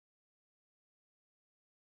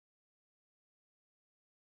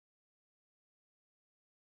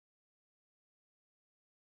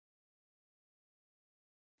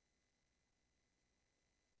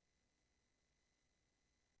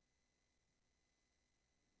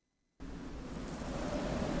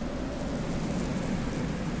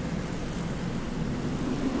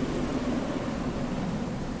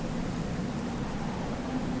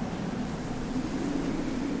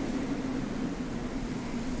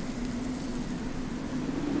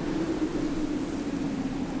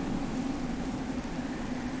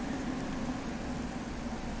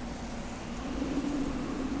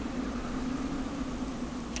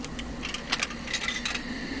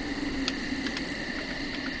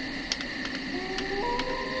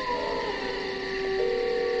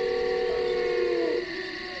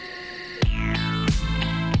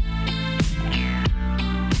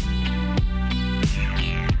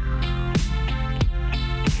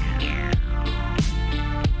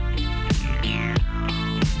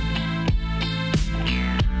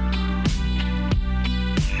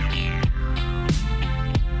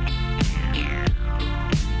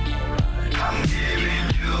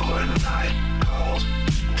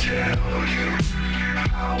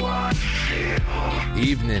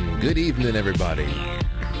Evening. Good evening, everybody.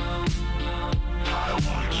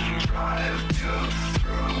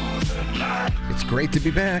 It's great to be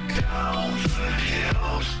back.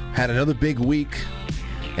 Had another big week,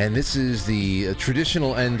 and this is the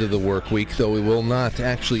traditional end of the work week, though it will not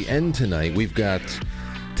actually end tonight. We've got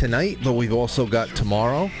tonight, but we've also got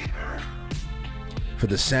tomorrow for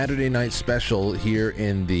the Saturday night special here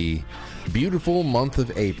in the beautiful month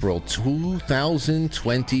of April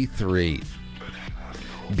 2023.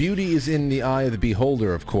 Beauty is in the eye of the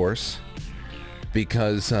beholder, of course,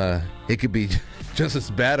 because it could be just as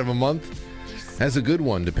bad of a month as a good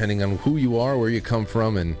one, depending on who you are, where you come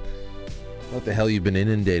from, and what the hell you've been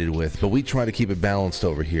inundated with. But we try to keep it balanced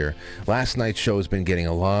over here. Last night's show has been getting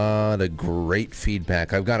a lot of great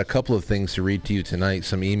feedback. I've got a couple of things to read to you tonight,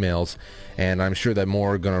 some emails, and I'm sure that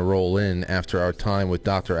more are going to roll in after our time with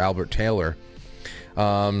Dr. Albert Taylor.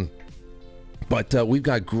 But we've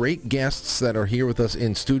got great guests that are here with us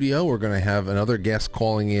in studio. We're going to have another guest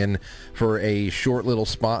calling in for a short little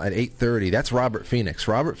spot at 8:30. That's Robert Phoenix.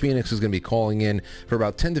 Robert Phoenix is going to be calling in for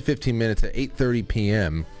about 10 to 15 minutes at 8:30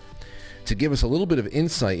 p.m. to give us a little bit of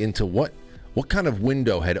insight into what kind of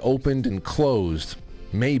window had opened and closed,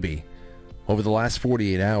 maybe, over the last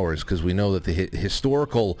 48 hours, because we know that the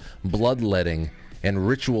historical bloodletting and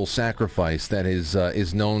ritual sacrifice that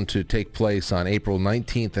is known to take place on April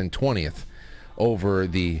 19th and 20th over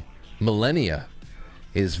the millennia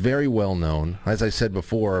is very well known. As I said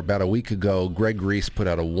before, about a week ago, Greg Reese put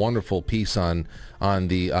out a wonderful piece on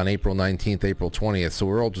April 19th, April 20th. So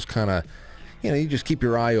we're all just kind of, you just keep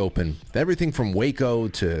your eye open. Everything from Waco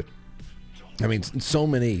to, so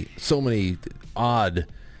many odd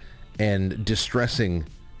and distressing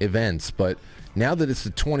events. But now that it's the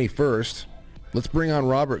 21st, let's bring on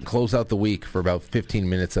Robert and close out the week for about 15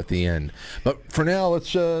 minutes at the end. But for now,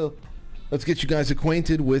 let's get you guys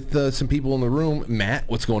acquainted with some people in the room. Matt,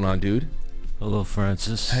 what's going on, dude? Hello,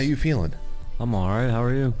 Francis. How you feeling? I'm all right. How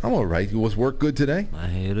are you? I'm all right. Was work good today? I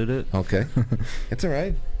hated it. Okay. It's all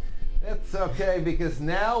right. It's okay, because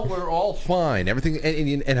now we're all fine. Everything,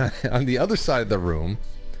 and on the other side of the room,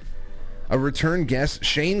 a return guest,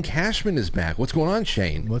 Shane Cashman, is back. What's going on,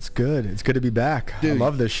 Shane? What's good? It's good to be back. Dude, I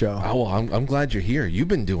love this show. Oh, well, I'm glad you're here. You've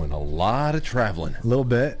been doing a lot of traveling. A little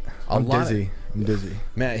bit. I'm dizzy.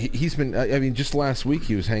 Matt, he's been, just last week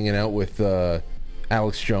he was hanging out with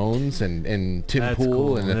Alex Jones and Tim That's Pool.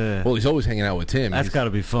 cool, and yeah. Well, he's always hanging out with Tim. That's got to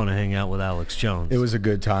be fun to hang out with Alex Jones. It was a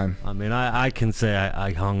good time. I can say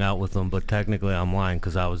I hung out with him, but technically I'm lying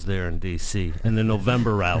because I was there in D.C. in the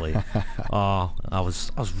November rally. I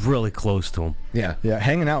was really close to him. Yeah.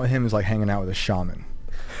 Hanging out with him is like hanging out with a shaman.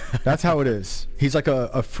 That's how it is. He's like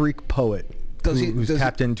a freak poet. Who's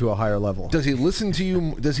tapped into a higher level. Does he listen to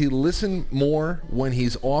you? Does he listen more when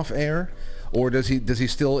he's off air, or does he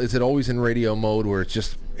still? Is it always in radio mode where it's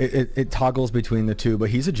just? It toggles between the two,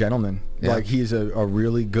 but he's a gentleman. Yeah. Like, he's a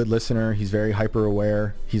really good listener. He's very hyper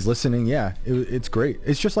aware. He's listening. Yeah, it's great.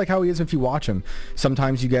 It's just like how he is if you watch him.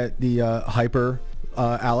 Sometimes you get the hyper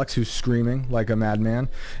Alex who's screaming like a madman,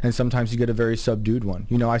 and sometimes you get a very subdued one.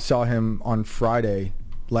 I saw him on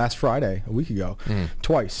last Friday, a week ago,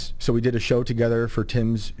 twice. So we did a show together for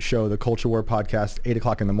Tim's show, the Culture War podcast, 8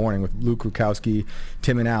 o'clock in the morning with Luke Rukowski,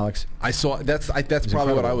 Tim, and Alex. I saw that's probably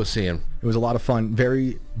incredible. What I was seeing. It was a lot of fun.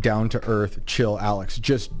 Very down to earth, chill Alex,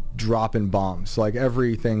 just dropping bombs. Like,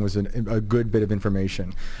 everything was a good bit of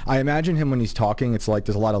information. I imagine him when he's talking, it's like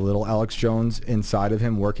there's a lot of little Alex Jones inside of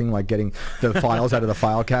him working, like getting the files out of the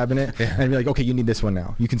file cabinet, and be like, okay, you need this one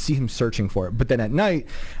now. You can see him searching for it. But then at night,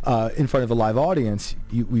 in front of a live audience,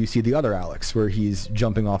 you see the other Alex where he's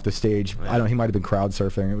jumping off the stage. I don't know, he might have been crowd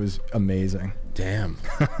surfing. It was amazing. Damn.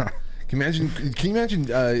 Can you imagine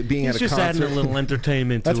being at a concert? He's just adding a little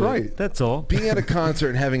entertainment to it. That's right. That's all. Being at a concert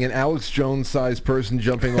and having an Alex Jones-sized person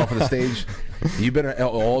jumping off of the stage. You better,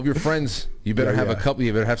 all of your friends, you better have a couple.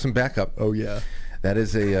 You better have some backup. Oh yeah.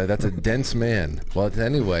 That's a dense man. Well,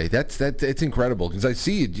 anyway, it's incredible, because I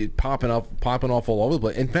see you popping off all over the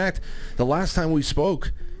place. In fact, the last time we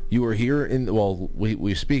spoke, you were here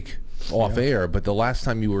we speak off air, but the last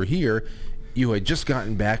time you were here, you had just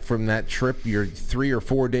gotten back from that trip, your 3 or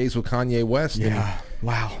 4 days with Kanye West. Yeah.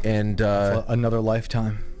 Wow. And another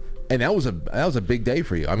lifetime. And that was a big day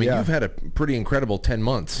for you. You've had a pretty incredible 10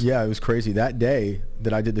 months. Yeah, it was crazy. That day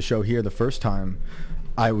that I did the show here the first time,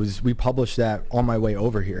 we published that on my way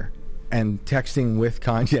over here, and texting with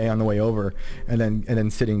Kanye on the way over, and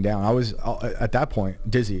then sitting down. I was at that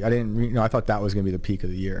point dizzy. I thought that was going to be the peak of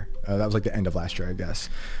the year. That was like the end of last year, I guess.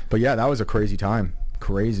 But yeah, that was a crazy time.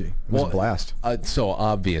 crazy. It was a blast. So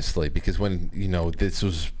obviously, because when this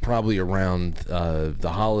was probably around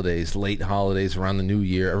the holidays, late holidays, around the New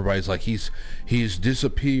Year, everybody's like, he's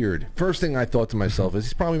disappeared. First thing I thought to myself is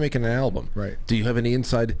he's probably making an album. Right. Do you have any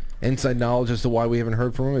inside knowledge as to why we haven't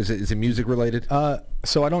heard from him? Is it music related?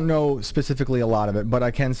 So I don't know specifically a lot of it, but I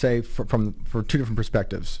can say for two different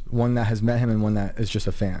perspectives. One that has met him and one that is just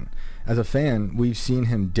a fan. As a fan, we've seen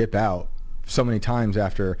him dip out so many times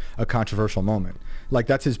after a controversial moment. Like,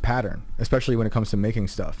 that's his pattern, especially when it comes to making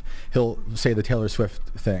stuff. He'll say the Taylor Swift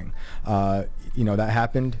thing. That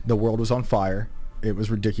happened. The world was on fire. It was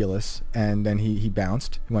ridiculous. And then he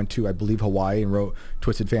bounced. He went to, I believe, Hawaii and wrote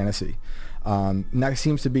Twisted Fantasy. And that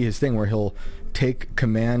seems to be his thing, where he'll take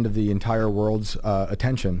command of the entire world's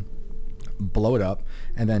attention, blow it up,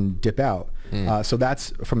 and then dip out. So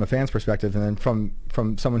that's from a fan's perspective. And then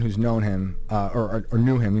from someone who's known him or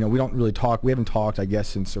knew him, we don't really talk. We haven't talked, I guess,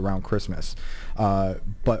 since around Christmas.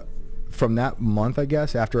 But from that month, I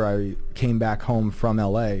guess, after I came back home from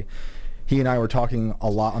LA, he and I were talking a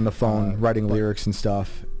lot on the phone, writing lyrics and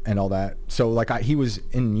stuff and all that. So like he was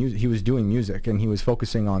in music, he was doing music, and he was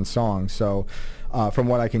focusing on songs. So from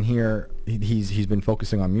what I can hear, he's been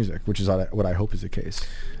focusing on music, which is what I hope is the case.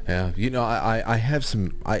 Yeah, I have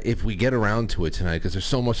some. If we get around to it tonight, because there's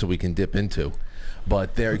so much that we can dip into.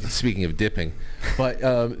 But speaking of dipping, but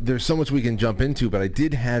there's so much we can jump into. But I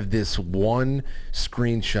did have this one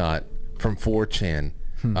screenshot from 4chan.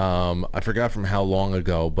 I forgot from how long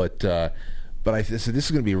ago, but I said this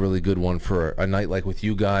is going to be a really good one for a night like with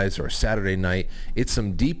you guys, or a Saturday night. It's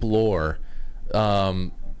some deep lore,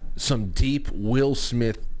 some deep Will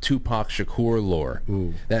Smith, Tupac Shakur lore.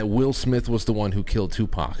 Ooh. That Will Smith was the one who killed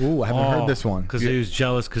Tupac. Ooh, I haven't heard this one. Because he was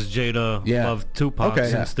jealous because Jada loved Tupac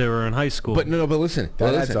since they were in high school. But but listen.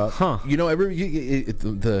 That adds up. Huh.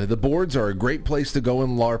 The boards are a great place to go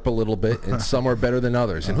and LARP a little bit, and some are better than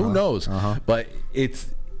others. And who knows? But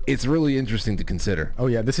it's really interesting to consider. Oh,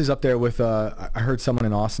 yeah. This is up there with, I heard someone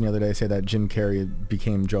in Austin the other day say that Jim Carrey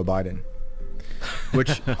became Joe Biden.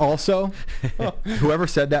 Which also, whoever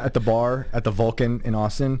said that at the bar at the Vulcan in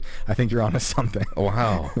Austin, I think you're onto something.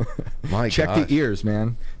 Wow. My Check gosh. the ears,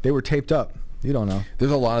 man. They were taped up. You don't know. There's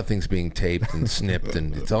a lot of things being taped and snipped,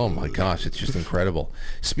 and it's, oh my gosh, it's just incredible.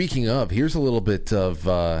 Speaking of, here's a little bit of,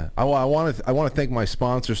 I want to thank my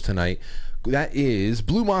sponsors tonight. That is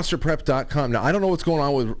BlueMonsterPrep.com. Now, I don't know what's going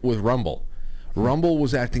on with Rumble. Rumble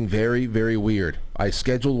was acting very, very weird. I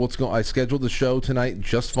scheduled the show tonight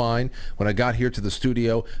just fine. When I got here to the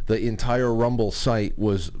studio, the entire Rumble site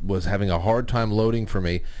was having a hard time loading for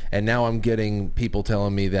me, and now I'm getting people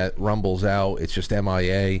telling me that Rumble's out. It's just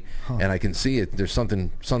MIA, and I can see it. There's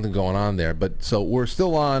something going on there. But so we're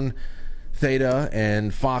still on Theta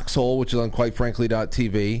and Foxhole, which is on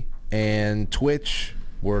QuiteFrankly.tv, and Twitch.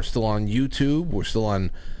 We're still on YouTube. We're still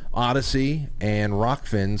on Odyssey and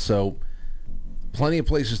Rockfin. So plenty of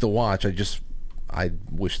places to watch. I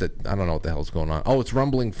wish that, I don't know what the hell's going on. Oh, it's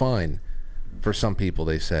rumbling fine for some people,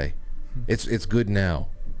 they say. It's good now.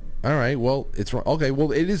 All right, well, okay,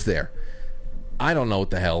 well, it is there. I don't know what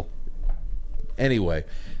the hell. Anyway,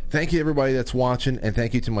 thank you to everybody that's watching, and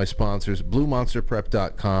thank you to my sponsors,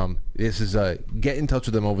 BlueMonsterPrep.com. This is get in touch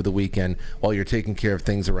with them over the weekend while you're taking care of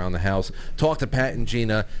things around the house. Talk to Pat and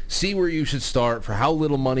Gina. See where you should start for how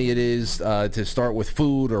little money it is to start with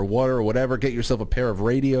food or water or whatever. Get yourself a pair of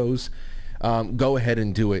radios. Go ahead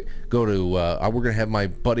and do it. Go to, we're going to have my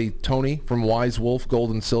buddy Tony from Wise Wolf, Gold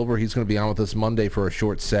and Silver. He's going to be on with us Monday for a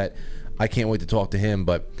short set. I can't wait to talk to him.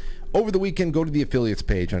 But over the weekend, go to the affiliates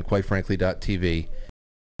page on QuiteFrankly.tv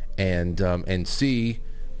and see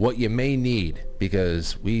what you may need,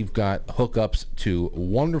 because we've got hookups to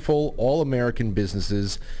wonderful all-American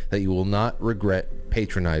businesses that you will not regret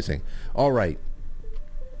patronizing. All right.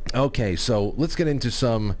 Okay, so let's get into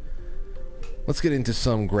some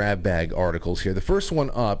grab bag articles here. The first one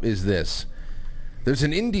up is this. There's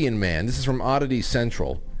an Indian man. This is from Oddity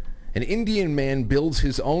Central. An Indian man builds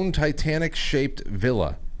his own Titanic-shaped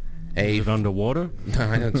villa. Is it underwater?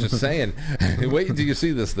 I'm just saying. Wait until you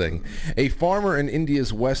see this thing. A farmer in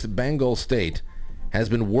India's West Bengal state has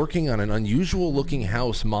been working on an unusual-looking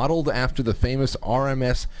house modeled after the famous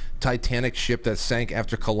RMS Titanic ship that sank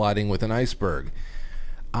after colliding with an iceberg.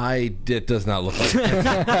 It does not look like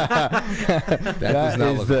that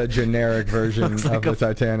is the generic version of the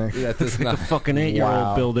Titanic. That does not. A fucking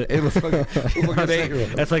 8-year-old build it. It looks like an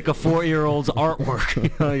 8-year-old. That's like a 4-year-old's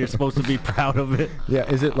artwork. You're supposed to be proud of it. Yeah,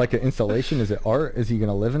 is it like an installation? Is it art? Is he going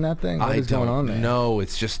to live in that thing? What is going on there? No,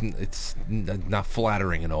 it's not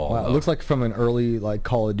flattering at all. Wow, it looks like from an early like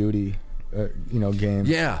Call of Duty, game.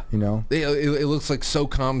 Yeah, It looks like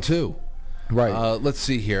SOCOM 2. Right. Let's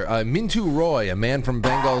see here. Mintu Roy, a man from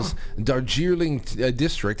Bengal's Darjeeling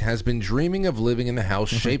district, has been dreaming of living in the house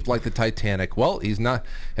shaped like the Titanic. Well, he's not.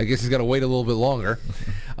 I guess he's got to wait a little bit longer.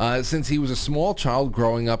 Since he was a small child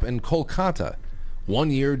growing up in Kolkata.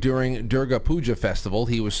 One year during Durga Puja festival,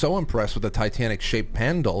 he was so impressed with the Titanic-shaped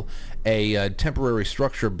pandal, a temporary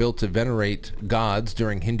structure built to venerate gods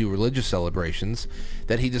during Hindu religious celebrations,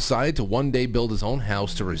 that he decided to one day build his own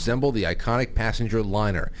house to resemble the iconic passenger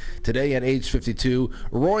liner. Today, at age 52,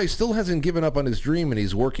 Roy still hasn't given up on his dream, and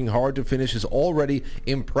he's working hard to finish his already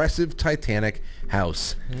impressive Titanic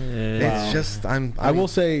house. It's just, I will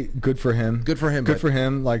say, good for him. Good for him. Good for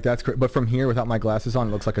him. Like, that's great. But from here, without my glasses on,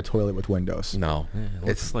 it looks like a toilet with windows. No. It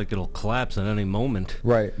looks like it'll collapse at any moment.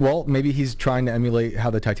 Right. Well, maybe he's trying to emulate how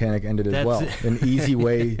the Titanic ended as well. An easy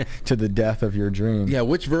way to the death of your dream. Yeah,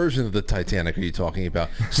 which version of the Titanic are you talking about?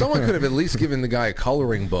 Someone could have at least given the guy a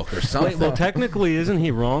coloring book or something. Wait, well, technically, isn't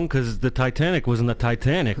he wrong? Because the Titanic wasn't the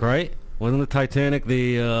Titanic, right? Wasn't the Titanic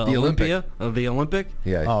the Olympia of the Olympic?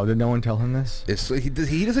 Yeah. Oh, did no one tell him this?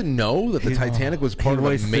 He doesn't know that the Titanic was part of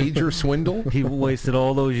a major swindle? He wasted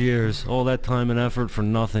all those years, all that time and effort for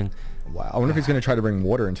nothing. Wow. I wonder if he's going to try to bring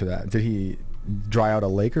water into that. Did he dry out a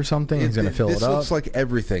lake or something? He's going to fill it up? This looks like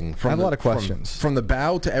everything. I have a lot of questions. From the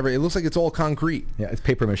bow to every... It looks like it's all concrete. Yeah, it's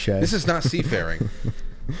paper mache. This is not seafaring.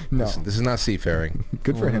 No. This is not seafaring.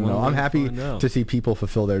 Good for him, though. I'm happy to see people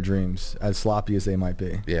fulfill their dreams, as sloppy as they might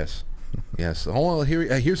be. Yes. Yes. Hold on.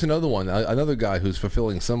 Here's another one. Another guy who's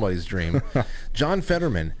fulfilling somebody's dream. John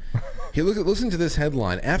Fetterman. Listen to this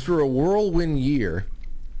headline. After a whirlwind year,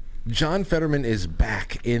 John Fetterman is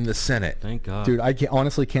back in the Senate. Thank God. Dude, I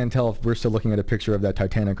honestly can't tell if we're still looking at a picture of that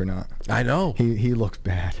Titanic or not. I know. He looks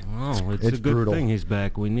bad. Oh, it's a good brutal. thing he's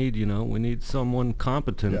back. We need someone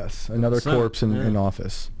competent. Yes, another corpse in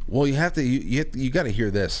office. Well, you got to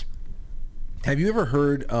hear this. Have you ever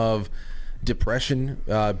heard of depression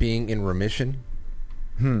being in remission?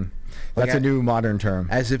 That's a new modern term.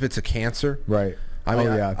 As if it's a cancer? Right. I mean,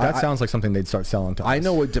 that sounds like something they'd start selling to us. I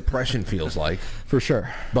know what depression feels like. For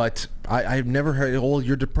sure. But I've never heard,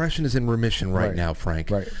 your depression is in remission right now,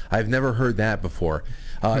 Frank. Right. I've never heard that before.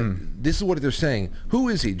 This is what they're saying. Who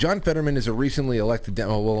is he? John Fetterman is a recently elected...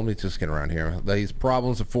 well, let me just get around here. His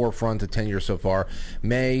problems at forefront of tenure so far.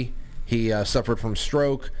 He suffered from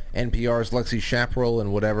stroke, NPR's Lexi Chaparral,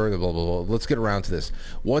 and whatever. Blah, blah, blah. Let's get around to this.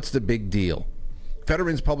 What's the big deal?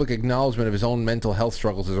 Fetterman's public acknowledgement of his own mental health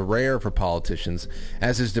struggles is rare for politicians,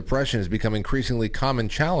 as his depression has become increasingly common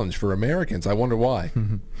challenge for Americans. I wonder why.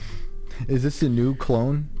 Is this a new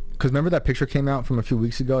clone? Because remember that picture came out from a few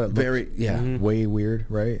weeks ago? It looked way weird,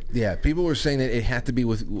 right? Yeah, people were saying that it had to be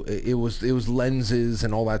with it was lenses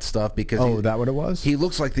and all that stuff because that what it was? He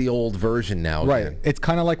looks like the old version now. Right. Again. It's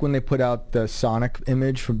kind of like when they put out the Sonic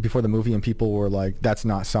image from before the movie, and people were like, "That's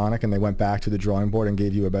not Sonic," and they went back to the drawing board and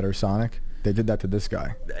gave you a better Sonic. They did that to this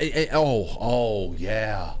guy. Oh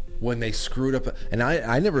yeah. When they screwed up, and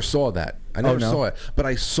I never saw that. I never saw it, but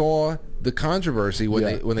I saw the controversy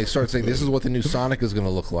when they started saying this is what the new Sonic is going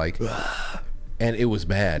to look like, and it was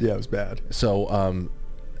bad. Yeah, it was bad. So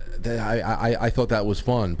I thought that was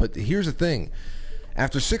fun. But here's the thing: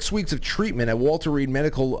 after 6 weeks of treatment at Walter Reed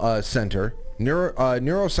Medical Center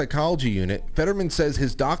neuropsychology unit, Fetterman says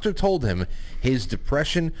his doctor told him his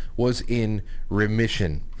depression was in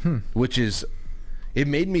remission, which is. It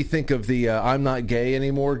made me think of the "I'm not gay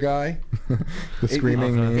anymore" guy. The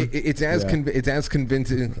screaming. It's as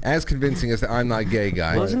convincing as the "I'm not gay"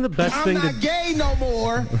 guy. Wasn't the best thing I'm not gay no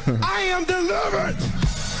more. I am delivered.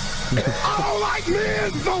 I don't like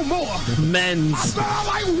men no more. Men's. I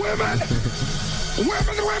like women.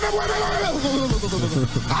 Women.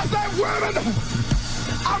 I said women.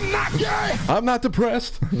 I'm not gay. I'm not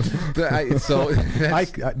depressed.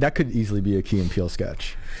 That could easily be a Key and Peele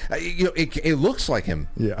sketch. It looks like him.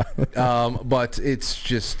 Yeah. But it's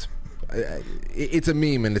just, it's a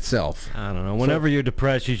meme in itself. I don't know. Whenever you're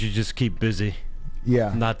depressed, you should just keep busy.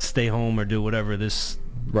 Yeah. Not stay home or do whatever this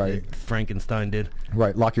Frankenstein did.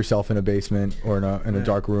 Right. Lock yourself in a basement or in a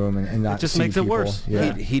dark room and not it just see makes it people. worse.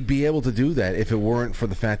 Yeah. He'd be able to do that if it weren't for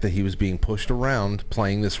the fact that he was being pushed around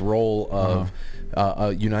playing this role of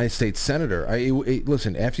a United States senator.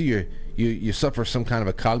 Listen, after you suffer some kind of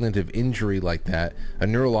a cognitive injury like that, a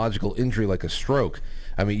neurological injury like a stroke,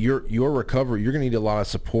 I mean, your recovery, you're going to need a lot of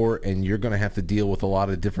support, and you're going to have to deal with a lot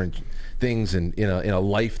of different things in a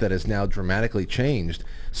life that has now dramatically changed,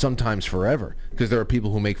 sometimes forever, because there are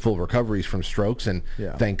people who make full recoveries from strokes, and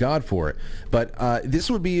thank God for it. But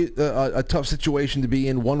this would be a tough situation to be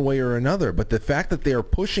in one way or another. But the fact that they are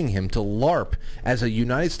pushing him to LARP as a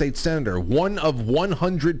United States senator, one of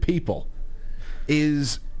 100 people,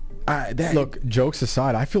 is Look, jokes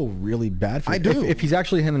aside, I feel really bad for him. I do. If he's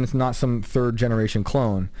actually him and it's not some third generation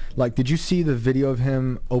clone. Like, did you see the video of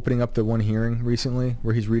him opening up the one hearing recently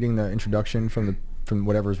where he's reading the introduction from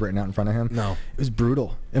whatever's written out in front of him? No. It was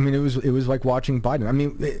brutal. I mean, it was like watching Biden. I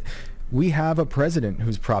mean, we have a president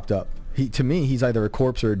who's propped up. To me, he's either a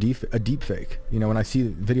corpse or a deep fake. You know, when I see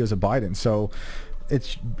videos of Biden. So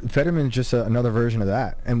Fetterman's just another version of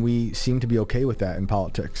that. And we seem to be okay with that in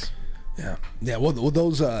politics. Yeah. Well,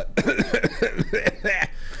 those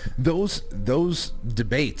those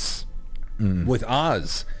debates with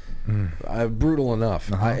Oz, brutal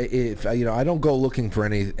enough. I don't go looking for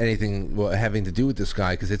anything having to do with this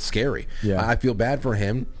guy because it's scary. Yeah. I feel bad for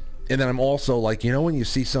him, and then I'm also like, when you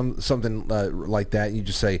see something like that, you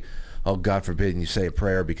just say, "Oh, God forbid," and you say a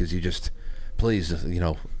prayer because you just, please,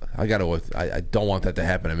 I don't want that to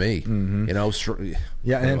happen to me.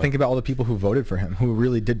 Yeah, and then think about all the people who voted for him, who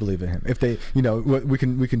really did believe in him. If they,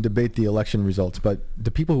 we can debate the election results, but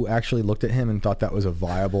the people who actually looked at him and thought that was a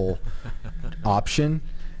viable option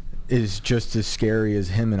is just as scary as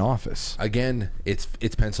him in office. Again, it's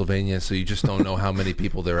Pennsylvania, so you just don't know how many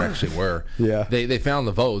people there actually were. Yeah. They found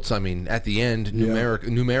the votes. I mean, at the end,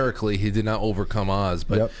 numerically, he did not overcome Oz,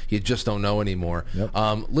 but you just don't know anymore.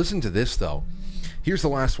 Listen to this, though. Here's the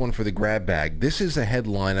last one for the grab bag. This is a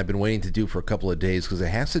headline I've been waiting to do for a couple of days because it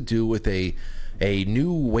has to do with a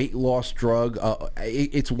new weight loss drug.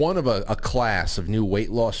 It's one of a class of new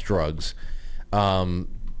weight loss drugs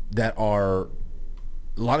that are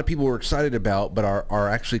a lot of people were excited about, but are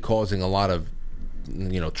actually causing a lot of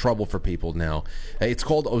trouble for people now. It's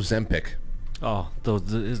called Ozempic. Oh,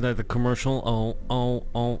 isn't that the commercial? Oh.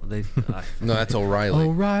 No, that's O'Reilly.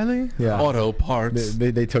 O'Reilly? Yeah. Auto Parts.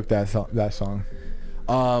 They took that song.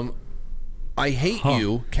 I hate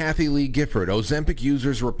you, Kathy Lee Gifford. Ozempic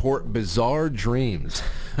users report bizarre dreams.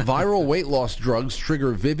 Viral weight loss drugs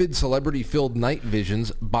trigger vivid celebrity-filled night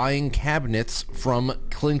visions, buying cabinets from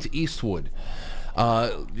Clint Eastwood.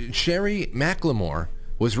 Sherry Macklemore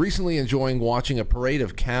was recently enjoying watching a parade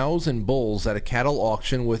of cows and bulls at a cattle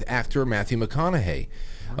auction with actor Matthew McConaughey.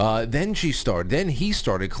 Then he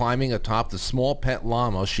started climbing atop the small pet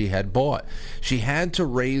llama she had bought. She had to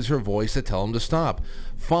raise her voice to tell him to stop.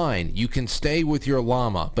 "Fine, you can stay with your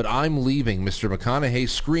llama, but I'm leaving," Mr. McConaughey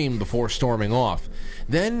screamed before storming off.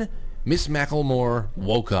 Then Miss Macklemore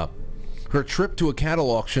woke up. Her trip to a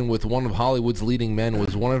cattle auction with one of Hollywood's leading men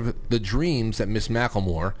was one of the dreams that Miss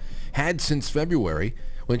Macklemore had since February,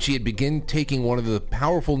 when she had begun taking one of the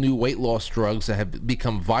powerful new weight loss drugs that have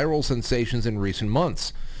become viral sensations in recent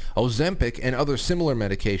months. Ozempic and other similar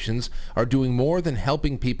medications are doing more than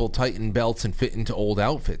helping people tighten belts and fit into old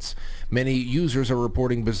outfits. Many users are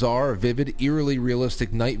reporting bizarre, vivid, eerily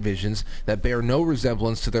realistic night visions that bear no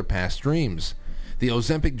resemblance to their past dreams. The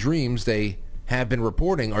Ozempic dreams they have been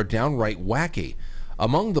reporting are downright wacky.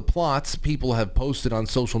 Among the plots people have posted on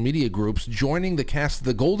social media groups joining the cast of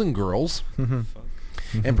The Golden Girls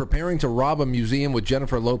and preparing to rob a museum with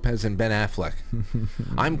Jennifer Lopez and Ben Affleck.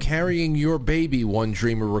 "I'm carrying your baby," one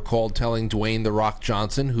dreamer recalled telling Dwayne "The Rock"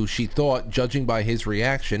 Johnson, who she thought, judging by his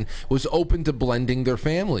reaction, was open to blending their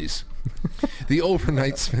families. The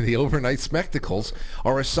overnight spectacles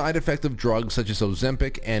are a side effect of drugs such as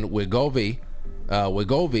Ozempic and Wegovy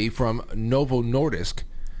from Novo Nordisk,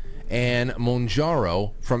 and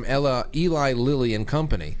Mounjaro from Eli Lilly and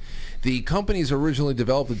Company. The companies originally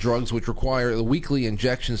developed the drugs which require weekly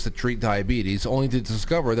injections to treat diabetes, only to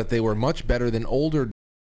discover that they were much better than older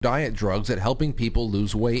diet drugs at helping people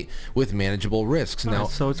lose weight with manageable risks. Now,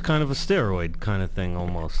 so it's kind of a steroid kind of thing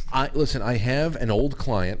almost. I have an old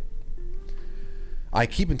client. I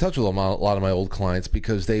keep in touch with a lot of my old clients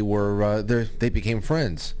because they became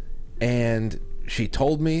friends. And she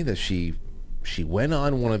told me that she went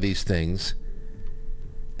on one of these things,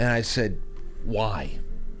 and I said, "Why?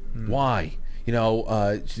 Why?"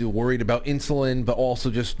 She's worried about insulin, but also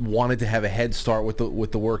just wanted to have a head start with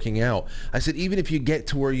the working out. I said, even if you get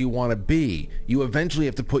to where you want to be, you eventually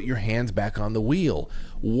have to put your hands back on the wheel.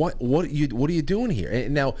 What are you doing here?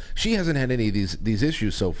 And now she hasn't had any of these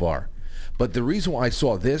issues so far. But the reason why I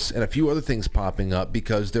saw this and a few other things popping up,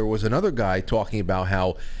 because there was another guy talking about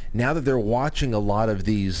how now that they're watching a lot of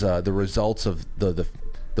these, the results of the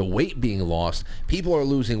weight being lost, people are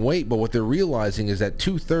losing weight, but what they're realizing is that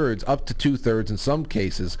up to two-thirds in some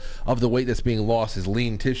cases, of the weight that's being lost is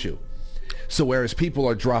lean tissue. So whereas people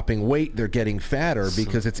are dropping weight, they're getting fatter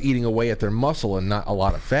because it's eating away at their muscle and not a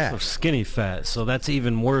lot of fat. So skinny fat. So that's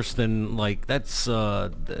even worse than that's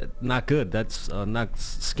not good. That's not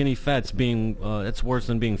skinny fat's being it's worse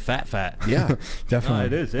than being fat. Yeah, definitely. No,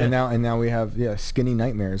 it is. Yeah. And now we have skinny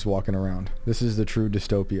nightmares walking around. This is the true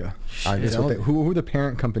dystopia. Who are the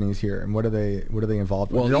parent companies here, and what are they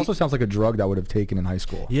involved with? Well, it also sounds like a drug that I would have taken in high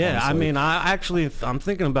school. Yeah, honestly. I mean, I'm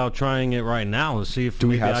thinking about trying it right now and see if Do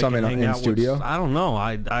we maybe have I some can in hang out studio? I don't know.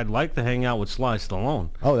 I'd like to hang out with Sly Stallone.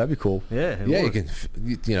 Oh, that'd be cool. Yeah, it yeah, would.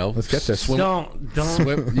 you can, Let's get this. Swim, Don't.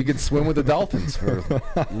 swim, you can swim with the dolphins for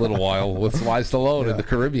a little while with Sly Stallone in the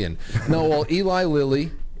Caribbean. No, well, Eli Lilly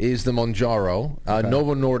is the Mounjaro.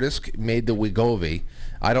 Novo Nordisk made the Wegovy.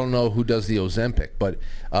 I don't know who does the Ozempic, but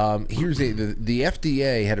here's the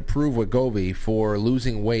FDA had approved Wegovy for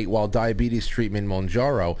losing weight, while diabetes treatment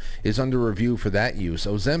Mounjaro is under review for that use.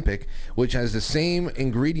 Ozempic, which has the same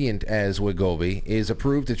ingredient as Wegovy, is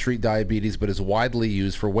approved to treat diabetes but is widely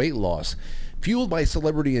used for weight loss. Fueled by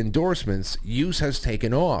celebrity endorsements, use has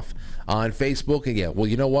taken off on Facebook again. Well,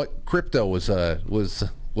 you know what? Crypto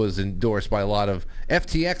was endorsed by a lot of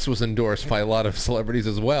FTX was endorsed by a lot of celebrities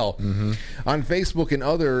as well. Mm-hmm. On Facebook and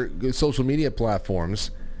other social media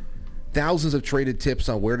platforms, thousands of traded tips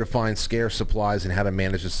on where to find scarce supplies and how to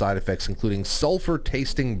manage the side effects, including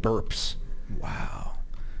sulfur-tasting burps. Wow.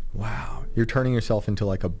 You're turning yourself into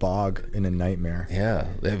like a bog in a nightmare. Yeah,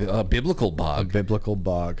 a biblical bog. A biblical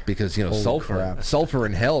bog. Because, Holy crap. sulfur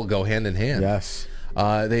and hell go hand in hand. Yes.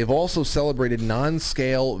 They've also celebrated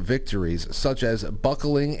non-scale victories, such as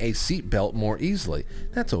buckling a seatbelt more easily.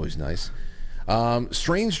 That's always nice.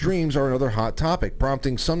 Strange dreams are another hot topic,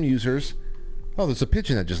 prompting some users... Oh, there's a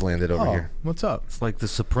pigeon that just landed over here. What's up? It's like The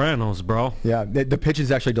Sopranos, bro. Yeah, the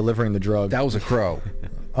pigeon's actually delivering the drug. That was a crow.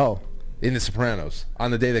 Oh. In The Sopranos.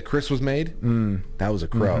 On the day that Chris was made, that was a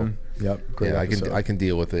crow. Mm-hmm. Yep. Great episode. I can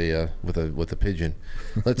deal with a pigeon.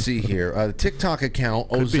 Let's see here. The TikTok account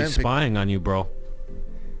Could be Ozempic. spying on you, bro.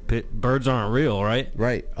 Birds aren't real, right?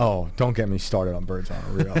 Right. Oh, don't get me started on birds aren't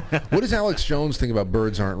real. What does Alex Jones think about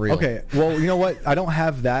birds aren't real? Okay, well, you know what? I don't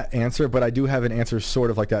have that answer, but I do have an answer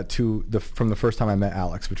sort of like that from the first time I met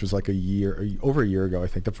Alex, which was like over a year ago, I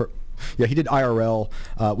think. He did IRL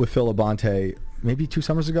with Phil Labonte maybe 2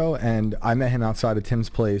 summers ago, and I met him outside of Tim's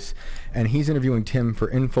place, and he's interviewing Tim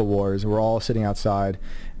for InfoWars. We're all sitting outside,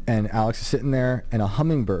 and Alex is sitting there, and a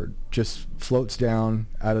hummingbird just floats down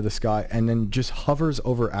out of the sky and then just hovers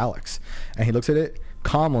over Alex. And he looks at it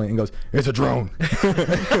calmly and goes, "It's a drone."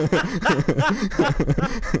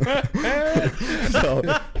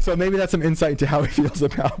 so maybe that's some insight into how he feels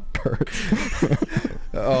about birds.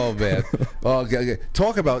 Oh, man. Oh, okay.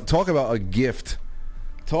 Talk about a gift.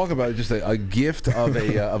 Talk about just a gift of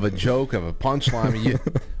a joke, of a punchline.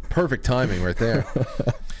 Perfect timing right there.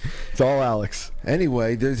 It's all Alex.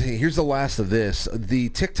 Anyway, here's the last of this. The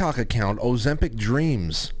TikTok account Ozempic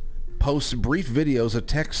Dreams posts brief videos of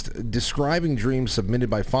text describing dreams submitted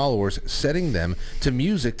by followers, setting them to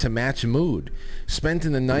music to match mood. Spent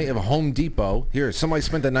in the night of Home Depot. Here, somebody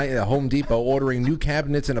spent the night at Home Depot ordering new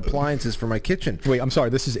cabinets and appliances for my kitchen. Wait, I'm sorry.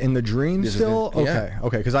 This is in the dream still? Yeah.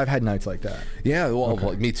 Okay, because I've had nights like that. Yeah,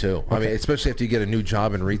 well, me too. Okay. I mean, especially after you get a new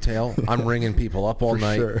job in retail. I'm ringing people up all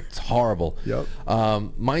night. Sure. It's horrible. Yep.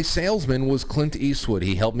 My salesman was Clint Eastwood.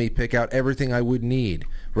 He helped me pick out everything I would need.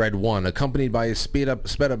 Read one, accompanied by a sped up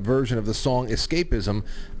version of the song Escapism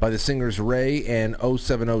by the singers Ray and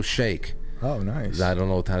 070 Shake. Oh, nice. I don't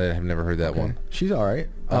know. I've never heard that one. She's all right.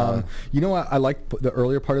 You know what? I like the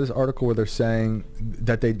earlier part of this article where they're saying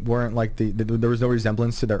that they weren't like there was no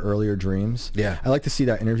resemblance to their earlier dreams. Yeah. I like to see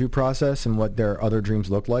that interview process and what their other dreams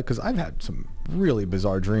look like, because I've had some really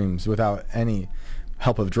bizarre dreams without any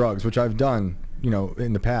help of drugs, which I've done,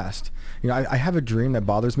 in the past. I have a dream that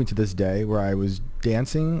bothers me to this day where I was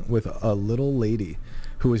dancing with a little lady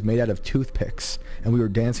who was made out of toothpicks, and we were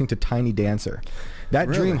dancing to Tiny Dancer. That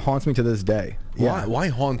dream haunts me to this day. Yeah. Why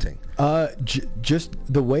haunting? Just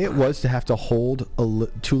the way it was to have to hold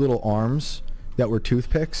two little arms that were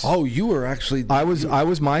toothpicks. Oh, you were actually... I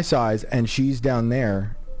was my size, and she's down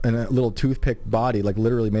there in a little toothpick body, like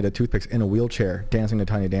literally made of toothpicks, in a wheelchair, dancing to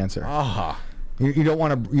Tiny Dancer. Ah. You don't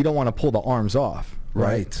want to pull the arms off,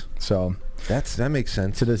 right? So that makes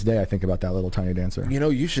sense. To this day, I think about that little Tiny Dancer.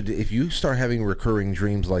 You should, if you start having recurring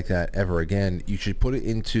dreams like that ever again, you should put it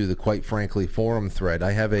into the Quite Frankly forum thread.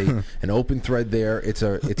 I have an open thread there. It's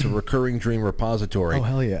a recurring dream repository. Oh,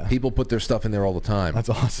 hell yeah! People put their stuff in there all the time. That's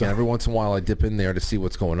awesome. And every once in a while, I dip in there to see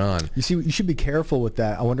what's going on. You should be careful with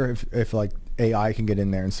that. I wonder if AI can get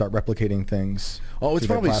in there and start replicating things. Oh, it's through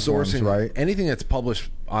their probably platforms, sourcing right? anything that's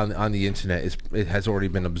published on the internet. It has already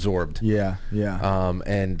been absorbed. Yeah, yeah. All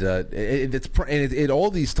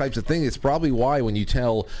these types of things. It's probably why when you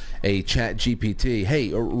tell a Chat GPT,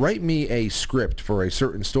 "Hey, write me a script for a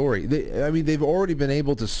certain story," they've already been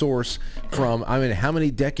able to source from. How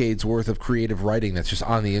many decades worth of creative writing that's just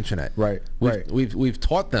on the internet? Right. We've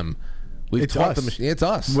taught them. It's us. It's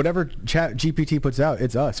us. Whatever Chat GPT puts out,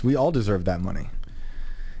 it's us. We all deserve that money.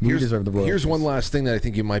 We deserve the royalties. Here's one last thing that I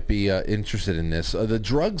think you might be interested in this. The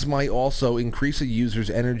drugs might also increase a user's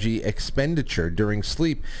energy expenditure during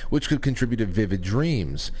sleep, which could contribute to vivid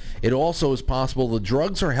dreams. It also is possible the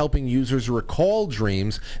drugs are helping users recall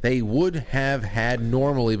dreams they would have had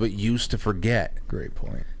normally but used to forget. Great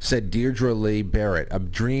point. Said Deirdre Lee Barrett, a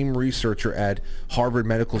dream researcher at Harvard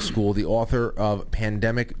Medical School, the author of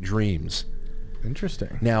Pandemic Dreams.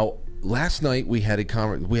 Interesting. Now, last night we had a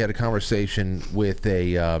conversation with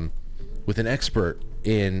an expert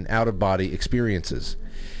in out-of-body experiences,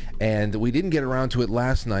 and we didn't get around to it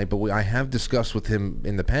last night. But I have discussed with him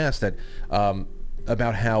in the past that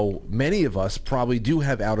about how many of us probably do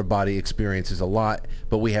have out-of-body experiences a lot,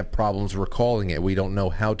 but we have problems recalling it. We don't know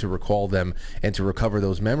how to recall them and to recover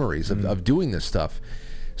those memories of doing this stuff.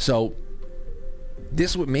 So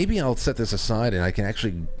maybe I'll set this aside and I can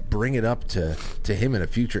actually bring it up to him in a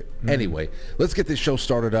future. Anyway, let's get this show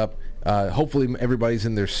started up. Hopefully everybody's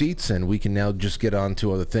in their seats and we can now just get on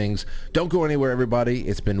to other things. Don't go anywhere, everybody.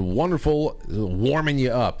 It's been wonderful warming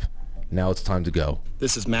you up. Now it's time to go.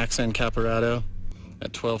 This is Max Caparato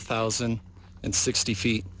at 12,060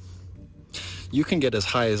 feet. You can get as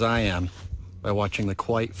high as I am by watching the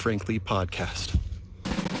Quite Frankly podcast.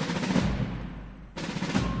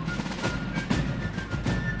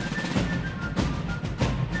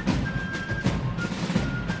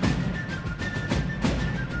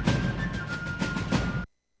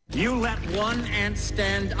 You let one ant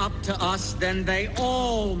stand up to us, then they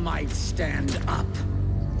all might stand up.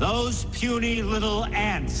 Those puny little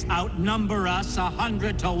ants outnumber us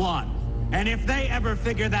 100 to 1. And if they ever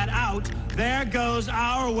figure that out, there goes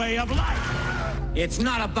our way of life. It's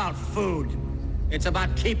not about food. It's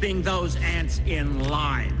about keeping those ants in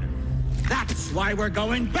line. That's why we're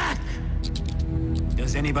going back.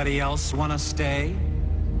 Does anybody else want to stay?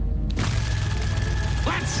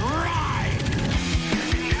 Let's ride!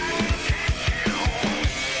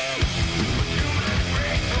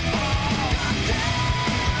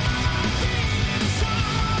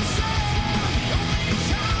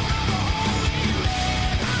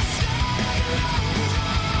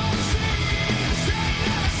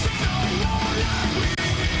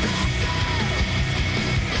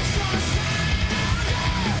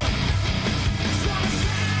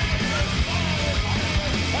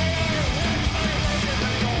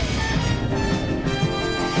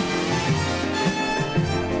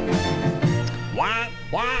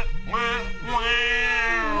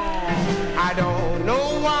 I don't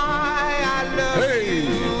know why I love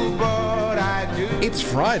you, but I do. It's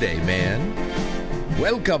Friday, man.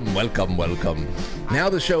 Welcome, welcome, welcome. Now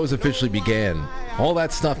the show has officially began. All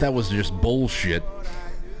that stuff, that was just bullshit.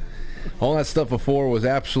 All that stuff before was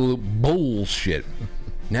absolute bullshit.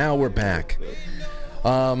 Now we're back.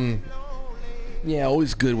 Yeah,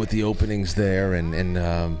 always good with the openings there,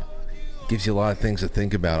 and gives you a lot of things to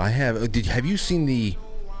think about. Have you seen the...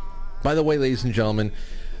 By the way, ladies and gentlemen,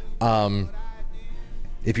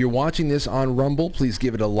 if you're watching this on Rumble, please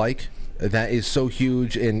give it a like. That is so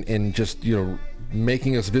huge in just,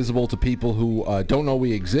 making us visible to people who don't know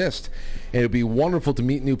we exist. And it would be wonderful to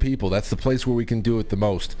meet new people. That's the place where we can do it the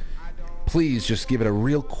most. Please just give it a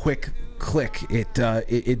real quick click.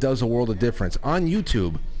 It does a world of difference. On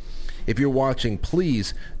YouTube, if you're watching,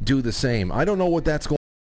 please do the same. I don't know what that's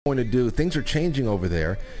going to do. Things are changing over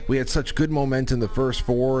there. We had such good momentum the first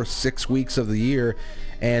 4 or 6 weeks of the year,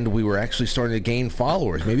 and we were actually starting to gain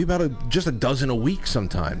followers, maybe about just a dozen a week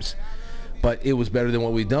sometimes. But it was better than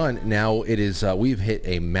what we've done. Now it is, we've hit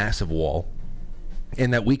a massive wall.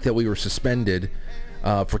 And that week that we were suspended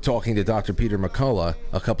for talking to Dr. Peter McCullough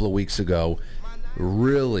a couple of weeks ago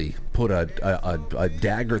really put a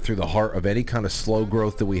dagger through the heart of any kind of slow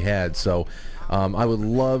growth that we had. So I would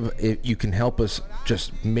love if you can help us.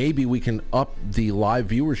 Just maybe we can up the live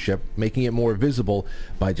viewership, making it more visible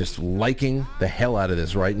by just liking the hell out of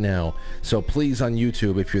this right now. So please, on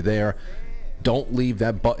YouTube, if you're there, don't leave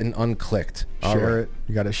that button unclicked. Share it.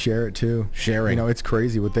 You got to share it too. Sharing. It's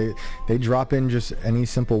crazy what they drop in just any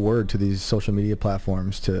simple word to these social media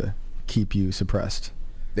platforms to keep you suppressed.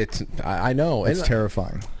 I know. It's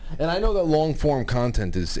terrifying. And I know that long form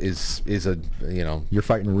content is a You're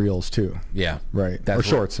fighting reels too. Yeah, right. That's or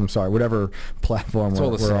shorts. I'm sorry, whatever platform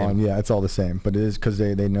we're on. Yeah, it's all the same. But it is because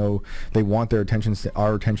they know they want our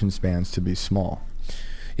attention spans to be small.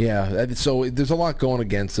 Yeah, so there's a lot going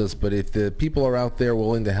against us, but if the people are out there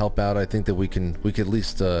willing to help out, I think that we could at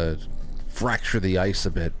least fracture the ice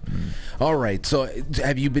a bit. All right, so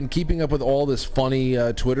have you been keeping up with all this funny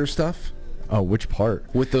Twitter stuff? Oh, which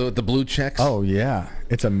part? With the blue checks? Oh, yeah.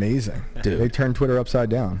 It's amazing. Dude. They turned Twitter upside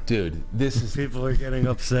down. Dude, this is... People are getting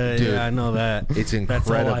upset. Dude, yeah, I know that. It's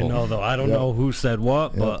incredible. That's all I know, though. I don't know who said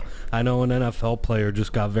what, but I know an NFL player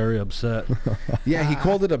just got very upset. Yeah, he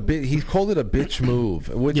called it a bitch move,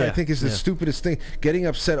 which I think is the stupidest thing. Getting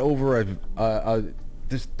upset over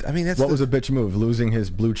that's what was a bitch move? Losing his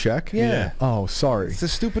blue check? Yeah. Oh, sorry. It's the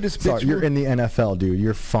stupidest bitch move. You're in the NFL, dude.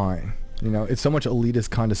 You're fine. You know, it's so much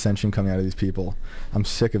elitist condescension coming out of these people. I'm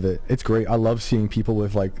sick of it. It's great. I love seeing people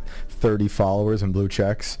with like 30 followers and blue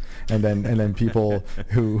checks, and then people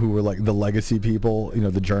who were like the legacy people, you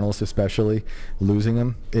know, the journalists especially, losing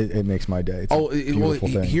them. It makes my day. It's a beautiful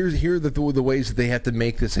thing. Here are the ways that they have to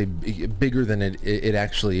make this bigger than it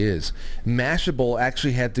actually is. Mashable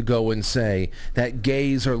actually had to go and say that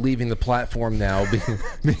gays are leaving the platform now.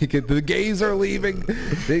 The gays are leaving.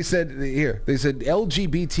 They said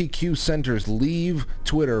LGBTQ centers leave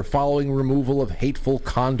Twitter following removal of hateful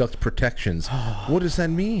conduct protections. What does that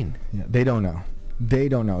mean? Yeah, they don't know.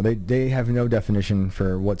 They have no definition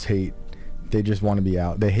for what's hate. They just want to be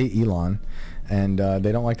out. They hate Elon, and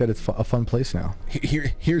they don't like that it's a fun place now.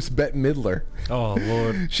 Here's Bette Midler. Oh,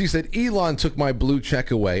 Lord. She said, Elon took my blue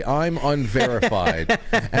check away. I'm unverified.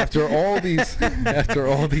 after all these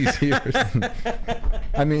years.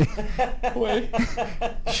 I mean,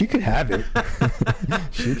 she could have it.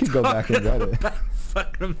 She could go back and get it.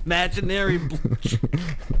 Fucking imaginary blue check.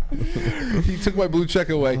 He took my blue check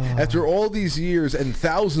away. After all these years and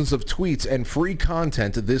thousands of tweets and free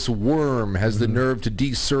content, this worm has the nerve to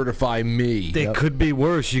decertify me. It could be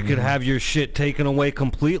worse. You could have your shit taken away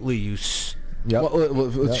completely.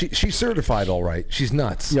 She's certified, all right. She's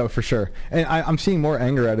nuts. Yeah, for sure. And I'm seeing more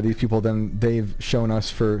anger out of these people than they've shown us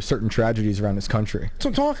for certain tragedies around this country. That's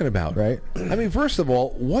what I'm talking about. Right? I mean, first of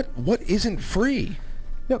all, what isn't free?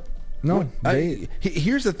 Yep. No,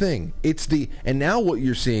 here's the thing. And now what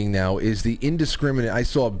you're seeing now is the indiscriminate. I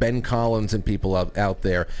saw Ben Collins and people out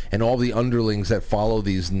there, and all the underlings that follow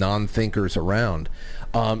these non-thinkers around,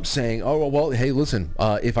 saying, "Oh well, hey, listen,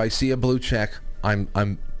 if I see a blue check, I'm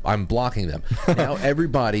blocking them." Now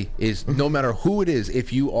everybody is, no matter who it is,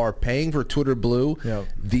 if you are paying for Twitter Blue,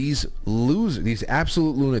 these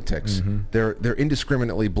absolute lunatics, they're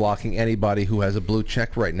indiscriminately blocking anybody who has a blue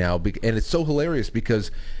check right now, and it's so hilarious because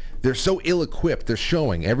they're so ill-equipped. They're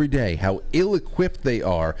showing every day how ill-equipped they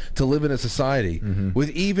are to live in a society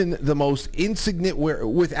with even the most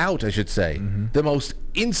the most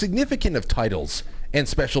insignificant of titles and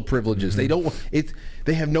special privileges.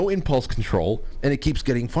 They have no impulse control, and it keeps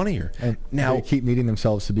getting funnier. And now they keep needing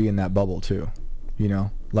themselves to be in that bubble too. You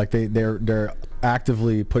know, like they're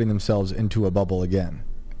actively putting themselves into a bubble again,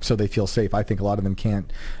 so they feel safe. I think a lot of them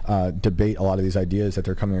can't debate a lot of these ideas that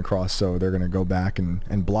they're coming across, so they're going to go back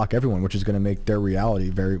and block everyone, which is going to make their reality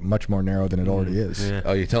very much more narrow than it already is. Yeah.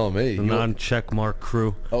 Oh, you're telling me? The non-checkmark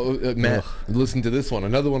crew. Oh, Matt, listen to this one.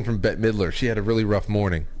 Another one from Bette Midler. She had a really rough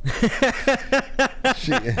morning.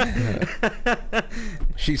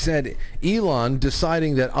 She said, Elon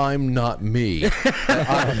deciding that I'm not me,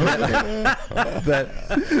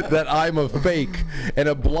 that I'm a fake, and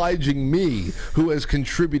obliging me, who has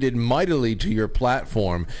contributed mightily to your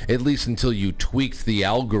platform, at least until you tweaked the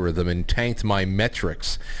algorithm and tanked my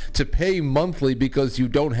metrics, to pay monthly because you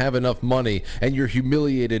don't have enough money and you're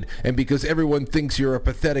humiliated, and because everyone thinks you're a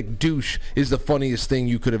pathetic douche is the funniest thing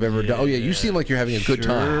you could have ever done. Oh yeah, you seem like you're having a good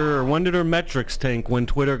time. When did her metrics tank? When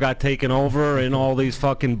Twitter got taken over and all these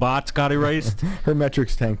fucking bots got erased? Her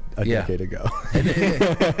metrics tanked a decade ago.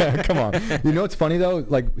 Come on. You know what's funny though?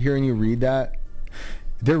 Like hearing you read that,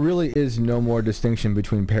 there really is no more distinction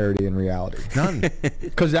between parody and reality. None.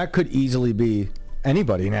 Because that could easily be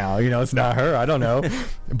anybody now. You know, it's not her. I don't know.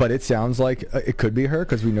 But it sounds like it could be her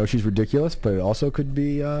because we know she's ridiculous, but it also could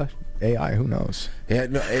be AI. Who knows? Yeah.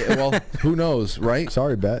 No, well, who knows, right?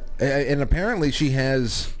 Sorry, Bet. And apparently she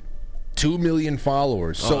has 2 million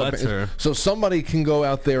followers. So that's her. So somebody can go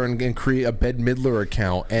out there and create a Bette Midler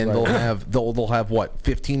account, and they'll have what,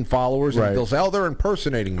 15 followers, and they'll say, "Oh, they're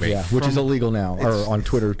impersonating me." Yeah, which is illegal now, or on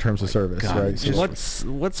Twitter terms of service, right?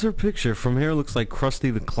 What's her picture? From here, it looks like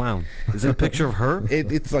Krusty the Clown. Is it a picture of her?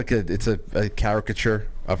 It's like a caricature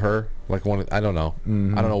of her, like one. I don't know.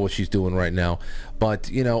 I don't know what she's doing right now,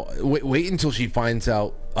 but wait until she finds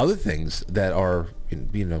out other things that are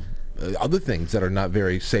other things that are not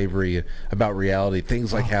very savory about reality.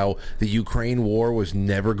 Things like how the Ukraine war was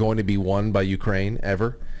never going to be won by Ukraine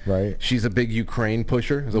ever. Right. She's a big Ukraine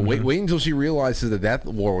pusher. So wait until she realizes that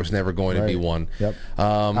war was never going to be won. Yep.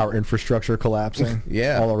 Our infrastructure collapsing.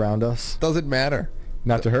 Yeah. All around us. Doesn't matter.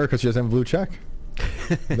 Not to her, because she doesn't have a blue check.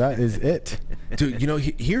 That is it. Dude,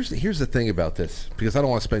 here's the thing about this, because I don't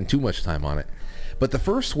want to spend too much time on it. But the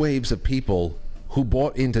first waves of people who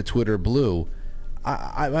bought into Twitter Blue,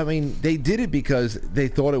 I mean, they did it because they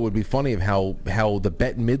thought it would be funny of how the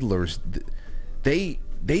Bette Midlers, they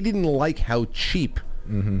didn't like how cheap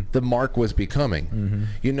the mark was becoming.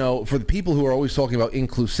 For the people who are always talking about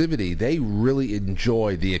inclusivity, they really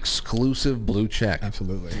enjoy the exclusive blue check.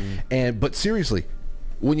 Absolutely. But seriously,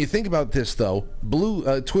 when you think about this, though,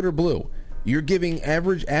 Twitter Blue, you're giving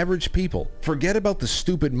average people, forget about the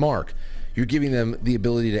stupid mark. You're giving them the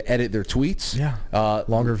ability to edit their tweets. Yeah.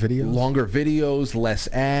 Longer videos, less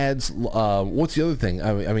ads. What's the other thing?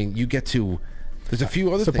 I mean, you get to... There's a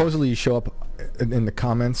few other things. Supposedly you show up in the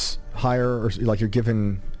comments higher, or like you're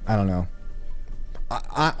given... I don't know.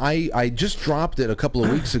 I just dropped it a couple of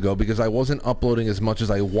weeks ago because I wasn't uploading as much as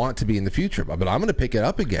I want to be in the future. But I'm going to pick it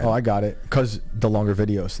up again. Oh, I got it. Because the longer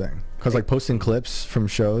videos thing. Because like posting clips from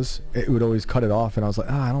shows, it would always cut it off, and I was like,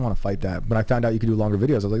 I don't want to fight that. But I found out you could do longer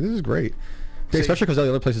videos. I was like, this is great. Especially because all the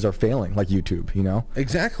other places are failing, like YouTube,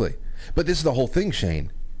 Exactly. But this is the whole thing,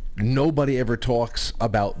 Shane. Nobody ever talks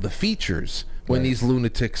about the features when these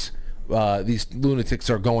lunatics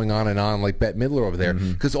are going on and on like Bette Midler over there,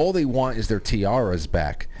 because all they want is their tiaras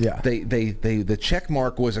back. Yeah. The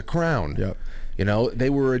checkmark was a crown. Yep. They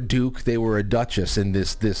were a duke, they were a duchess in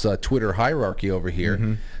this Twitter hierarchy over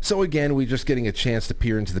here. So again, we're just getting a chance to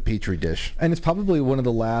peer into the petri dish. And it's probably one of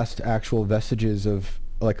the last actual vestiges of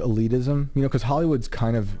like elitism, because Hollywood's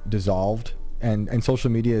kind of dissolved, and social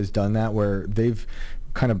media has done that, where they've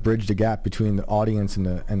kind of bridged the gap between the audience and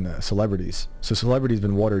the celebrities. So celebrities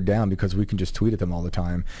been watered down because we can just tweet at them all the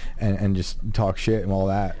time and just talk shit and all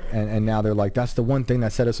that. And now they're like, that's the one thing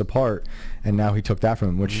that set us apart. And now he took that from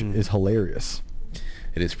him, which is hilarious.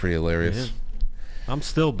 It is pretty hilarious. I'm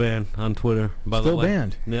still banned on Twitter, by the way. Still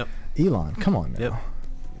banned? Yep. Elon, come on now. Yep.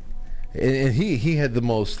 And he had the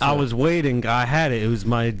most... I was waiting. I had it. It was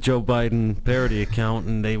my Joe Biden parody account,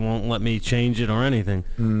 and they won't let me change it or anything.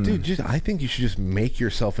 Dude, I think you should just make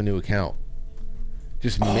yourself a new account.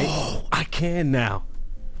 I can now.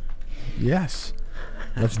 Yes.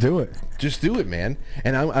 Let's do it. Just do it, man.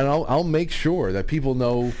 And I'll make sure that people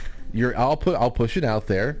know... I'll push it out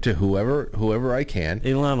there to whoever I can.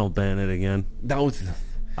 Elon will ban it again.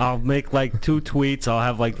 I'll make like 2 tweets. I'll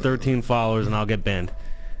have like 13 followers, and I'll get banned.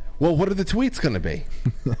 Well, what are the tweets going to be?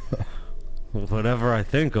 Whatever I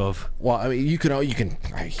think of. Well, I mean, you can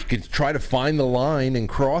try to find the line and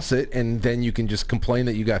cross it, and then you can just complain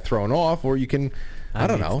that you got thrown off, or you can... I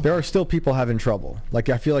don't know. There are still people having trouble. Like,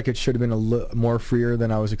 I feel like it should have been a little more freer than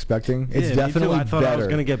I was expecting. It's definitely I thought better. I was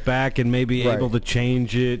going to get back and maybe able to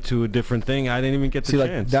change it to a different thing. I didn't even get the chance.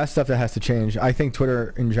 Like, that stuff that has to change. I think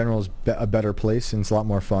Twitter in general is a better place, and it's a lot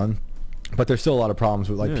more fun. But there's still a lot of problems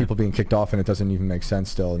with people being kicked off, and it doesn't even make sense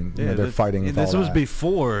still. And they're fighting with all that. This was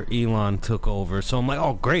before Elon took over, so I'm like,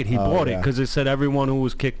 oh great, he bought it, because it said everyone who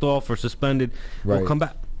was kicked off or suspended will come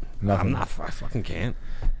back. Nothing. I fucking can't.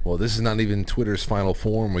 Well, this is not even Twitter's final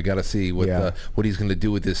form. We got to see what he's going to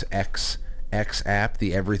do with this X app,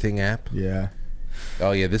 the Everything app. Yeah.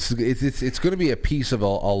 Oh yeah, this is it's going to be a piece of a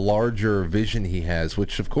larger vision he has,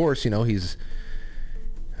 which of course he's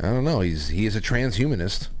he is a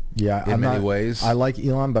transhumanist. Yeah, in many ways. I like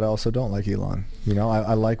Elon, but I also don't like Elon.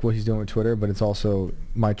 I like what he's doing with Twitter, but it's also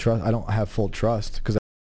my trust. I don't have full trust because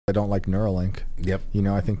I don't like Neuralink. Yep.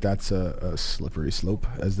 I think that's a slippery slope,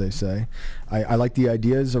 as they say. I like the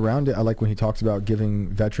ideas around it. I like when he talks about giving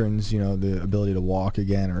veterans, the ability to walk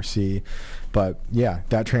again or see. But yeah,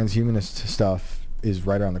 that transhumanist stuff is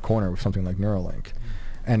right around the corner with something like Neuralink.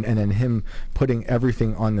 And then him putting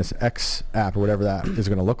everything on this X app or whatever that is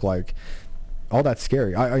going to look like. All that's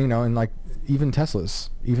scary. And like even Teslas,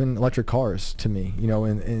 even electric cars, to me,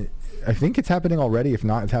 and I think it's happening already. If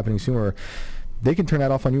not, it's happening sooner. They can turn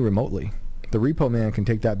that off on you remotely. The repo man can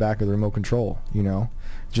take that back with the remote control.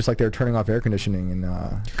 just like they're turning off air conditioning in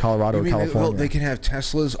Colorado or California. They can have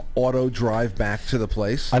Tesla's auto drive back to the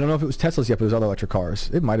place? I don't know if it was Tesla's yet, but it was other electric cars.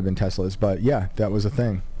 It might have been Tesla's, but yeah, that was a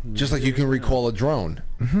thing. Just like you can recall a drone.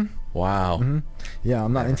 Mm-hmm. Wow. Mm-hmm. Yeah,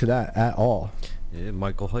 I'm not into that at all. Yeah,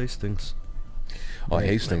 Michael Hastings. Oh,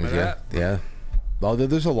 Hastings, yeah. Yeah. Well,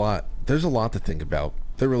 there's a lot. There's a lot to think about.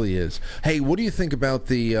 There really is. Hey, what do you think about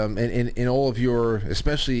the in all of your,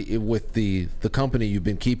 especially with the company you've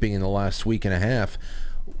been keeping in the last week and a half?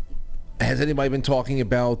 Has anybody been talking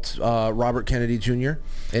about Robert Kennedy Jr.?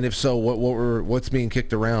 And if so, what's being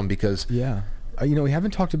kicked around? Because yeah, we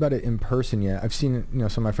haven't talked about it in person yet. I've seen some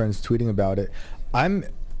of my friends tweeting about it.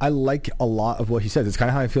 I like a lot of what he says. It's kind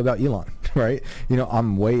of how I feel about Elon, right?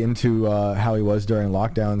 I'm way into how he was during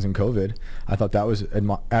lockdowns and COVID. I thought that was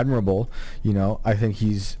admirable. I think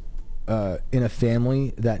he's in a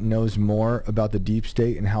family that knows more about the deep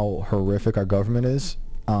state and how horrific our government is.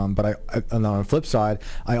 But on the flip side,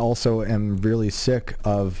 I also am really sick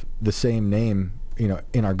of the same name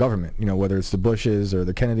in our government, whether it's the Bushes or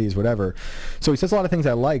the Kennedys, whatever. So he says a lot of things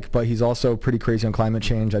I like, but he's also pretty crazy on climate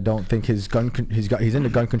change. I don't think he's into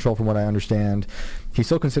gun control from what I understand. He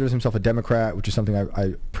still considers himself a Democrat, which is something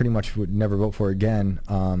I pretty much would never vote for again.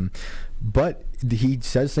 But he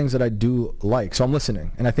says things that I do like, so I'm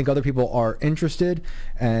listening, and I think other people are interested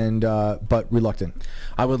and but reluctant.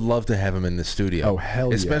 I would love to have him in the studio. Oh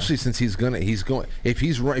hell, especially since he's going. If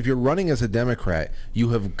you're running as a Democrat, you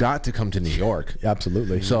have got to come to New York.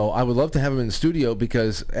 Absolutely. So I would love to have him in the studio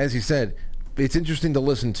because, as you said, it's interesting to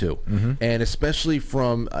listen to, and especially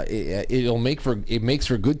from it makes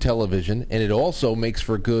for good television, and it also makes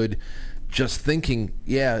for good just thinking.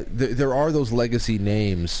 Yeah, there are those legacy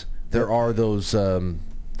names. There are those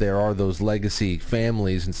legacy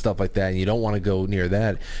families and stuff like that, and you don't want to go near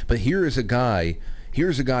that. But here is a guy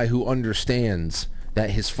who understands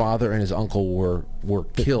that his father and his uncle were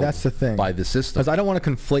killed. That's the thing. By the system. Because I don't want to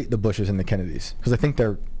conflate the Bushes and the Kennedys, because I think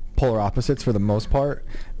they're polar opposites for the most part.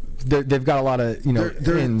 They've got a lot of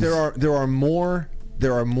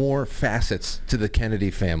there are more facets to the Kennedy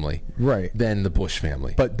family, right, than the Bush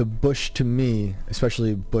family. But the Bush, to me,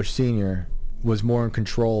 especially Bush Sr., was more in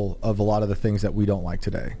control of a lot of the things that we don't like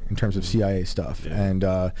today in terms of CIA stuff, and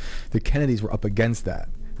the Kennedys were up against that,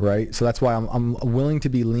 right? So that's why I'm willing to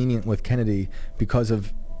be lenient with Kennedy, because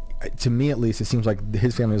of, to me at least, it seems like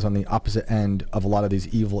his family was on the opposite end of a lot of these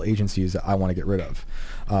evil agencies that I want to get rid of.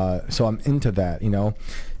 So I'm into that,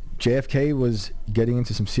 JFK was getting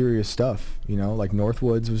into some serious stuff, like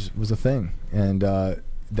Northwoods was a thing, and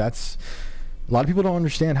that's. A lot of people don't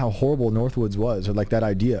understand how horrible Northwoods was, or like that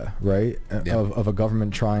idea, right, of a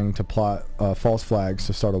government trying to plot false flags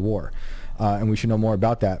to start a war, and we should know more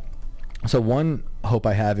about that. So one hope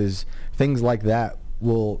I have is things like that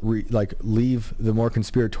will leave the more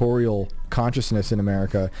conspiratorial consciousness in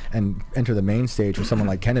America and enter the main stage with someone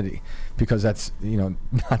like Kennedy, because that's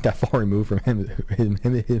not that far removed from him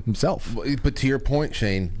himself. But to your point,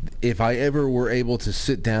 Shane, if I ever were able to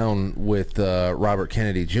sit down with Robert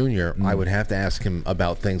Kennedy Jr., I would have to ask him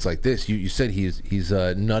about things like this. You said he's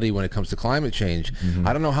nutty when it comes to climate change.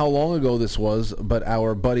 I don't know how long ago this was, but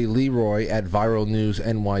our buddy Leroy at Viral News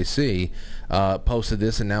NYC posted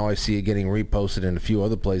this, and now I see it getting reposted in a few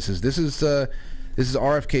other places. This is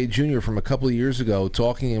RFK Jr. from a couple of years ago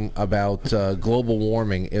talking about global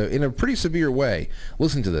warming in a pretty severe way.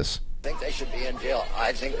 Listen to this. I think they should be in jail.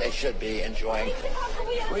 I think they should be enjoying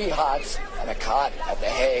 3 hots and a cot at The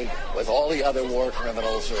Hague with all the other war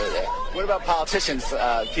criminals who are there. What about politicians,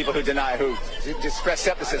 people who express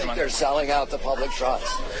skepticism? I think they're selling out the public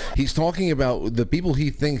trust. He's talking about the people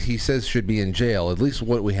he says should be in jail, at least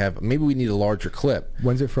what we have. Maybe we need a larger clip.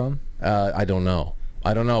 When's it from? I don't know,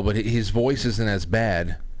 but his voice isn't as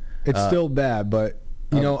bad. It's still bad, but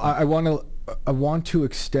I want to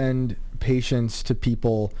extend patience to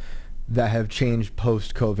people that have changed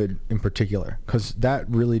post-COVID in particular, because that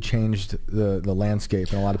really changed the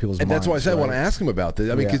landscape in a lot of people's minds. And that's why I said, right? I want to ask him about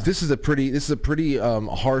this. I mean, because this is a pretty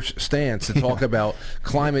harsh stance to talk about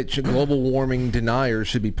global warming deniers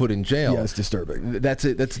should be put in jail. Yeah, it's disturbing. That's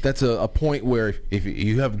it. That's a point where if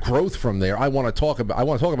you have growth from there, I want to talk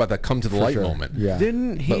about that come to the light moment. Yeah.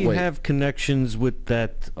 Didn't he have connections with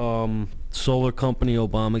that solar company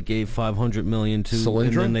Obama gave $500 million to, Solyndra?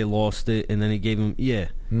 And then they lost it, and then he gave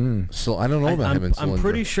him So I don't know about him and Solyndra. I'm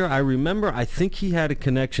pretty sure. I think he had a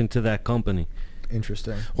connection to that company.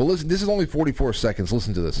 Interesting. Well, listen, this is only 44 seconds.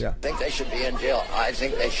 Listen to this. Yeah. I think they should be in jail. I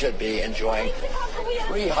think they should be enjoying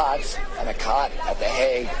 3 hots and a cot at The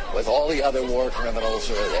Hague with all the other war criminals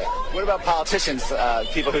who are there. What about politicians,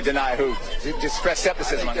 people who express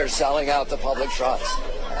skepticism? I think they're selling out the public trust.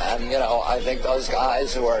 And, you know, I think those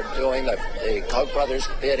guys who are doing the Koch brothers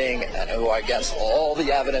bidding and who are against all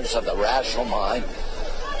the evidence of the rational mind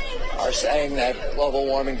are saying that global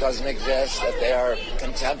warming doesn't exist, that they are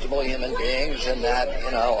contemptible human beings, and that, you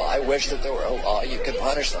know, I wish that there were a law you could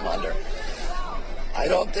punish them under. I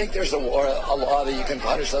don't think there's a law that you can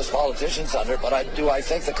punish those politicians under, but I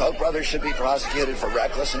think the Koch brothers should be prosecuted for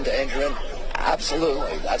reckless endangerment.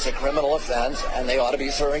 Absolutely, that's a criminal offense, and they ought to be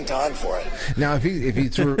serving time for it. Now, if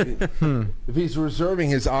he's reserving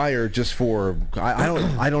his ire just for I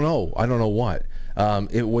don't know what.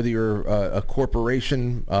 Whether you're a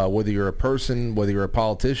corporation, whether you're a person, whether you're a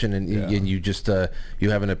politician, and you just you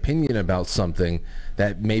have an opinion about something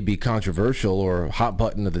that may be controversial or hot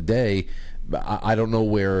button of the day. I don't know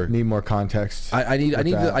where. Need more context. I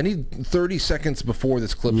need 30 seconds before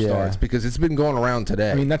this clip starts, because it's been going around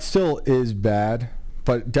today. I mean, that still is bad,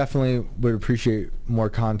 but definitely would appreciate more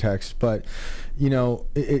context. But you know,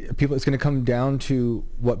 it's going to come down to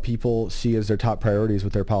what people see as their top priorities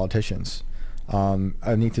with their politicians.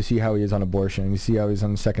 I need to see how he is on abortion. I need to see how he's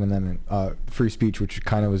on the Second Amendment, free speech, which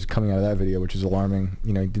kind of was coming out of that video, which is alarming.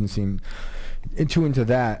 You know, he didn't seem too into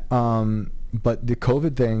that. But the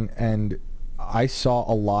COVID thing, and I saw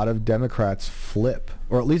a lot of Democrats flip,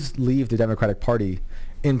 or at least leave the Democratic Party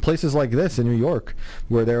in places like this in New York,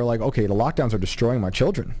 where they're like, okay, the lockdowns are destroying my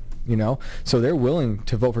children, you know? So they're willing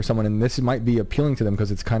to vote for someone, and this might be appealing to them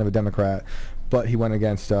because it's kind of a Democrat, but he went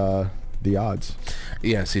against the odds.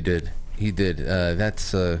 Yes, he did. He did. And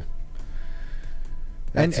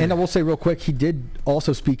I will say real quick, he did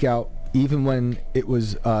also speak out even when it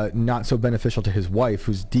was not so beneficial to his wife,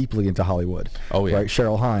 who's deeply into Hollywood. Oh, yeah. Right,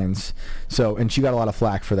 Cheryl Hines. So, and she got a lot of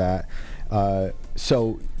flack for that.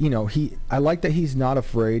 So, you know, I like that he's not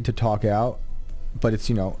afraid to talk out, but it's,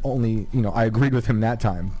 you know, only, you know, I agreed with him that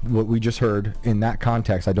time. What we just heard in that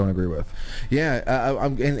context, I don't agree with. Yeah,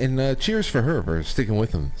 and cheers for her for sticking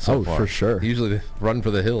with him so far. For sure. Usually they run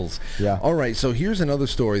for the hills. Yeah. All right, so here's another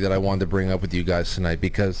story that I wanted to bring up with you guys tonight,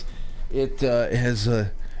 because it has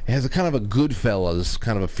a kind of a Goodfellas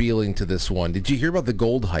kind of a feeling to this one. Did you hear about the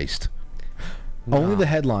gold heist? No. Only the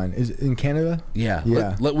headline. Is it in Canada? Yeah.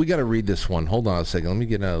 We got to read this one. Hold on a second. Let me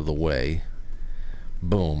get out of the way.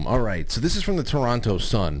 Boom. All right. So this is from the Toronto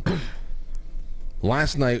Sun.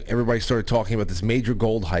 Last night, everybody started talking about this major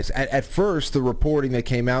gold heist. At first, the reporting that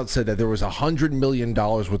came out said that there was $100 million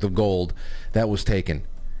worth of gold that was taken.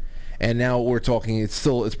 And now we're talking, it's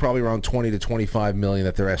probably around 20 to 25 million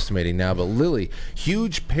that they're estimating now. But Lily,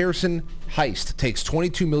 huge Pearson heist takes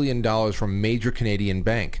 $22 million from major Canadian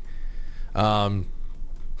bank.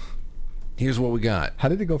 Here's what we got. How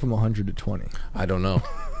did it go from 100 to 20? I don't know.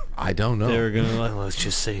 They were going to, let's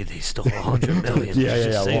just say they stole $100 million.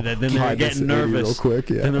 Yeah. Say that. Then they're getting nervous. Real quick,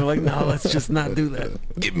 yeah. And they're like, no, let's just not do that.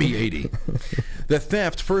 Give me 80. The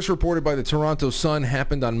theft, first reported by the Toronto Sun,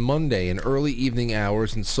 happened on Monday in early evening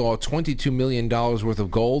hours and saw $22 million worth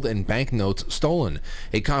of gold and banknotes stolen.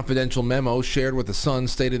 A confidential memo shared with the Sun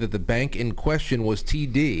stated that the bank in question was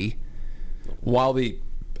TD, while the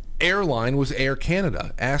airline was Air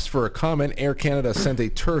Canada. Asked for a comment, Air Canada sent a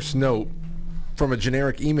terse note from a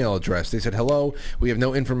generic email address. They said, hello, we have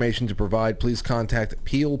no information to provide. Please contact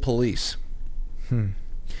Peel Police.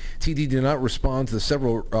 TD did not respond to the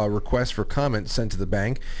several requests for comment sent to the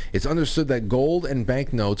bank. It's understood that gold and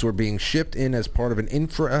banknotes were being shipped in as part of an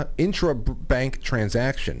intra-bank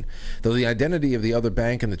transaction, though the identity of the other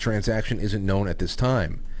bank in the transaction isn't known at this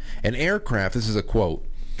time. An aircraft, this is a quote,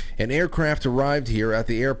 an aircraft arrived here at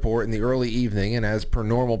the airport in the early evening, and as per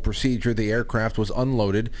normal procedure, the aircraft was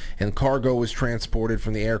unloaded and cargo was transported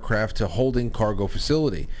from the aircraft to holding cargo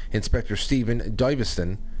facility, Inspector Stephen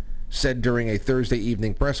Diveston said during a Thursday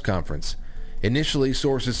evening press conference. Initially,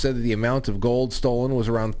 sources said that the amount of gold stolen was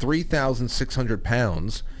around 3,600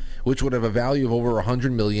 pounds, which would have a value of over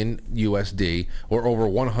 100 million USD or over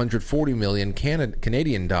 140 million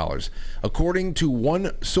Canadian dollars. According to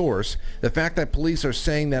one source, the fact that police are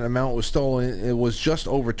saying that amount was stolen, it was just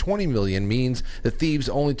over 20 million, means the thieves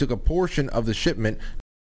only took a portion of the shipment,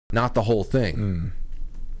 not the whole thing.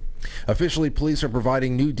 Officially, police are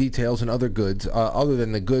providing new details, and other goods, other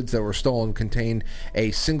than the goods that were stolen, contained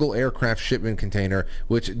a single aircraft shipment container,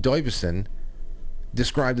 which Diveston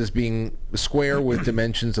described as being square with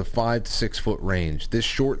dimensions of 5 to 6 foot range. This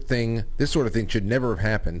sort of thing should never have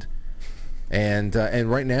happened, and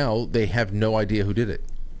right now they have no idea who did it.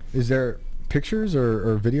 Is there pictures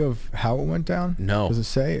or video of how it went down? No. Does it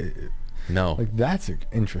say? No. Like, that's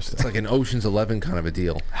interesting. It's like an Ocean's 11 kind of a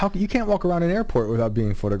deal. You can't walk around an airport without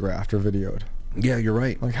being photographed or videoed. Yeah, you're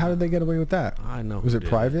right. Like, how did they get away with that? I know. Was it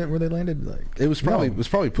private where they landed? Like, it was probably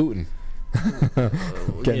Putin.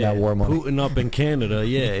 Getting that war money. Putin up in Canada.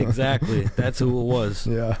 Yeah, exactly. That's who it was.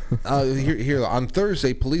 Yeah. Here on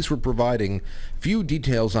Thursday, police were providing few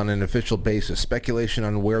details on an official basis. Speculation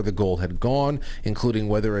on where the gold had gone, including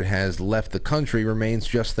whether it has left the country, remains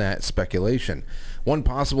just that, speculation. One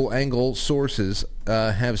possible angle sources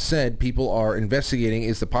have said people are investigating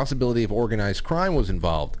is the possibility of organized crime was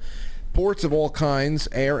involved. Ports of all kinds,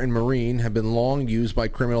 air and marine, have been long used by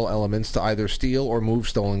criminal elements to either steal or move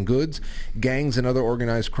stolen goods. Gangs and other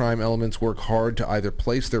organized crime elements work hard to either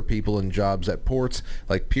place their people in jobs at ports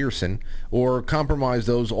like Pearson or compromise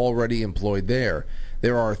those already employed there.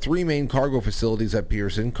 There are 3 main cargo facilities at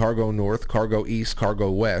Pearson: Cargo North, Cargo East,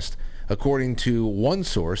 Cargo West. According to one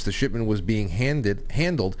source, the shipment was being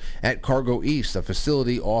handled at Cargo East, a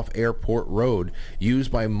facility off Airport Road,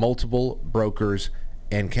 used by multiple brokers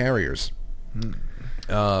and carriers.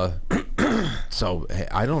 So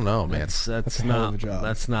I don't know, man.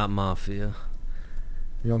 That's not mafia.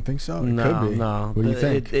 You don't think so? It No, could be. no. What do you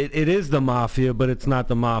think? It is the mafia, but it's not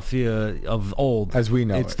the mafia of old. As we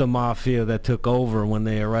know It's it. the mafia that took over when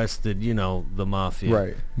they arrested, the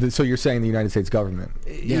mafia. Right. So you're saying the United States government?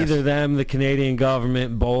 Either them, the Canadian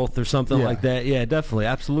government, both, or something Yeah. like that. Yeah, definitely.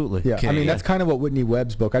 Absolutely. Yeah. I mean, that's kind of what Whitney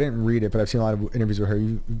Webb's book. I didn't read it, but I've seen a lot of interviews with her.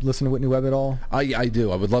 You listen to Whitney Webb at all? I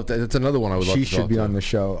do. I would love to. That's another one I would love to She should be on the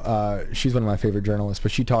show. She's one of my favorite journalists,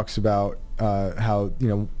 but she talks about how,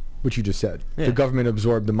 what you just said. Yeah. The government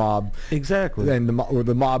absorbed the mob. Exactly. And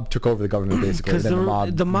the mob took over the government, basically. Because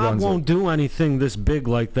Then the mob runs won't it. do anything this big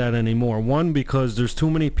like that anymore. One, because there's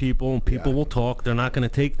too many people, and people will talk. They're not going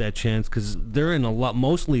to take that chance because they're in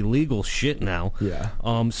mostly legal shit now. Yeah.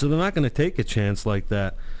 So they're not going to take a chance like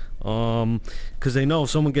that. Because they know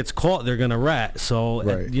if someone gets caught, they're going to rat. So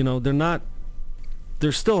Right. they're not.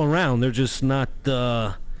 They're still around. They're just not.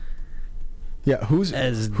 Who's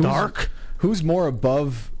dark? Who's more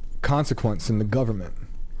above consequence in the government,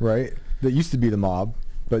 right? That used to be the mob,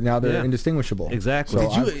 but now they're indistinguishable. Exactly.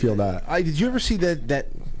 So I feel that. Did you ever see that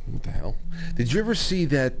what the hell? Did you ever see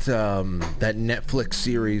that that Netflix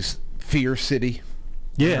series Fear City?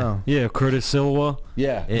 Yeah, No. yeah. Curtis Silva.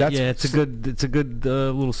 Yeah. It's a good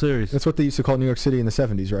little series. That's what they used to call New York City in the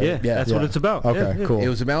 70s, right? Yeah, that's what it's about. Okay, Yeah. cool. It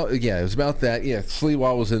was about that. Yeah,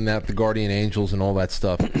 Sleewall was in that, the Guardian Angels and all that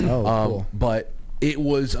stuff. Oh, cool. But it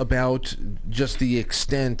was about just the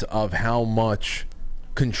extent of how much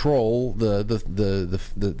control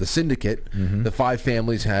the syndicate, Mm-hmm. the 5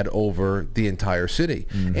 families had over the entire city,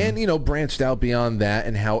 and branched out beyond that,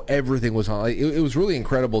 and how everything was on. It was really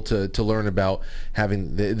incredible to learn about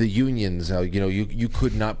having the unions. How you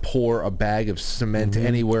could not pour a bag of cement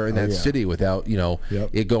anywhere in that city without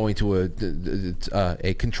it going to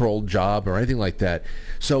a controlled job or anything like that.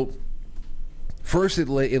 So first it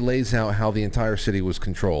lays out how the entire city was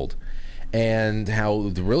controlled, and how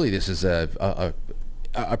really this is a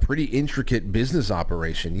pretty intricate business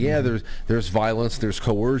operation. Yeah, there's violence, there's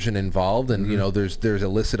coercion involved, and there's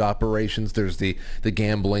illicit operations, there's the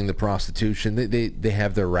gambling, the prostitution. They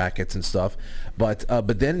have their rackets and stuff, but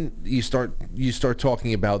then you start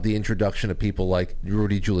talking about the introduction of people like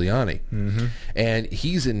Rudy Giuliani, and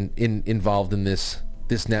he's involved in this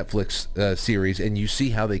Netflix series, and you see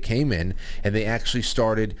how they came in and they actually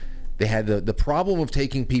started. They had the problem of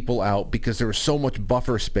taking people out because there was so much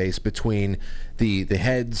buffer space between the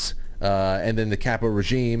heads and then the capo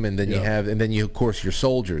regime, and then you of course your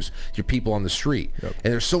soldiers, your people on the street, and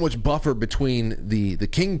there's so much buffer between the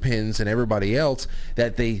kingpins and everybody else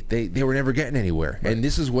that they were never getting anywhere. Right. And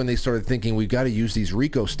this is when they started thinking, we've got to use these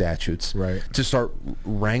RICO statutes to start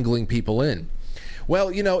wrangling people in. Well,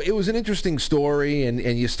 it was an interesting story, and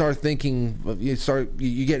you start thinking,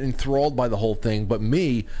 you get enthralled by the whole thing. But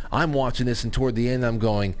I'm watching this, and toward the end, I'm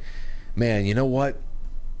going, man, you know what?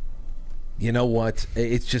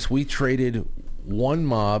 It's just we traded one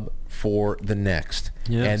mob for the next,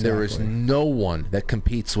 and there is no one that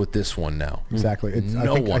competes with this one now. Exactly.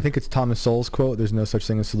 I think it's Thomas Sowell's quote, there's no such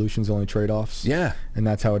thing as solutions, only trade-offs. Yeah. And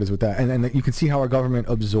that's how it is with that. And you can see how our government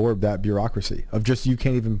absorbed that bureaucracy of just, you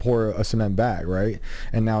can't even pour a cement bag, right?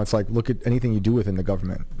 And now it's like, look at anything you do within the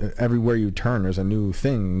government. Everywhere you turn, there's a new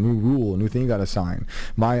thing, new rule, a new thing you got to sign.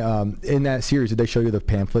 In that series, did they show you the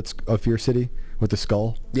pamphlets of Fear City with the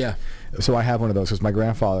skull? Yeah. So I have one of those because my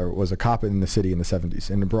grandfather was a cop in the city in the 70s,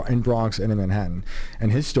 in Bronx and in Manhattan,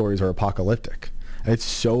 and his stories are apocalyptic. It's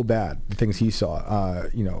so bad, the things he saw.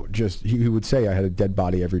 He would say, I had a dead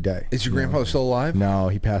body every day. Is your grandfather still alive? No,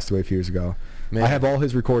 he passed away a few years ago. Man. I have all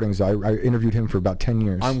his recordings. I interviewed him for about 10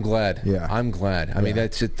 years. I'm glad. Yeah, I'm glad. I mean,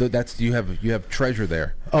 that's it. You have treasure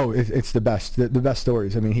there. Oh, it's the best. The best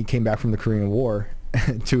stories. I mean, he came back from the Korean War,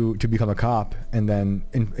 to become a cop, and then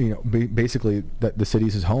basically the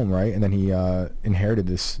city's his home, right? And then he inherited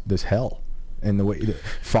this hell, and the way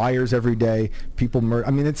fires every day, people murder.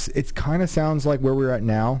 I mean, it's kind of sounds like where we're at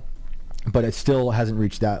now, but it still hasn't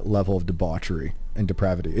reached that level of debauchery and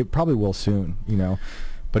depravity. It probably will soon,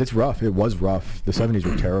 but it's rough. It was rough. The 70s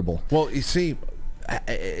were terrible. Well, you see,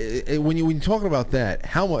 when you're talking about that,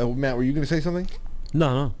 Matt, were you going to say something?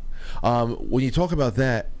 No. When you talk about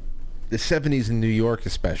that, the 70s in New York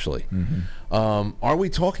especially, are we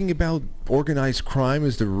talking about organized crime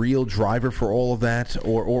as the real driver for all of that,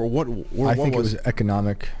 or what? I think it was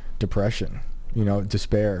economic depression,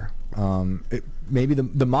 despair. Maybe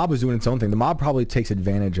the mob was doing its own thing. The mob probably takes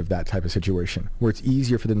advantage of that type of situation where it's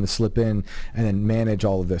easier for them to slip in and then manage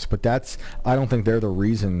all of this. But I don't think they're the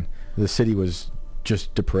reason the city was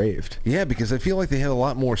just depraved. Yeah, because I feel like they had a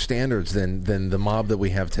lot more standards than the mob that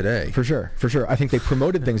we have today. For sure. I think they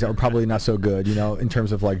promoted things that were probably not so good, in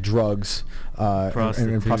terms of like drugs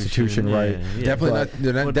and prostitution, right? Yeah.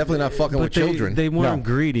 Definitely not fucking with children. They weren't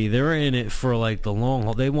greedy. They were in it for like the long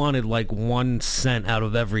haul. They wanted like 1 cent out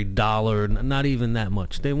of every dollar, not even that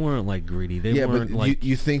much. They weren't like greedy. They weren't like.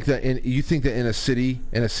 You think that in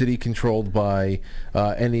a city controlled by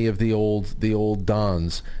any of the old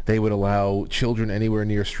dons, they would allow children anywhere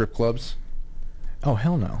near strip clubs? Oh,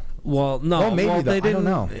 hell no. Well, no. Well, maybe they didn't.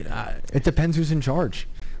 I don't know. It depends who's in charge.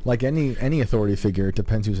 Like any authority figure, it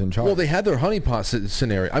depends who's in charge. Well, they had their honeypot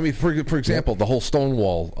scenario. I mean, for example, the whole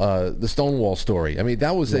the Stonewall story. I mean,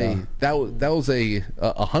 that was a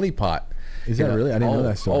honeypot. Is that really? I didn't know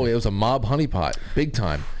that story. Oh, it was a mob honeypot, big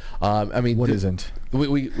time. I mean, what isn't?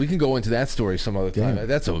 We can go into that story some other time. Yeah.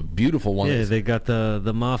 That's a beautiful one. Yeah, they got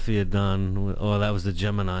the mafia done. Oh, that was the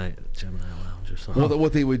Gemini Lounge or something. Well,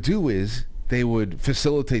 what they would do is they would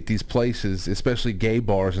facilitate these places, especially gay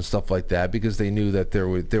bars and stuff like that, because they knew that there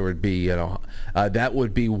would be that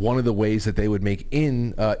would be one of the ways that they would make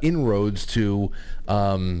inroads to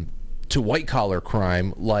white collar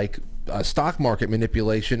crime, like stock market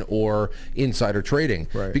manipulation or insider trading.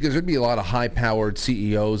 Right. Because there'd be a lot of high-powered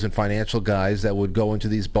CEOs and financial guys that would go into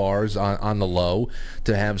these bars on the low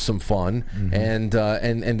to have some fun, and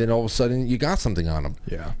then all of a sudden you got something on them.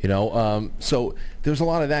 Yeah. So there's a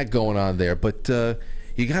lot of that going on there, but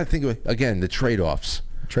you got to think of, again, the trade-offs.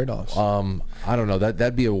 I don't know,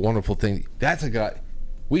 that'd be a wonderful thing. That's a guy.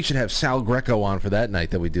 We should have Sal Greco on for that night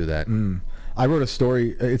that we do that. I wrote a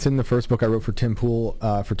story. It's in the first book I wrote for Tim Pool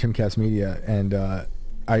for Timcast Media, and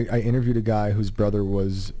I interviewed a guy whose brother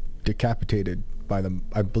was decapitated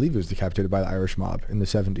I believe it was decapitated by the Irish mob in the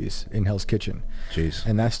 70s in Hell's Kitchen. Jeez.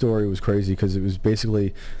 And that story was crazy because it was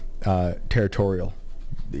basically territorial.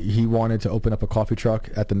 He wanted to open up a coffee truck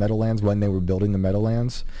at the Meadowlands when they were building the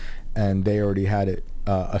Meadowlands, and they already had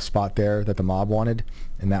a spot there that the mob wanted,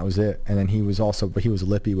 and that was it. And then he was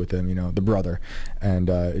lippy with them, the brother, and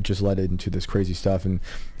it just led into this crazy stuff. And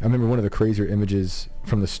I remember one of the crazier images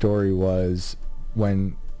from the story was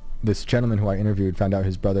when this gentleman who I interviewed found out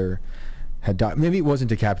his brother had died. Maybe it wasn't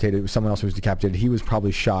decapitated, it was someone else who was decapitated. He was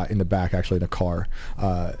probably shot in the back, actually, in a car.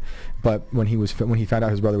 But when he found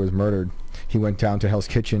out his brother was murdered, he went down to Hell's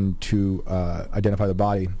Kitchen to identify the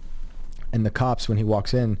body. And the cops, when he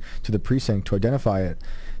walks in to the precinct to identify it,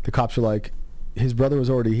 the cops are like, his brother was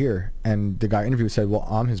already here. And the guy interviewed said, well,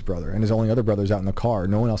 I'm his brother. And his only other brother's out in the car.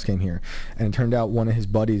 No one else came here. And it turned out one of his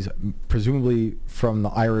buddies, presumably from the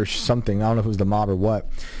Irish something, I don't know if it was the mob or what,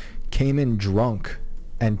 came in drunk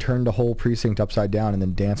and turned the whole precinct upside down and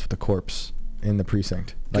then danced with the corpse in the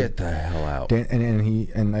precinct. Get the hell out.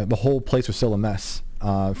 And the whole place was still a mess.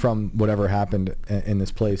 From whatever happened in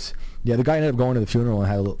this place. Yeah, the guy ended up going to the funeral and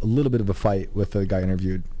had a little bit of a fight with the guy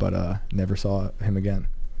interviewed, but never saw him again.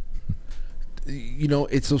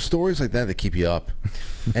 It's those stories like that keep you up,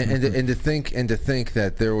 and to think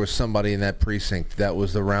that there was somebody in that precinct that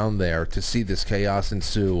was around there to see this chaos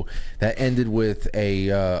ensue that ended with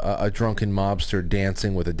a drunken mobster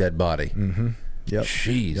dancing with a dead body. Mm-hmm. Yep.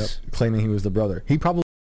 Jeez. Yep. Claiming he was the brother. He probably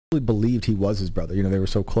believed he was his brother. They were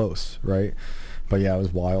so close, right? But yeah, it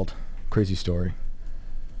was wild. Crazy story.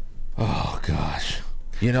 Oh, gosh.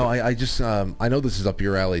 I just, I know this is up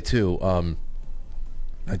your alley, too.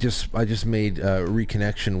 I just made a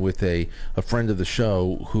reconnection with a friend of the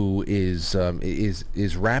show who is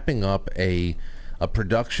wrapping up a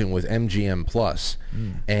production with MGM Plus,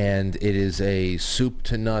 and it is a soup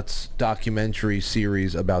to nuts documentary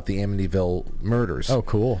series about the Amityville murders. Oh,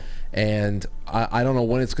 cool. And I don't know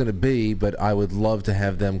when it's going to be, but I would love to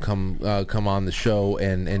have them come on the show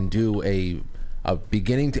and do a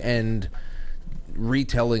beginning to end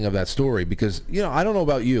retelling of that story, because I don't know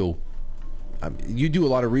about you, you do a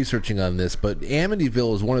lot of researching on this, but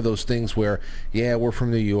Amityville is one of those things where, yeah, we're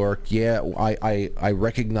from New York. Yeah, I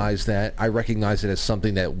recognize that. I recognize it as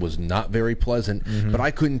something that was not very pleasant, but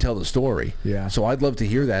I couldn't tell the story. Yeah. So I'd love to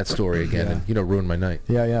hear that story again and, ruin my night.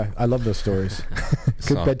 Yeah. I love those stories.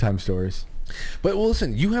 Good bedtime stories. But well,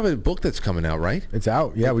 listen, you have a book that's coming out, right? It's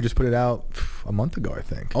out. Yeah, we just put it out a month ago, I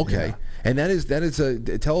think. Okay. Yeah. And that is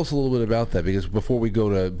tell us a little bit about that, because before we go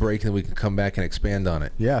to break, then we can come back and expand on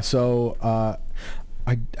it. Yeah, so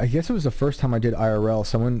I guess it was the first time I did IRL.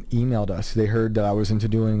 Someone emailed us. They heard that I was into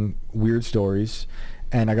doing weird stories,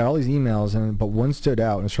 and I got all these emails, but one stood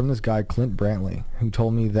out, and it's from this guy, Clint Brantley, who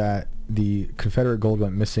told me that the Confederate gold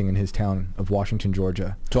went missing in his town of Washington,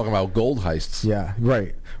 Georgia. Talking about gold heists. Yeah,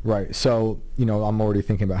 right. So, I'm already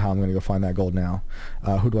thinking about how I'm going to go find that gold now.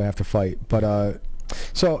 Who do I have to fight? But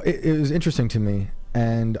so it was interesting to me,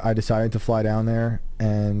 and I decided to fly down there,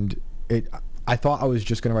 and I thought I was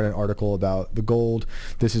just going to write an article about the gold.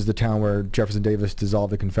 This is the town where Jefferson Davis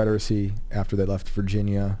dissolved the Confederacy after they left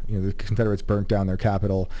Virginia. The Confederates burnt down their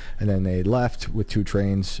capital, and then they left with 2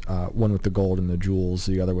 trains, one with the gold and the jewels,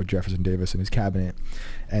 the other with Jefferson Davis and his cabinet.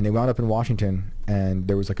 And they wound up in Washington, and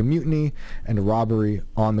there was like a mutiny and a robbery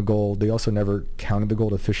on the gold. They also never counted the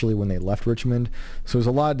gold officially when they left Richmond. So there's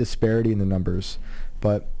a lot of disparity in the numbers.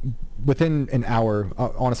 But within an hour,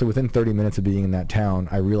 honestly, within 30 minutes of being in that town,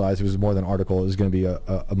 I realized it was more than an article. It was going to be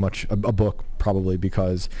a book, probably,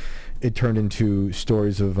 because it turned into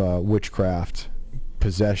stories of witchcraft,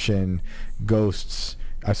 possession, ghosts.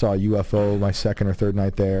 I saw a UFO my second or third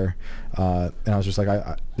night there, and I was just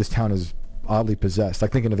like, this town is oddly possessed.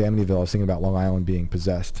 Like thinking of Amityville, I was thinking about Long Island being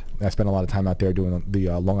possessed. And I spent a lot of time out there doing the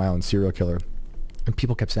Long Island serial killer, and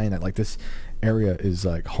people kept saying that, like, this area is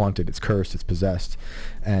like haunted, it's cursed, it's possessed,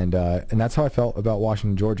 and that's how I felt about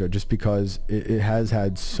Washington, Georgia, just because it has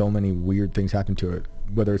had so many weird things happen to it.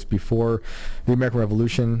 Whether it's before the American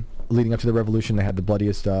Revolution, leading up to the Revolution, they had the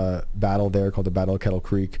bloodiest battle there called the Battle of Kettle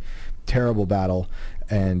Creek, terrible battle,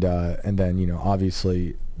 and then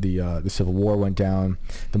obviously the Civil War went down,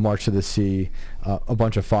 the March to the Sea, a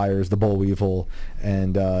bunch of fires, the boll weevil,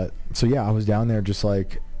 and so yeah, I was down there just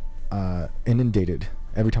like inundated.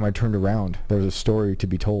 Every time I turned around, there was a story to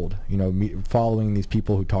be told. Following these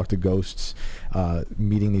people who talk to ghosts,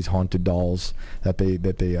 meeting these haunted dolls that they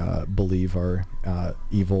believe are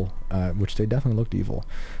evil, which they definitely looked evil.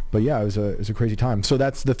 But yeah, it was a crazy time. So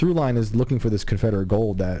that's the through line, is looking for this Confederate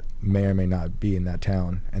gold that may or may not be in that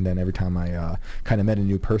town. And then every time I kind of met a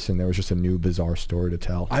new person, there was just a new bizarre story to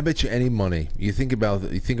tell. I bet you any money. You think about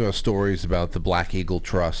stories about the Black Eagle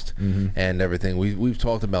Trust and everything. We've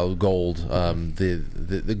talked about gold,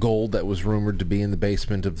 the gold that was rumored to be in the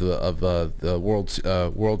basement of the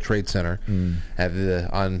World Trade Center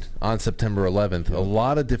on September 11th. A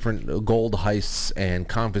lot of different gold heists and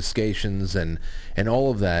confiscations and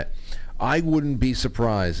all of that. I wouldn't be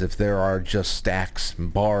surprised if there are just stacks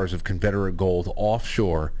and bars of Confederate gold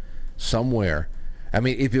offshore somewhere. I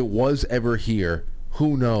mean, if it was ever here,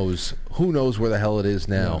 who knows? Who knows where the hell it is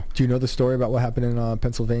now? Yeah. Do you know the story about what happened in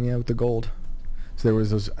Pennsylvania with the gold? So there was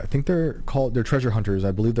those, I think they're treasure hunters.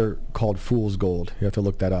 I believe they're called fool's gold. You have to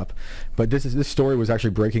look that up. But this story was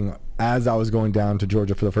actually breaking as I was going down to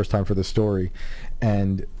Georgia for the first time for this story.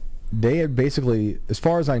 And they had basically, as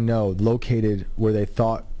far as I know, located where they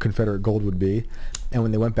thought Confederate gold would be, and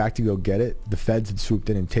when they went back to go get it, the feds had swooped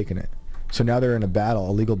in and taken it. So now they're in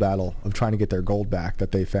a legal battle of trying to get their gold back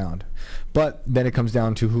that they found. But then it comes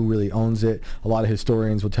down to who really owns it. A lot of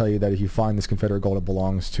historians will tell you that if you find this Confederate gold, it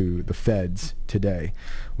belongs to the feds today,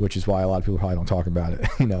 which is why a lot of people probably don't talk about it,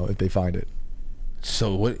 if they find it.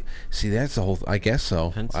 So what? See, that's the whole. I guess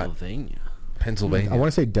so. Pennsylvania. Pennsylvania. I want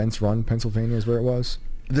to say Dents Run, Pennsylvania is where it was.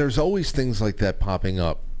 There's always things like that popping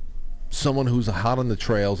up. Someone who's hot on the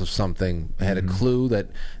trails of something had a clue that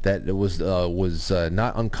it was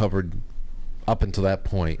not uncovered up until that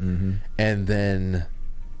point, and then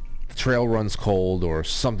the trail runs cold or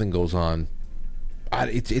something goes on.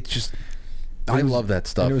 It's just, I love that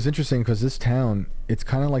stuff. And it was interesting because this town, it's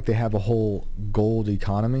kind of like they have a whole gold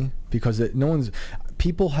economy, because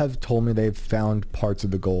people have told me they've found parts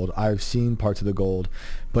of the gold. I've seen parts of the gold,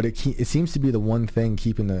 but it seems to be the one thing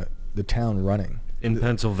keeping the town running. In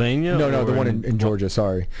Pennsylvania? No, the one in Georgia,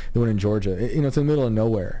 sorry. The one in Georgia. It's in the middle of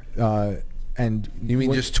nowhere. And you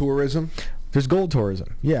mean just tourism?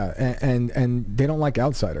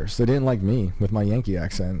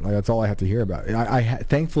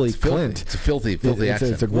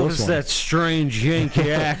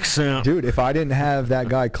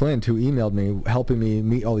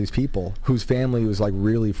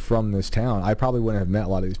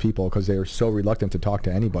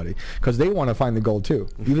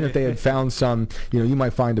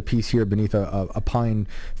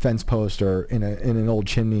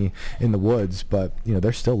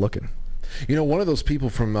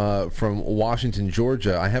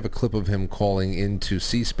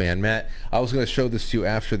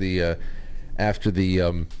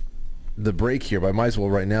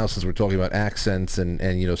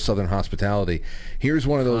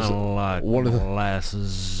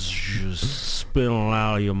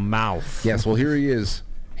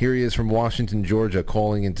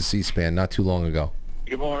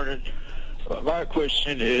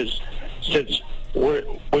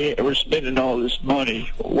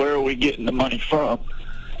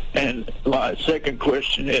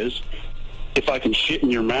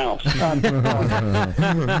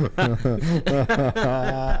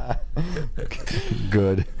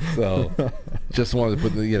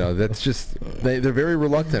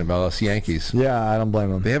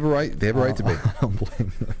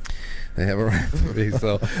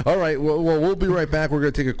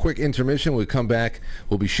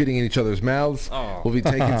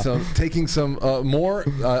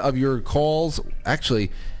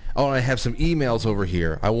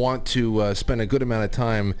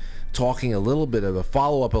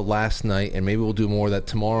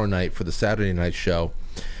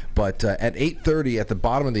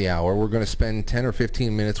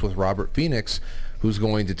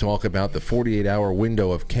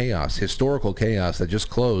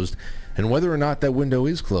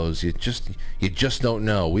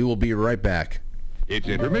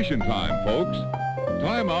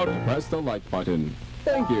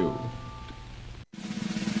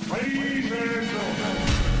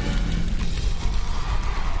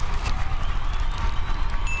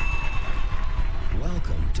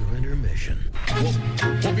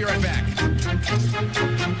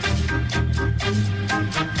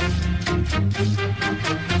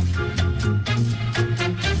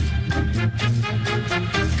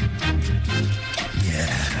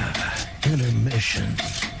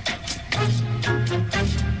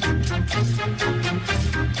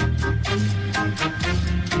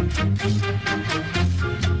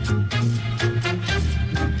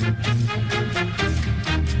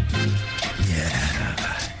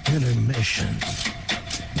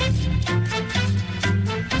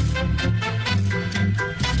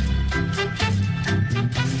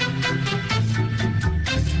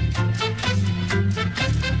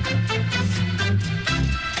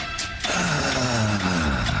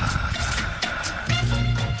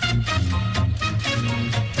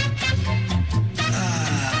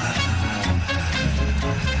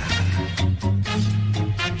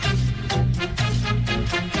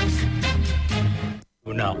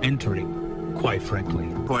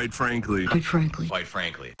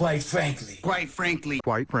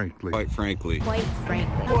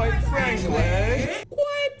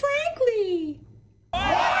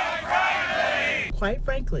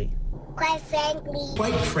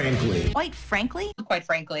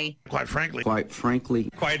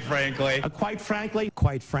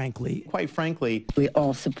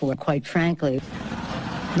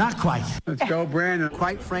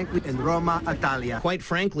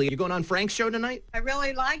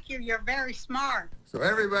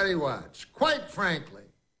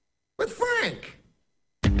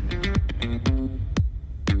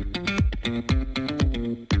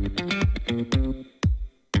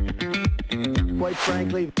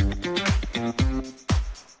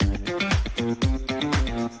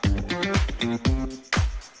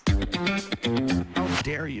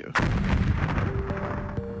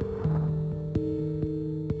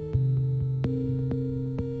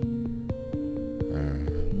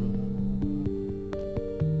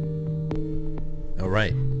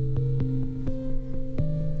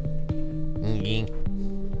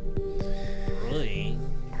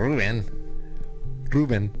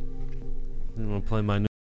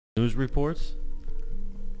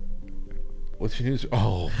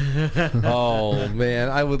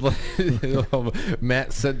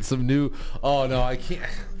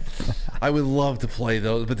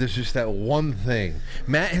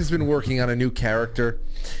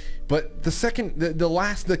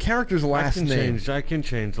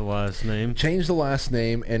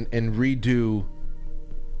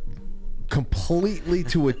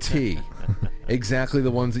 Exactly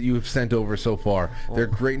the ones that you have sent over so far. They're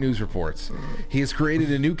great news reports. He has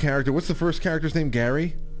created a new character. What's the first character's name?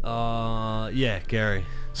 Gary? Yeah, Gary.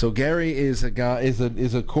 So Gary is a guy is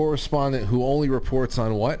a correspondent who only reports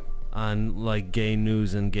on what? On like gay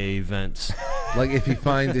news and gay events. Like if he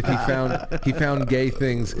found gay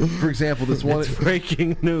things. For example, this one It's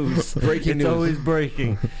breaking news. Breaking news. It's always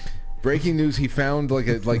breaking. Breaking news: he found like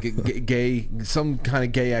a gay some kind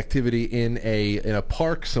of gay activity in a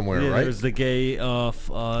park somewhere, Yeah, right? there's the gay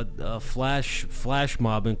flash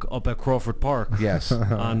mob up at Crawford Park. Yes,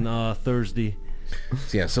 on Thursday.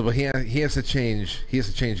 Yeah, so but he has to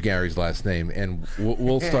change Gary's last name, and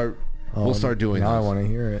we'll start doing. Now this. I want to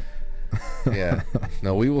hear it. Yeah,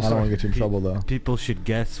 no, we will. I don't want to get you in trouble though. People should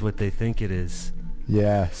guess what they think it is.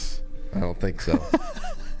 Yes. I don't think so.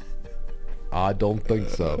 I don't think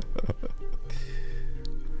so.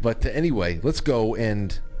 But anyway, let's go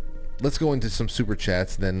into some super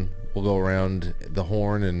chats. Then we'll go around the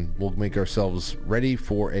horn and we'll make ourselves ready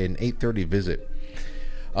for an 8:30 visit.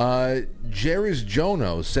 Jerry's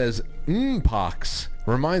Jono says, Pox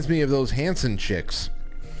reminds me of those Hanson chicks.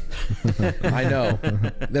 I know.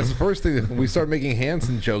 That's the first thing that we started making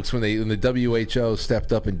Hanson jokes when the WHO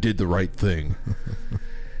stepped up and did the right thing.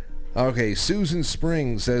 Okay, Susan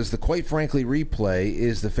Springs says, the Quite Frankly replay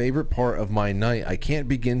is the favorite part of my night. I can't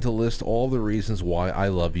begin to list all the reasons why I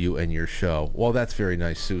love you and your show. Well, that's very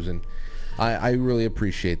nice, Susan. I really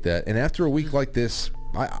appreciate that. And after a week like this,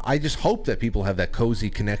 I just hope that people have that cozy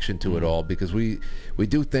connection to it all, because we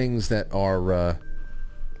do things that are...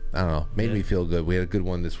 I don't know. Made me feel good. We had a good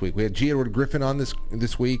one this week. We had G. Edward Griffin on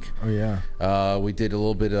this week. Oh yeah. We did a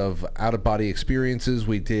little bit of out of body experiences.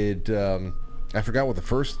 We did. I forgot what the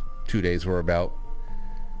first 2 days were about,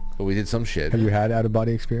 but we did some shit. Have you had out of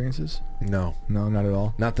body experiences? No. No, not at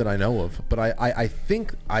all. Not that I know of. But I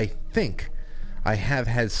think I have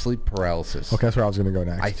had sleep paralysis. Okay, that's where I was going to go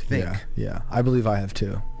next. I think. Yeah. I believe I have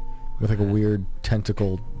too. With like a weird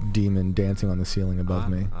tentacle demon dancing on the ceiling above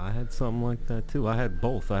me. I had something like that too. I had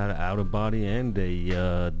both. I had an out of body and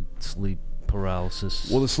a sleep paralysis.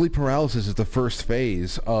 Well, the sleep paralysis is the first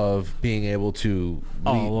phase of being able to.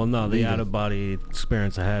 The out of body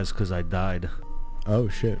experience I had is because I died. Oh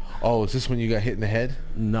shit. Oh, is this when you got hit in the head?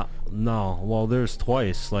 No. Well, there's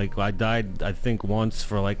twice. Like I died, I think once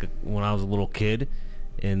for like when I was a little kid,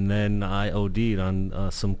 and then I OD'd on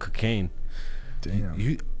some cocaine.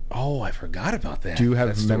 Damn. Oh, I forgot about that. Do you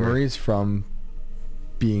have memories from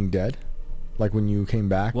being dead? Like when you came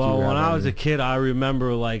back? Well, when I was a kid, I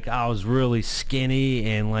remember like I was really skinny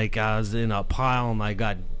and like I was in a pile and I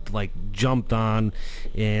got like jumped on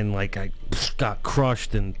and like I got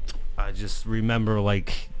crushed, and I just remember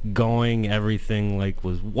like everything like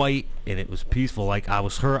was white and it was peaceful. Like I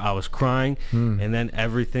was hurt, I was crying, and then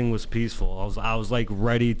everything was peaceful. I was like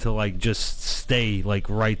ready to like just stay like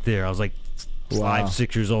right there. I was like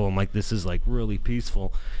 5-6 years old. I'm like, this is like really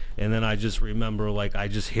peaceful. And then I just remember like I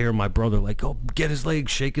just hear my brother like, oh, get his legs,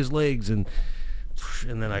 shake his legs, and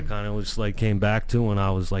then I kind of just like came back to, and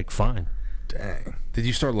I was like fine. Dang. Did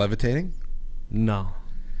you start levitating? No.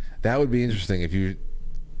 That would be interesting if you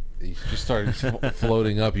just started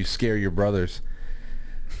floating up. You scare your brothers.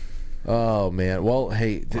 Oh man. Well,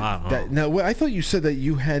 hey, I thought you said that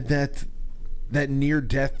you had that near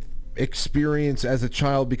death experience as a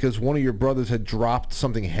child because one of your brothers had dropped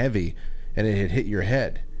something heavy and it had hit your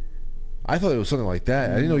head. I thought it was something like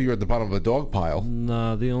that. I didn't know you were at the bottom of a dog pile.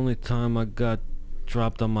 Nah, the only time I got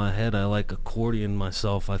dropped on my head, I like accordion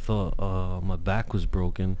myself. I thought my back was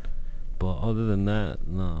broken, but other than that,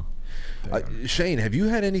 no. Shane, have you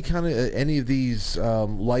had any of these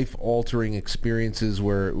life-altering experiences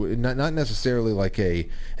where not necessarily like an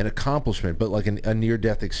accomplishment, but like a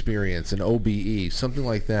near-death experience, an OBE, something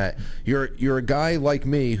like that? You're a guy like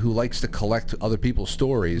me who likes to collect other people's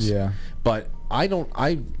stories. Yeah. But I don't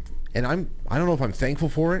know if I'm thankful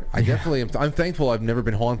for it. I definitely am. I'm thankful I've never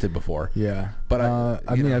been haunted before. Yeah. But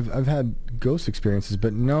I've had ghost experiences,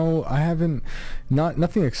 but no, I haven't.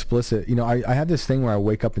 Nothing explicit. You know, I have this thing where I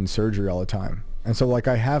wake up in surgery all the time, and so like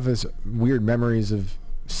I have this weird memories of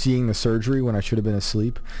seeing the surgery when I should have been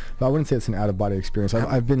asleep. But I wouldn't say it's an out of body experience.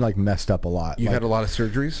 I've been like messed up a lot. You've had a lot of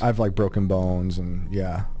surgeries? I've like broken bones, and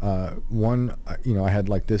one, I had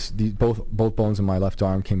like both bones in my left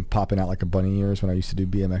arm came popping out like a bunny ears when I used to do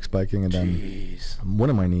BMX biking, and then one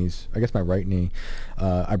of my knees, I guess my right knee,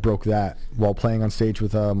 I broke that while playing on stage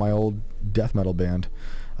with my old death metal band.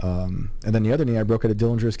 And then the other knee I broke at a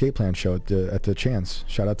Dillinger Escape Plan show at the Chance.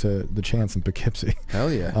 Shout out to the Chance in Poughkeepsie.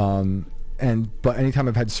 Hell yeah. But anytime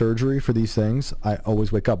I've had surgery for these things, I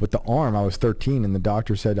always wake up. With the arm, I was 13, and the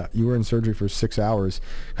doctor said, you were in surgery for 6 hours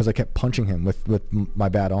because I kept punching him with my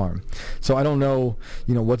bad arm. So I don't know,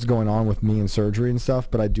 what's going on with me in surgery and stuff,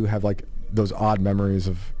 but I do have like those odd memories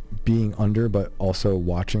of being under, but also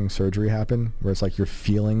watching surgery happen, where it's like you're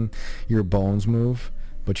feeling your bones move,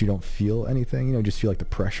 but you don't feel anything. You just feel like the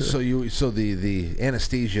pressure. So the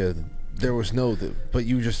anesthesia. There was but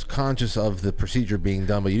you were just conscious of the procedure being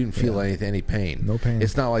done, but you didn't feel any pain. No pain.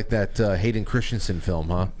 It's not like that Hayden Christensen film,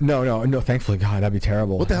 huh? No. Thankfully, God, that'd be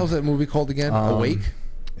terrible. What the hell's that movie called again? Awake?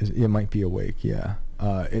 It might be Awake. Yeah.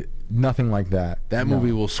 Nothing like that. That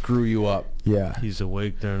movie will screw you up. Yeah. He's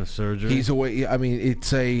awake during the surgery. He's awake. I mean,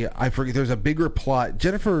 I forget. There's a bigger plot.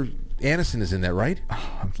 Jennifer Aniston is in that, right? I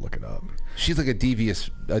have to look it up. She's like a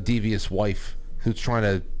devious wife who's trying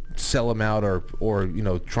to sell him out or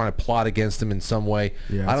trying to plot against him in some way.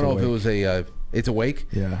 Yeah, I don't know if it was it's Awake.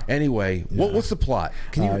 Yeah. Anyway, Yeah. what's the plot?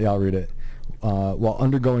 Can you? Yeah, I'll read it. While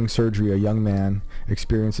undergoing surgery, a young man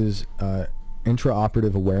experiences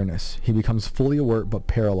intraoperative awareness. He becomes fully alert but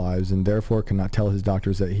paralyzed, and therefore cannot tell his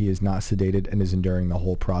doctors that he is not sedated and is enduring the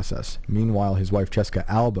whole process. Meanwhile, his wife Jessica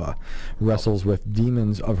Alba wrestles with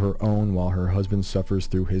demons of her own while her husband suffers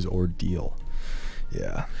through his ordeal.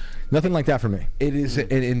 Yeah. Nothing like that for me. It is,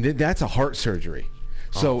 and that's a heart surgery.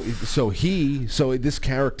 So this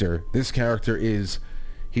character is,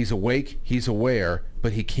 he's awake, he's aware,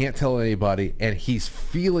 but he can't tell anybody, and he's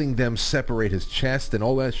feeling them separate his chest and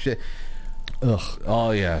all that shit. Ugh.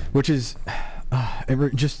 Oh yeah. Which is,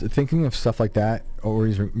 just thinking of stuff like that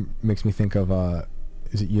always makes me think of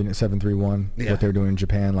is it Unit 731? Yeah. What they were doing in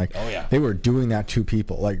Japan? Like, oh yeah, they were doing that to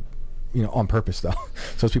people, like, on purpose though.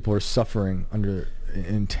 So those people were suffering under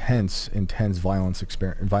intense violent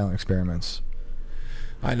experiments.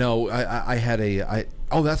 I know. I had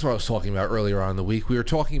that's what I was talking about earlier on in the week. We were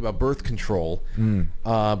talking about birth control,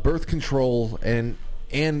 birth control and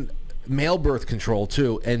male birth control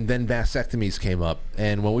too, and then vasectomies came up.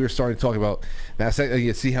 And when we were starting to talk about vasectomy,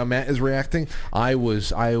 you see how Matt is reacting? I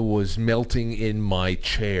was melting in my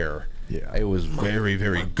chair. Yeah, it was very,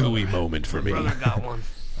 very gooey moment for me. Brother got one.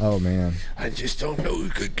 Oh man, I just don't know who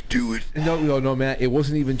could do it. No, Matt. It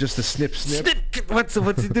wasn't even just a snip. What's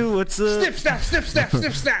he do? What's snip,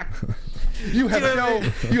 snap. You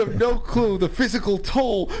have no clue the physical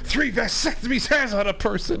toll 3 vasectomies has on a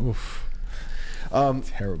person. Oof.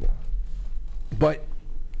 Terrible. But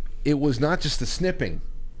it was not just the snipping.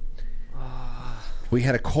 We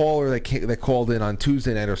had a caller that called in on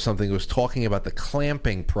Tuesday night or something who was talking about the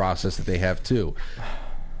clamping process that they have too.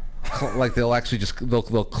 Like they'll actually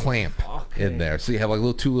they'll clamp in there, so you have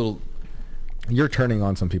like two little. You're turning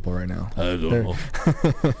on some people right now. I don't know.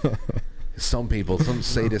 Some people, some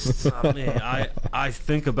sadists. I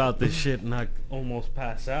think about this shit and I almost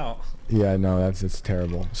pass out. Yeah, no, it's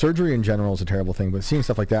terrible. Surgery in general is a terrible thing, but seeing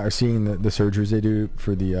stuff like that, or seeing the surgeries they do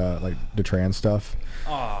for the like the trans stuff,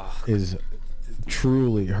 is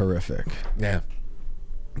truly horrific. Yeah.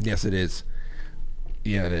 Yes, it is.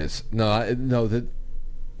 Yeah, it is.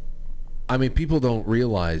 I mean, people don't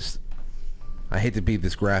realize. I hate to be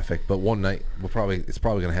this graphic, but one night it's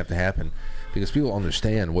probably going to have to happen because people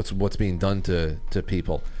understand what's being done to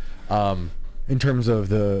people. In terms of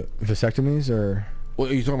the vasectomies, or well,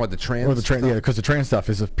 are you talking about the trans? Or the trans? Yeah, because the trans stuff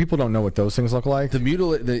is, if people don't know what those things look like,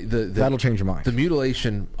 that'll change your mind. The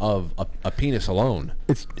mutilation of a penis alone.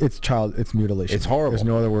 It's mutilation. It's horrible. There's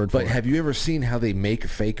no other word for it. But have you ever seen how they make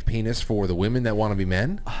fake penis for the women that want to be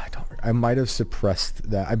men? I might have suppressed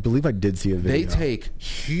that. I believe I did see a video. They take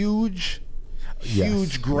huge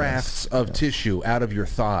grafts of tissue out of your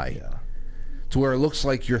thigh, to where it looks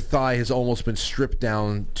like your thigh has almost been stripped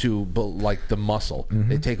down to like the muscle. Mm-hmm.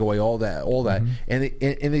 They take away all that, and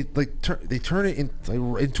they turn it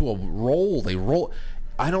into a roll. They roll.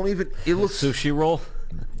 I don't even. It looks sushi roll.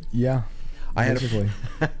 Yeah. I had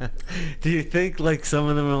Do you think like some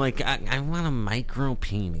of them are like, I want a micro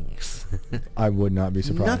penis? I would not be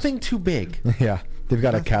surprised. Nothing too big. Yeah. They've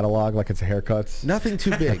got a catalog like it's haircuts. Nothing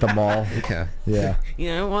too big. At the mall. Okay. Yeah.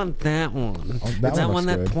 Yeah, I want that one. Oh, it's that one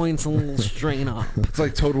that points a little straight up. It's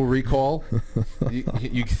like Total Recall.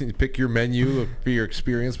 You can pick your menu for your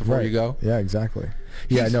experience before you go. Yeah, exactly.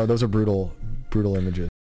 Yeah, no, those are brutal images.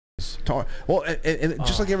 Well, and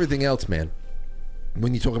just like everything else, man,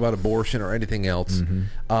 when you talk about abortion or anything else,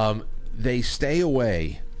 they stay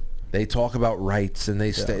away. They talk about rights, and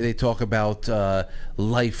they talk about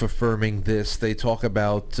life affirming this. They talk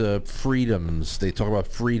about freedoms. They talk about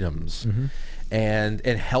freedoms, and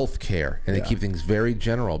healthcare, and they keep things very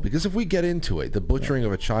general. Because if we get into it, the butchering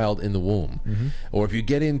of a child in the womb, or if you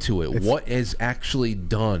get into it, what is actually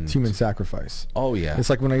done? It's human sacrifice. Oh yeah. It's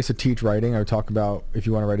like when I used to teach writing, I would talk about if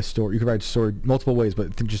you want to write a story, you could write a story multiple ways,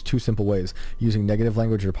 but just two simple ways, using negative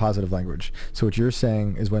language or positive language. So what you're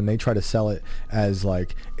saying is when they try to sell it as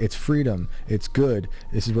like, it's freedom, it's good,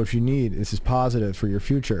 this is what you need, this is positive for your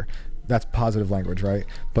future, that's positive language, right?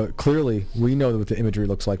 But clearly we know what the imagery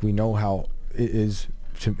looks like. We know how it is,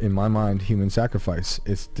 in my mind, human sacrifice.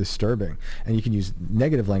 It's disturbing, and you can use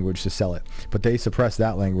negative language to sell it, but they suppress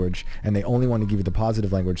that language, and they only want to give you the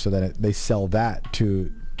positive language so that they sell that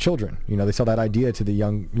to children. You know, they sell that idea to the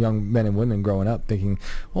young men and women growing up, thinking,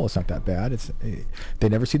 "Well, it's not that bad." They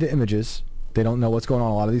never see the images. They don't know what's going on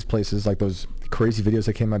in a lot of these places, like those crazy videos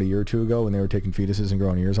that came out a year or two ago when they were taking fetuses and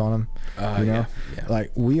growing ears on them. You know,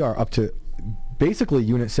 like we are up to basically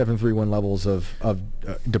Unit 731 levels of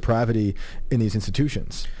depravity in these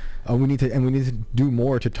institutions. We need to do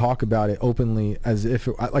more to talk about it openly, as if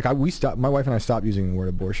my wife and I stopped using the word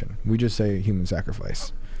abortion. We just say human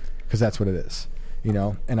sacrifice, because that's what it is, you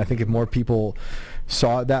know. And I think if more people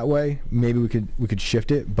saw it that way, maybe we could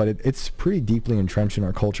shift it. But it's pretty deeply entrenched in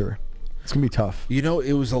our culture. It's gonna be tough. You know,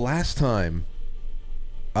 it was the last time.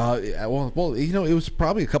 Well, you know, it was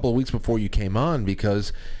probably a couple of weeks before you came on,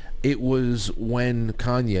 because it was when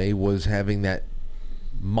Kanye was having that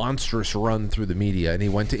monstrous run through the media, and he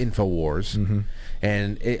went to InfoWars,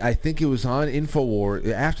 and I think it was on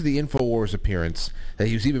InfoWars, after the InfoWars appearance, that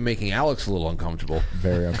he was even making Alex a little uncomfortable.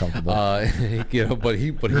 Very uncomfortable. You know, but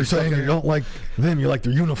you're saying you don't like them, you like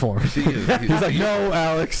their uniforms. He's like, no,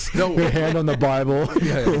 Alex, no, hand on the Bible.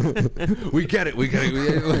 We get it.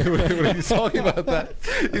 When he's talking about that,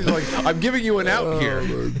 he's like, I'm giving you an out here.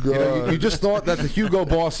 You know, you just thought that the Hugo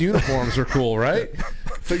Boss uniforms are cool, right?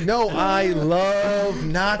 It's like, no, I love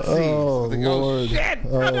Nazis. Oh, like, Lord. Shit.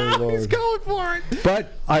 Oh, He's going for it.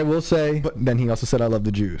 But I will say, then he also said, I love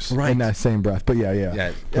the Jews. Right. In that same breath. But yeah.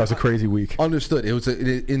 That was a crazy week. Understood. It was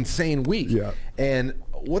an insane week. Yeah. And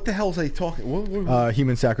what the hell is they talking?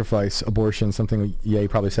 Human sacrifice, abortion, something Ye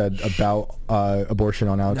probably said about abortion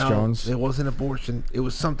on Alex Jones. It wasn't abortion. It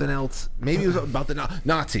was something else. Maybe it was about the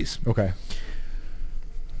Nazis. Okay.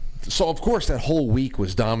 So of course that whole week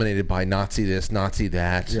was dominated by Nazi this, Nazi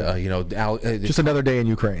that. Yeah. You know, just another day in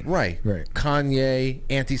Ukraine. Right. Kanye,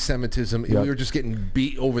 anti-Semitism. Yep. We were just getting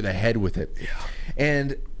beat over the head with it. Yeah.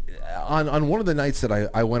 And on one of the nights that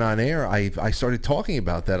I went on air, I started talking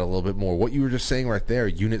about that a little bit more. What you were just saying right there,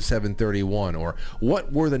 Unit 731, or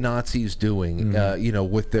what were the Nazis doing, you know,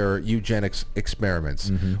 with their eugenics experiments?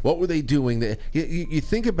 What were they doing? You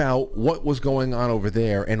think about what was going on over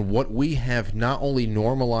there and what we have not only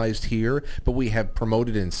normalized here, but we have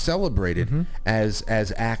promoted and celebrated as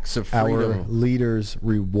acts of freedom. Our leaders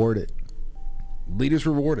reward it. Leaders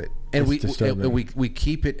reward it. And we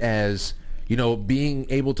keep it as, you know, being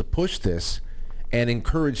able to push this and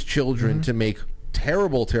encourage children to make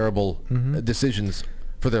terrible decisions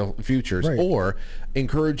for their futures, or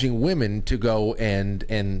encouraging women to go and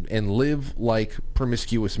live like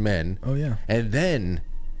promiscuous men. Oh yeah. And then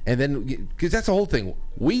because that's the whole thing.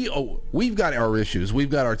 We've got our issues. We've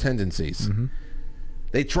got our tendencies.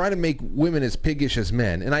 They try to make women as piggish as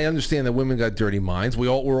men, and I understand that women got dirty minds. We're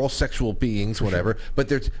all sexual beings, whatever. But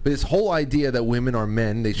this whole idea that women are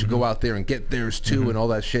men, they should go out there and get theirs too, and all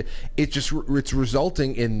that shit. It's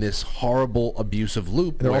resulting in this horrible abusive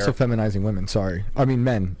loop. They're also feminizing women. Sorry, I mean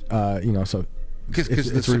men. You know, so because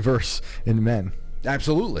it's reverse in men.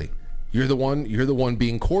 Absolutely. You're the one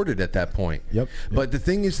being courted at that point. Yep. But the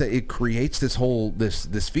thing is that it creates this whole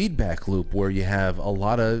this feedback loop where you have a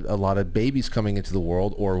lot of babies coming into the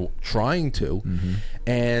world, or trying to,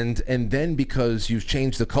 and then because you've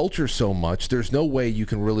changed the culture so much, there's no way you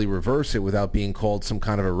can really reverse it without being called some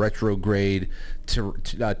kind of a retrograde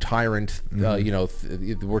tyrant. You know,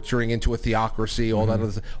 we're turning into a theocracy. All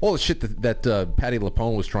that all the shit that Patty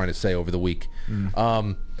LaPone was trying to say over the week.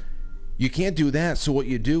 You can't do that, so what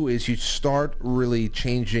you do is you start really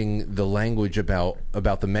changing the language about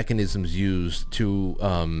the mechanisms used to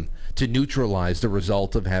neutralize the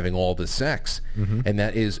result of having all the sex, and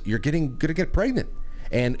that is you're going to get pregnant.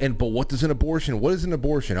 But what is an abortion? What is an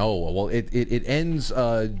abortion? Oh, well, it ends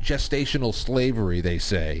gestational slavery, they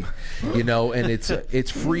say, you know, and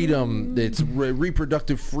it's freedom, it's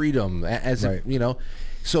reproductive freedom, as if, you know.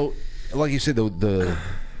 So, like you said,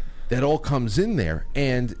 that all comes in there,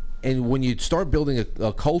 and when you start building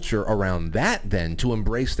a culture around that, then to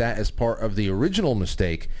embrace that as part of the original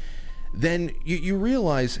mistake, then you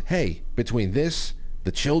realize, hey, between this,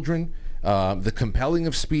 the children, the compelling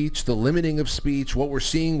of speech, the limiting of speech, what we're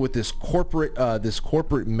seeing with this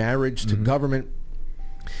corporate marriage to government.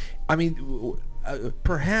 I mean,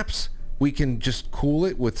 perhaps we can just cool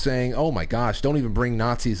it with saying, "Oh my gosh, don't even bring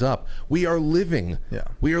Nazis up." We are living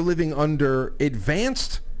under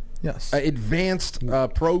advanced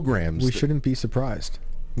programs. We shouldn't be surprised.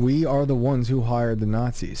 We are the ones who hired the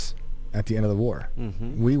Nazis at the end of the war.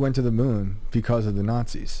 We went to the moon because of the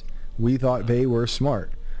Nazis. We thought they were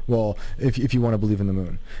smart. Well, if you want to believe in the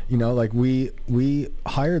moon, like we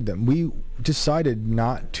hired them. We decided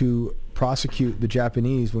not to prosecute the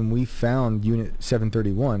Japanese when we found Unit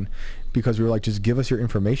 731 because we were like, just give us your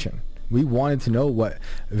information. We wanted to know what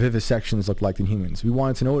vivisections looked like in humans. We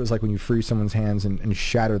wanted to know what it was like when you freeze someone's hands and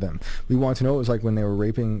shatter them. We wanted to know what it was like when they were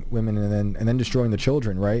raping women and then destroying the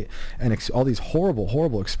children, right? And all these horrible,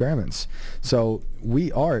 horrible experiments. So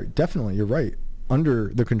we are definitely, you're right,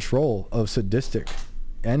 under the control of sadistic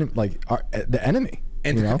and the enemy.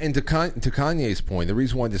 And to Kanye's point, the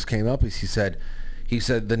reason why this came up is he said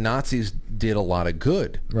the Nazis did a lot of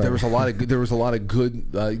good. Right. There was a lot of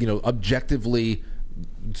good, objectively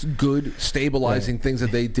good stabilizing things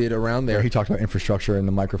that they did around there. He talked about infrastructure and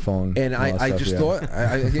the microphone, and I just thought,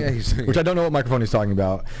 which I don't know what microphone he's talking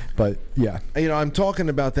about, but yeah, I'm talking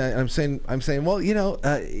about that. I'm saying, well,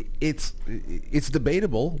 it's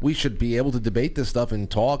debatable. We should be able to debate this stuff and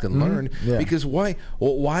talk and learn. Yeah. Because why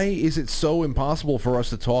is it so impossible for us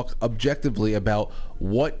to talk objectively about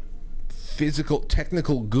what physical,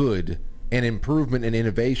 technical good and improvement and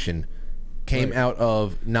innovation came out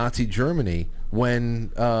of Nazi Germany?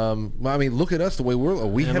 When look at us, the way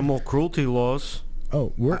we have animal cruelty laws.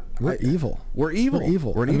 Oh, we're evil. We're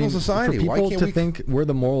evil. We're an evil society. For people to think we're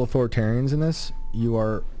the moral authoritarians in this, you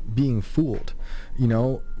are being fooled.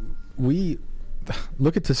 We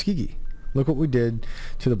look at Tuskegee. Look what we did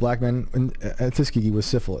to the black men at Tuskegee with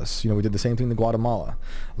syphilis. We did the same thing to Guatemala.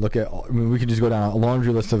 We could just go down a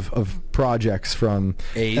laundry list of projects from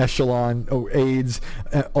AIDS. Echelon, AIDS,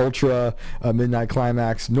 Ultra, Midnight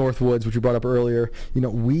Climax, Northwoods, which we brought up earlier.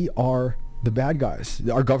 We are the bad guys,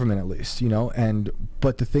 our government at least,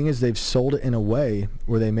 but the thing is they've sold it in a way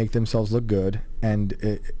where they make themselves look good,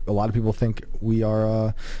 and a lot of people think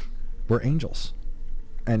we're angels.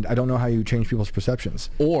 And I don't know how you change people's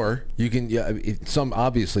perceptions. Or you can,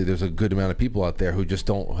 obviously there's a good amount of people out there who just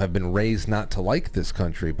have been raised not to like this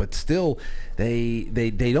country, but still they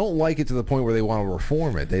don't like it to the point where they want to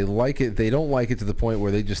reform it. They don't like it to the point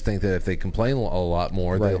where they just think that if they complain a lot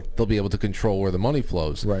more, they'll be able to control where the money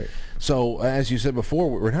flows. Right. So as you said before,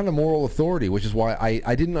 we're not a moral authority, which is why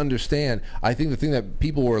I didn't understand. I think the thing that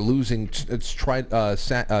people were losing sight of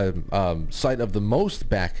the most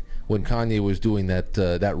back when Kanye was doing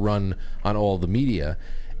that run on all the media,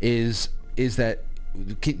 is that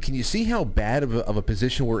can you see how bad of a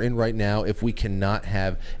position we're in right now if we cannot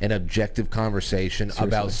have an objective conversation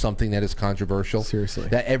about something that is controversial? Seriously.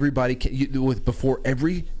 That everybody before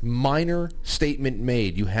every minor statement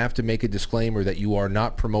made, you have to make a disclaimer that you are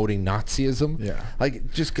not promoting Nazism. Yeah.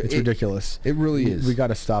 It's ridiculous. It really is. We got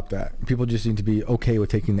to stop that. People just need to be okay with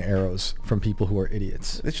taking the arrows from people who are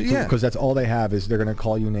idiots. Yeah. Because that's all they have is they're going to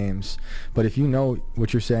call you names. But if you know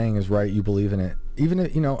what you're saying is right, you believe in it, even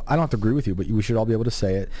if, I don't have to agree with you, but we should all be able to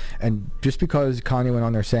say it. And just because Kanye went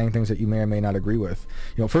on there saying things that you may or may not agree with,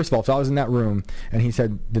 first of all, if I was in that room and he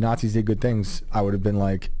said the Nazis did good things, I would have been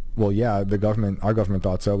like, well, yeah, our government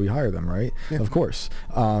thought so, we hired them, right? Yeah. Of course.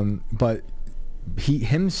 But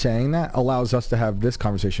him saying that allows us to have this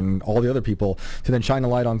conversation, and all the other people to then shine a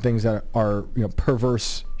light on things that are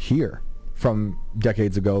perverse here from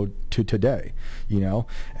decades ago to today,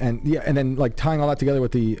 and then tying all that together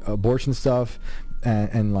with the abortion stuff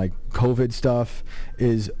and COVID stuff,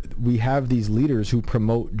 is we have these leaders who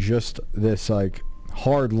promote just this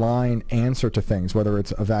hard line answer to things, whether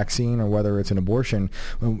it's a vaccine or whether it's an abortion.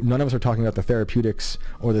 None of us are talking about the therapeutics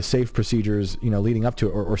or the safe procedures, leading up to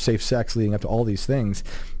it, or safe sex leading up to all these things,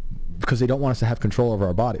 because they don't want us to have control over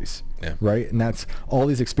our bodies. Yeah. Right? And that's all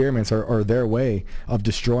these experiments are their way of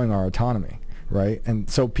destroying our autonomy. Right, and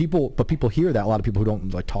so people hear that. A lot of people who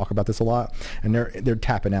don't talk about this a lot, and they're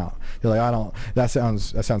tapping out. They're like, that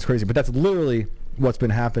sounds crazy, but that's literally what's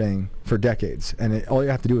been happening for decades. And all you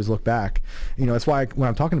have to do is look back. That's why when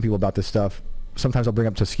I'm talking to people about this stuff, sometimes I'll bring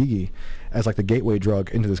up Tuskegee as the gateway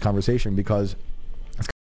drug into this conversation, because it's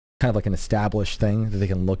kind of like an established thing that they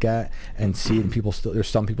can look at and see. And there's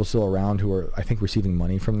some people still around who are, I think, receiving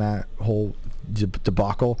money from that whole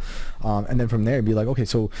debacle, and then from there be like, okay,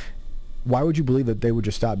 so why would you believe that they would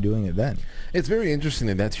just stop doing it then? It's very interesting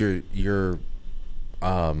that that's your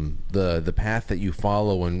the path that you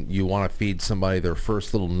follow when you want to feed somebody their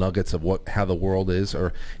first little nuggets of how the world is,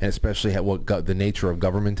 and especially what the nature of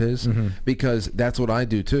government is, because that's what I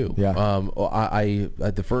do too. Yeah. I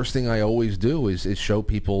the first thing I always do is show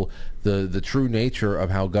people the true nature of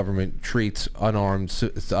how government treats unarmed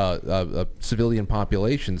civilian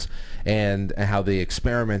populations and how they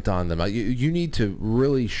experiment on them. You need to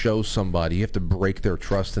really show somebody. You have to break their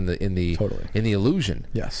trust in the illusion.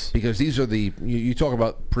 Yes. Because these are you talk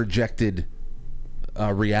about projected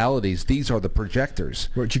realities. These are the projectors.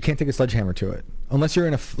 But you can't take a sledgehammer to it unless you're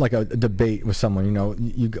in a debate with someone. You know,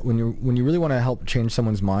 when you really want to help change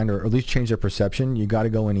someone's mind or at least change their perception, you got to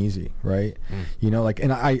go in easy, right? You know,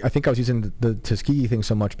 and I think I was using the Tuskegee thing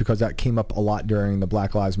so much because that came up a lot during the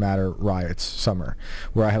Black Lives Matter riots summer,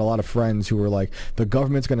 where I had a lot of friends who were like, the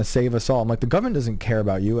government's going to save us all. I'm like, the government doesn't care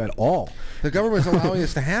about you at all. The government's allowing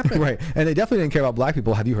this to happen. Right. And they definitely didn't care about black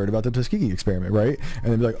people. Have you heard about the Tuskegee experiment, right?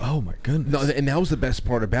 And they'd be like, oh my goodness. No, and that was the best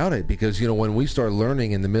part about it, because when we started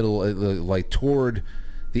learning in the middle, toward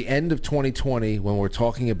the end of 2020, when we're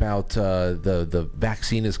talking about the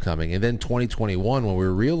vaccine is coming, and then 2021, when we're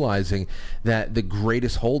realizing that the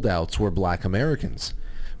greatest holdouts were black Americans.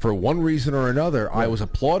 For one reason or another, right. I was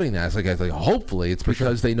applauding that. I was like, hopefully it's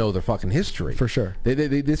because they know their fucking history. For sure.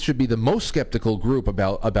 This should be the most skeptical group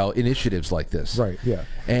about initiatives like this. Right, yeah.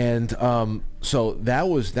 And so that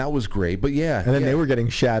was great. But yeah. And then they were getting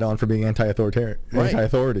shat on for being anti-authority,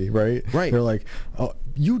 right? Right. They're like, oh,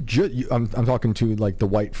 I'm talking to like the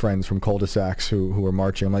white friends from cul-de-sacs who were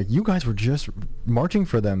marching. I'm like, you guys were just marching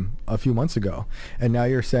for them a few months ago, and now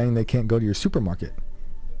you're saying they can't go to your supermarket.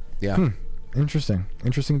 Yeah. Interesting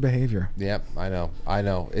behavior. Yep, I know.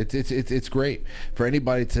 It's great for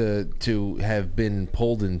anybody to have been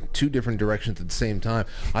pulled in two different directions at the same time.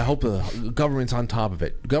 I hope the government's on top of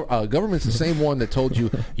it. Government's the same one that told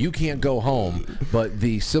you can't go home, but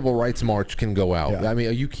the Civil Rights March can go out. Yeah. I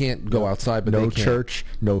mean, you can't go outside, but no they can. Church,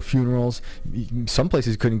 no funerals. Some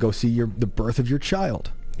places couldn't go see the birth of your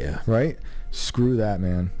child. Yeah. Right? Screw that,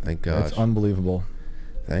 man. Thank God. It's unbelievable.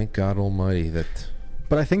 Thank God Almighty that.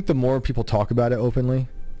 But I think the more people talk about it openly,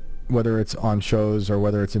 whether it's on shows or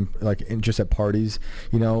whether it's just at parties,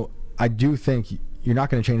 I do think you're not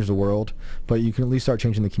going to change the world, but you can at least start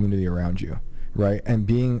changing the community around you, right? And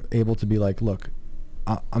being able to be like, look,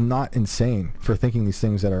 I'm not insane for thinking these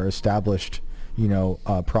things that are established,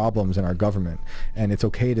 problems in our government, and it's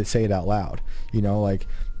okay to say it out loud.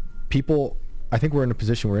 People. I think we're in a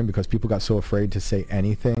position we're in because people got so afraid to say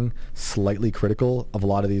anything slightly critical of a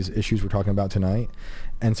lot of these issues we're talking about tonight,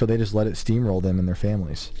 and so they just let it steamroll them and their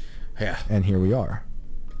families. Yeah. And here we are.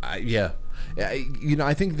 Yeah.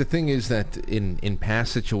 I think the thing is that in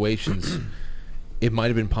past situations, it might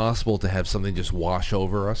have been possible to have something just wash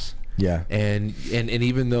over us. Yeah. And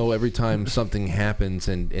even though every time something happens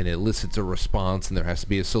and it elicits a response and there has to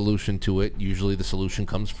be a solution to it, usually the solution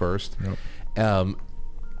comes first. Yep.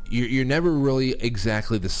 You're never really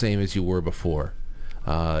exactly the same as you were before.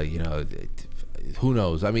 Who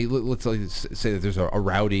knows? I mean, let's say that there's a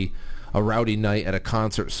rowdy night at a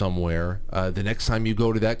concert somewhere. The next time you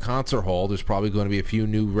go to that concert hall, there's probably going to be a few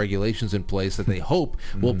new regulations in place that they hope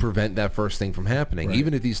will prevent that first thing from happening. Right.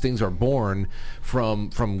 Even if these things are born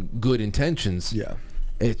from good intentions. Yeah.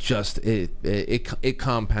 It just it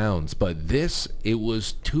compounds, but it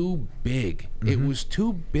was too big. It was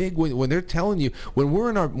too big when they're telling you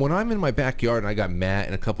when I'm in my backyard and I got Matt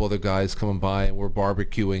and a couple other guys coming by and we're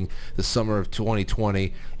barbecuing the summer of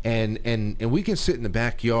 2020 and we can sit in the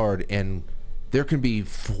backyard and there can be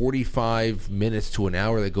 45 minutes to an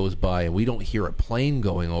hour that goes by and we don't hear a plane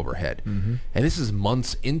going overhead. And this is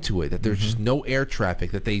months into it that there's just no air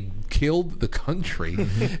traffic, that they killed the country.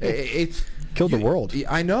 It's killed the world.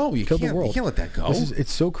 I know. You killed can't, the world. You can't let that go.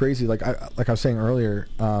 It's so crazy. Like I was saying earlier,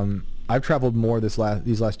 I've traveled more these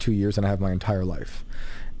last 2 years than I have my entire life.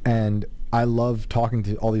 And I love talking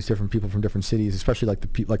to all these different people from different cities, especially like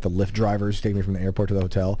the Lyft drivers who take me from the airport to the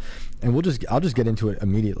hotel. And I'll just get into it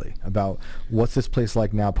immediately about what's this place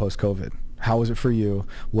like now post-COVID? How is it for you?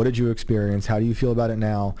 What did you experience? How do you feel about it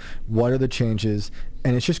now? What are the changes?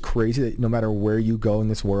 And it's just crazy that no matter where you go in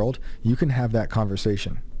this world, you can have that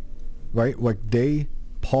conversation, right? Like they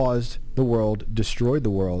paused the world, destroyed the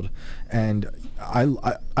world, and I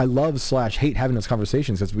love / hate having those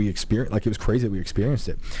conversations as we experienced. Like it was crazy that we experienced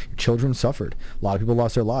it. Children suffered. A lot of people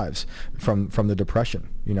lost their lives from the depression.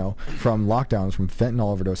 From lockdowns, from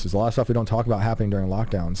fentanyl overdoses. A lot of stuff we don't talk about happening during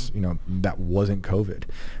lockdowns. That wasn't COVID,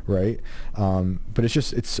 right? But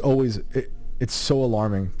it's so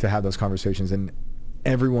alarming to have those conversations, and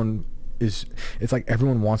everyone it's like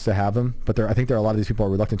everyone wants to have them, but I think there are a lot of these people are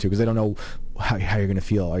reluctant to because they don't know how you're going to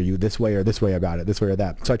feel. Are you this way or this way about it, this way or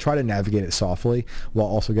that? So I try to navigate it softly while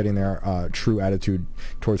also getting their true attitude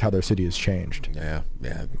towards how their city has changed. Yeah,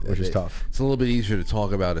 which is tough. It's a little bit easier to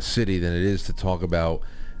talk about a city than it is to talk about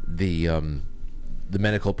the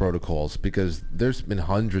medical protocols, because there's been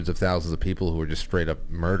hundreds of thousands of people who are just straight up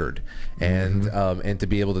murdered, and to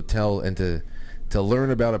be able to tell and to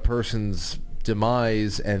learn about a person's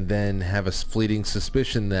demise and then have a fleeting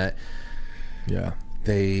suspicion that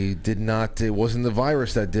they did not, it wasn't the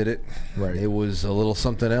virus that did it, right? It was a little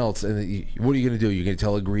something else. And what are you going to do? You're going to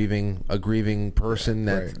tell a grieving person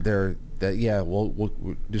that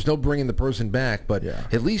there's no bringing the person back, but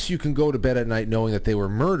at least you can go to bed at night knowing that they were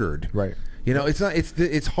murdered, right? You know,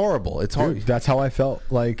 it's horrible. It's hard. Dude, that's how I felt.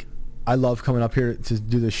 Like, I love coming up here to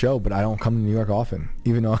do the show, but I don't come to New York often,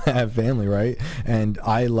 even though I have family, right? And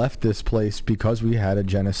I left this place because we had a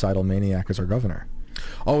genocidal maniac as our governor.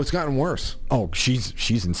 Oh, it's gotten worse. Oh, she's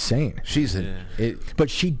insane. But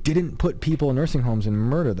she didn't put people in nursing homes and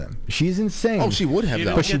murder them. She's insane. Oh, she would have,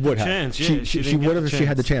 though. But she would have. She would have if she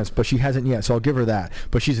had the chance, but she hasn't yet. So I'll give her that.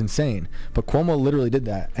 But she's insane. But Cuomo literally did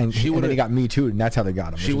that, and then he got Me Too, and that's how they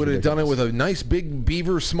got him. She would have done it with a nice big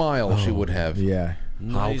beaver smile. She would have. Yeah.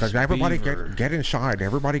 Because everybody get inside.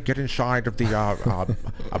 Everybody get inside of the.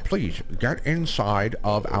 Please get inside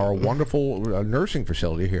of our wonderful nursing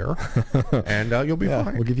facility here, and you'll be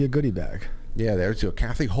fine. We'll give you a goodie bag. Yeah, there's your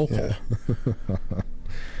Kathy Hochul. Yeah.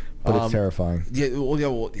 But it's terrifying.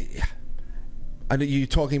 Well, I know you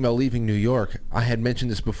talking about leaving New York. I had mentioned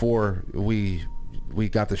this before we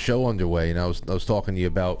got the show underway, and I was talking to you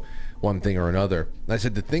about one thing or another. And I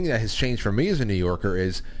said the thing that has changed for me as a New Yorker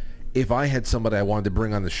is, if I had somebody I wanted to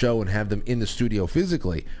bring on the show and have them in the studio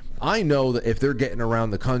physically, I know that if they're getting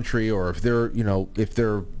around the country, or if they're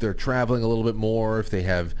they're traveling a little bit more, if they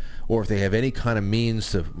have any kind of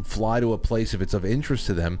means to fly to a place if it's of interest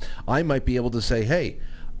to them, I might be able to say, hey,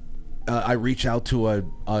 I reach out to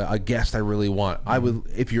a guest I really want. I would,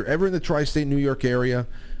 if you're ever in the tri-state New York area,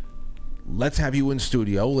 let's have you in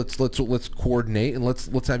studio. Let's coordinate and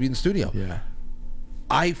let's have you in studio. Yeah.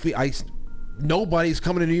 Nobody's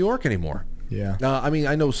coming to New York anymore. Yeah. I mean,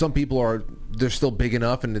 I know some people they're still big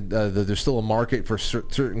enough, and there's still a market for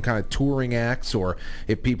certain kind of touring acts, or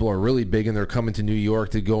if people are really big and they're coming to New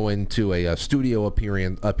York to go into a studio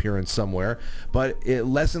appearance somewhere. But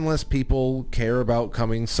less and less people care about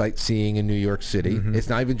coming sightseeing in New York City. It's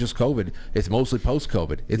not even just COVID. It's mostly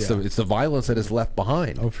post-COVID. It's the violence that is left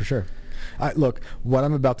behind. Oh, for sure. Look, what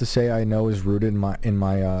I'm about to say, I know is rooted in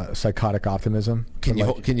my psychotic optimism. Can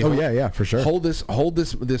you? Oh, yeah, for sure. Hold this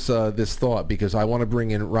thought, because I want to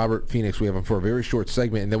bring in Robert Phoenix. We have him for a very short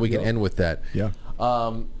segment, and then we can end with that. Yeah.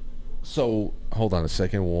 So hold on a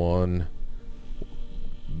second. One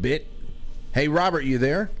bit. Hey, Robert, you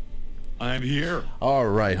there? I'm here. All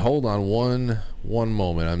right, hold on one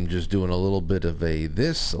moment. I'm just doing a little bit of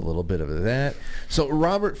this, a little bit of that. So,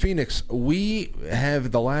 Robert Phoenix, we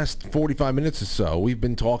have the last 45 minutes or so, we've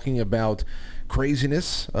been talking about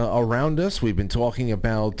craziness around us. We've been talking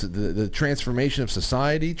about the transformation of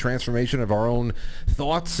society, transformation of our own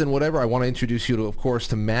thoughts and whatever. I want to introduce you, of course,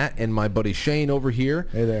 to Matt and my buddy Shane over here.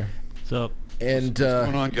 Hey there. What's up? And what's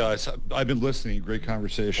going on, guys? I've been listening. Great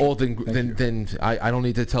conversation. Oh, then I don't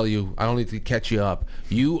need to tell you. I don't need to catch you up.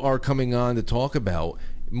 You are coming on to talk about,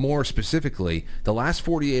 more specifically, the last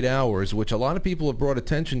 48 hours, which a lot of people have brought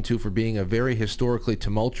attention to for being a very historically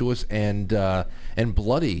tumultuous and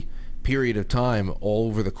bloody period of time all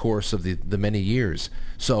over the course of the many years.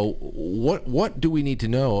 So what do we need to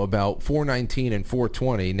know about 419 and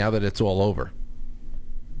 420 now that it's all over?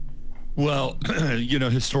 Well,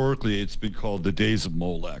 historically, it's been called the Days of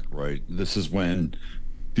Molech, right? This is when,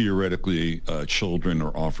 theoretically, children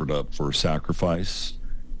are offered up for sacrifice.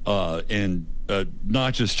 And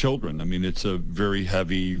not just children. I mean, it's a very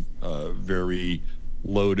heavy, very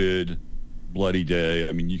loaded, bloody day.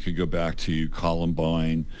 I mean, you could go back to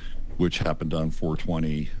Columbine, which happened on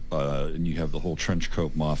 420, and you have the whole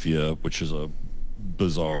Trenchcoat Mafia, which is a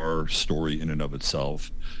bizarre story in and of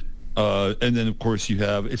itself. And then, of course, you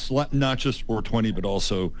have, it's not just 420, but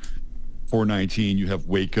also 419. You have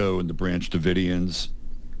Waco and the Branch Davidians,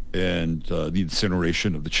 and the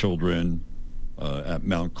incineration of the children at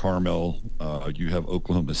Mount Carmel. You have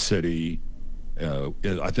Oklahoma City.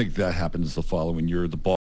 I think that happens the following year,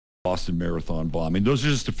 the Boston Marathon bombing. Those are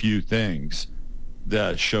just a few things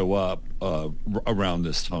that show up around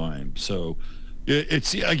this time. So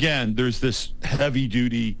it's, again, there's this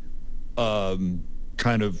heavy-duty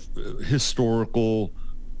kind of historical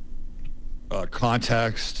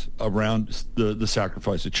context around the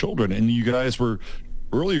sacrifice of children. And you guys were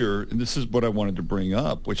earlier, and this is what I wanted to bring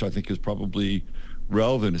up, which I think is probably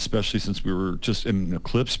relevant, especially since we were just in an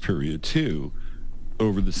eclipse period too,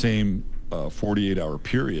 over the same 48-hour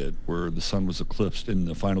period where the sun was eclipsed in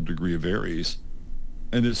the final degree of Aries.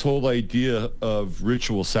 And this whole idea of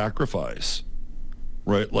ritual sacrifice,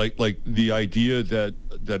 right? Like the idea that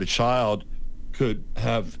a child could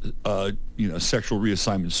have, sexual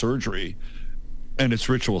reassignment surgery, and it's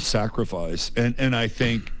ritual sacrifice. And I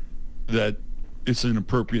think that it's an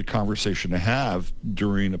appropriate conversation to have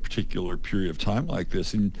during a particular period of time like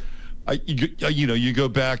this. And you go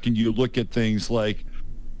back and you look at things like,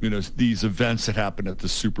 these events that happen at the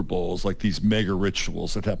Super Bowls, like these mega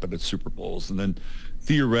rituals that happen at Super Bowls. And then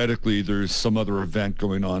theoretically, there's some other event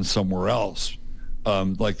going on somewhere else.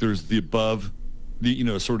 Like there's the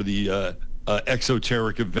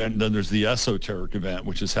exoteric event, and then there's the esoteric event,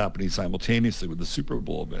 which is happening simultaneously with the Super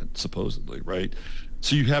Bowl event, supposedly, right?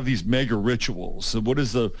 So you have these mega rituals. So what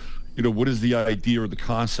is the idea or the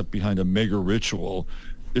concept behind a mega ritual?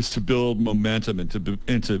 Is to build momentum and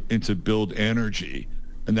to build energy.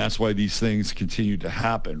 And that's why these things continue to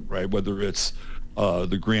happen, right? Whether it's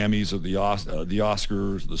the Grammys or the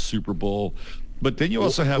Oscars, the Super Bowl. But then you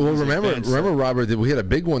also have remember, Robert, that we had a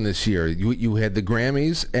big one this year. You had the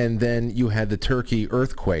Grammys, and then you had the Turkey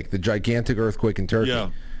earthquake, the gigantic earthquake in Turkey. Yeah,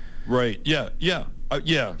 right.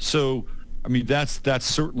 Yeah. So, I mean, that's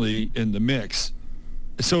certainly in the mix.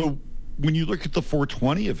 So when you look at the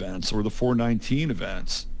 420 events or the 419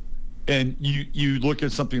 events, and you look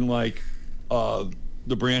at something like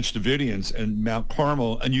the Branch Davidians and Mount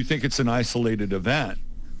Carmel, and you think it's an isolated event,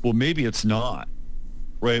 well, maybe it's not.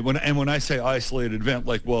 Right. When I say isolated event,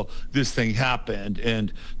 like, well, this thing happened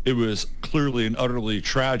and it was clearly and utterly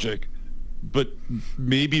tragic, but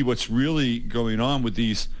maybe what's really going on with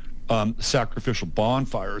these sacrificial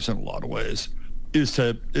bonfires in a lot of ways is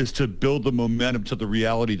to build the momentum to the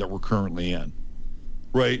reality that we're currently in.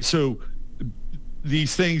 Right. So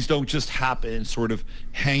these things don't just happen sort of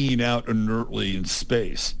hanging out inertly in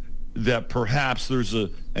space, that perhaps there's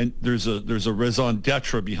a raison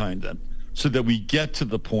d'etre behind them, so that we get to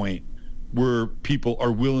the point where people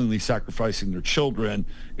are willingly sacrificing their children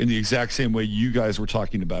in the exact same way you guys were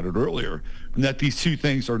talking about it earlier, and that these two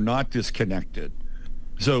things are not disconnected.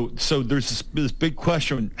 So there's this big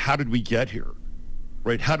question: how did we get here,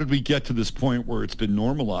 right? How did we get to this point where it's been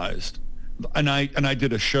normalized? And I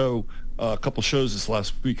did a couple shows this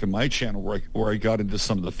last week on my channel where I got into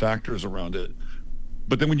some of the factors around it.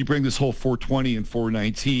 But then when you bring this whole 420 and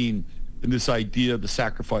 419 and this idea of the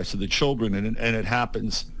sacrifice of the children, and it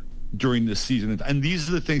happens during this season, and these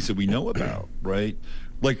are the things that we know about, right?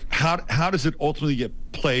 Like how does it ultimately get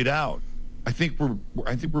played out? I think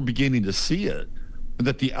we're beginning to see it, and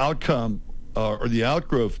that the outcome or the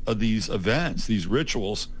outgrowth of these events, these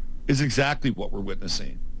rituals, is exactly what we're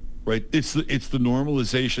witnessing, right? It's the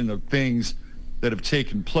normalization of things that have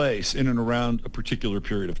taken place in and around a particular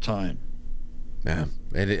period of time. Yeah.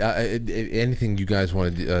 And anything you guys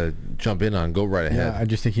want to jump in on, go right ahead. Yeah, I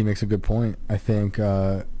just think he makes a good point. I think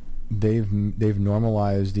they've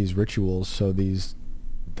normalized these rituals, so these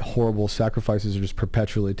horrible sacrifices are just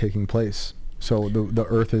perpetually taking place. So the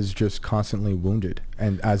earth is just constantly wounded,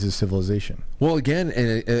 and as is civilization. Well, again,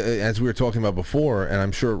 and as we were talking about before, and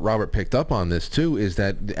I'm sure Robert picked up on this too, is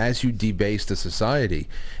that as you debase the society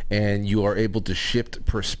and you are able to shift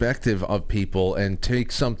perspective of people and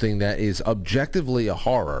take something that is objectively a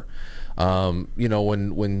horror,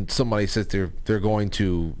 when somebody says they're going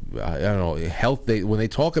to, when they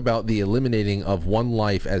talk about the eliminating of one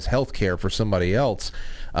life as health care for somebody else,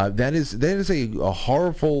 that is a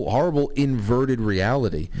horrible inverted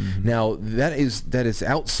reality. Mm-hmm. Now that is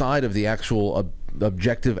outside of the actual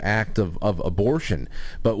objective act of abortion,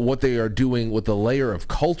 but what they are doing with the layer of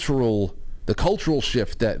the cultural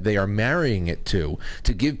shift that they are marrying it to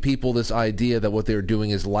give people this idea that what they're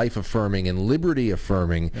doing is life affirming and liberty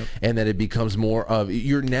affirming, yep. And that it becomes more of,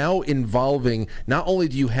 you're now involving, not only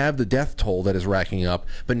do you have the death toll that is racking up,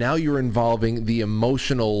 but now you're involving the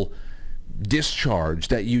emotional discharge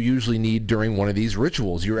that you usually need during one of these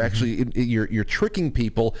rituals. You're actually you're tricking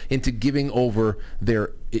people into giving over their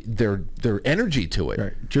energy to it.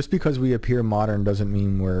 Right. Just because we appear modern doesn't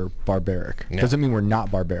mean we're barbaric. Yeah. Doesn't mean we're not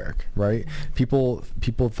barbaric, right? People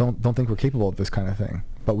don't think we're capable of this kind of thing,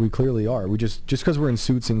 but we clearly are. We just because we're in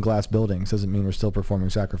suits in glass buildings doesn't mean we're still performing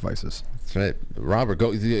sacrifices. That's right. Robert, go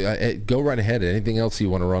right ahead. Anything else you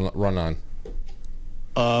want to run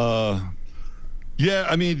on? Yeah,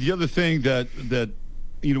 I mean, the other thing that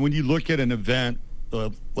when you look at an event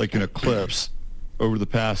like an eclipse over the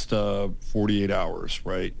past 48 hours,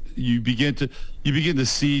 right? You begin to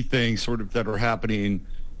see things sort of that are happening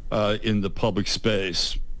in the public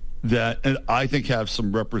space that, and I think have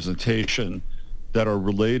some representation that are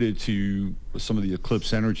related to some of the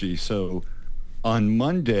eclipse energy. So on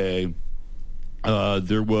Monday,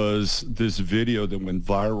 there was this video that went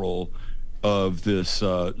viral of this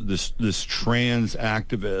trans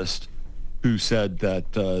activist who said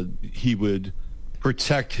that he would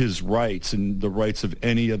protect his rights and the rights of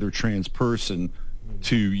any other trans person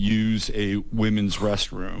to use a women's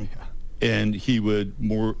restroom, and he would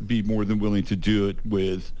be more than willing to do it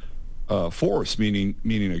with force, meaning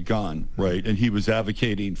a gun, right? And he was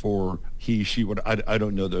advocating for she, what I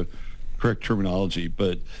don't know the correct terminology,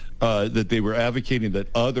 but that they were advocating that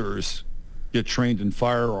others get trained in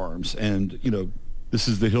firearms, and this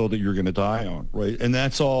is the hill that you're going to die on, right? And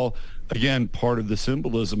that's all, again, part of the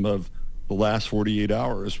symbolism of the last 48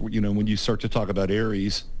 hours. When you start to talk about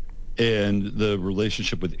Aries and the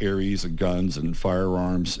relationship with Aries and guns and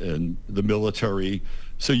firearms and the military,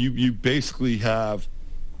 so you basically have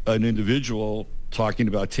an individual talking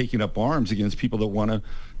about taking up arms against people that want to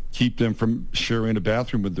keep them from sharing a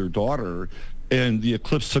bathroom with their daughter. And the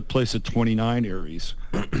eclipse took place at 29 Aries,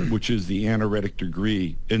 which is the anaretic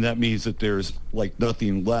degree. And that means that there's like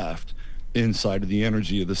nothing left inside of the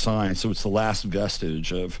energy of the sign. So it's the last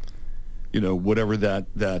vestige of, whatever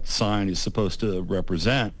that sign is supposed to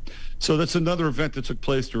represent. So that's another event that took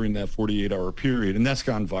place during that 48-hour period, and that's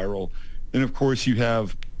gone viral. And of course, you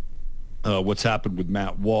have what's happened with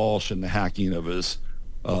Matt Walsh and the hacking of his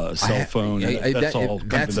cell phone. That's all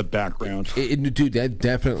kind of in the background. Dude, that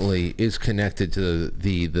definitely is connected to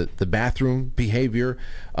the bathroom behavior.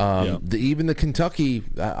 Even the Kentucky,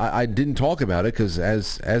 I didn't talk about it because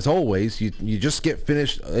as always, you just get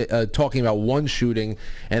finished talking about one shooting,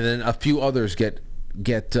 and then a few others get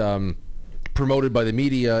promoted by the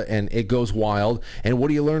media, and it goes wild. And what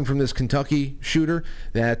do you learn from this Kentucky shooter?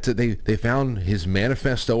 That they found his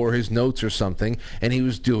manifesto or his notes or something, and he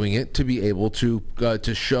was doing it to be able to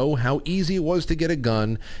show how easy it was to get a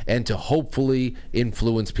gun and to hopefully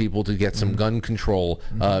influence people to get some gun control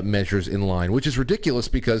measures in line, which is ridiculous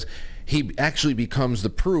because he actually becomes the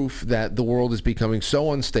proof that the world is becoming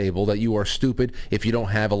so unstable that you are stupid if you don't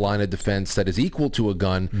have a line of defense that is equal to a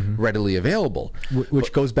gun readily available.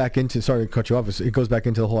 Which goes back into, sorry to cut you off, it goes back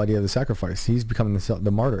into the whole idea of the sacrifice. He's becoming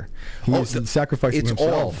the martyr. He's sacrificing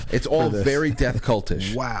himself. It's all very death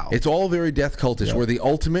cultish. Wow. It's all very death cultish, where the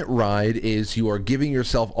ultimate ride is you are giving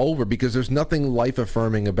yourself over, because there's nothing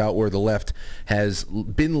life-affirming about where the left has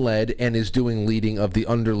been led and is doing leading of the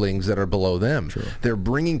underlings that are below them. True. They're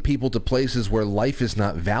bringing people to places where life is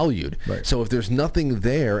not valued. Right. So if there's nothing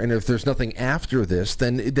there, and if there's nothing after this,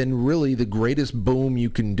 then really the greatest boom you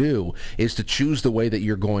can do is to choose the way that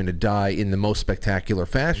you're going to die in the most spectacular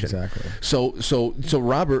fashion. Exactly. So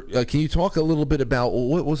Robert, can you talk a little bit about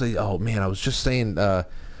what was it? Oh man, I was just saying.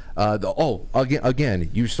 Again,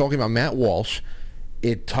 you were talking about Matt Walsh.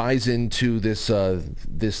 It ties into this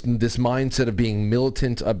mindset of being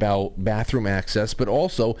militant about bathroom access, but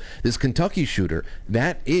also this Kentucky shooter.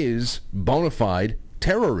 That is bona fide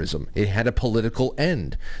terrorism. It had a political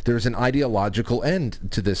end. There's an ideological end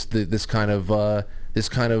to this kind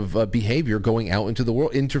of behavior going out into the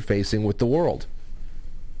world, interfacing with the world.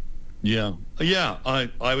 Yeah, I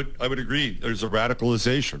would agree. There's a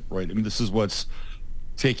radicalization, right? I mean, this is what's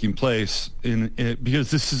taking place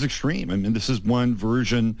because this is extreme. I mean, this is one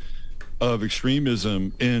version of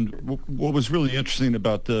extremism. And what was really interesting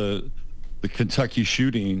about the Kentucky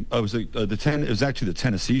shooting, it was actually the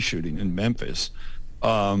Tennessee shooting in Memphis.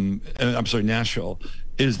 Nashville,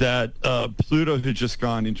 is that Pluto had just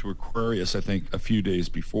gone into Aquarius, I think, a few days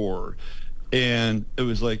before. And it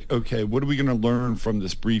was like, okay, what are we going to learn from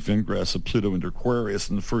this brief ingress of Pluto into Aquarius?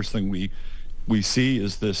 And the first thing we see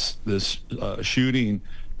is this shooting,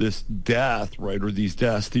 this death, right, or these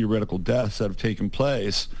deaths, theoretical deaths that have taken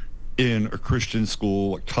place in a Christian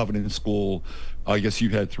school, a covenant school. I guess you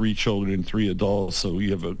had 3 children and 3 adults, so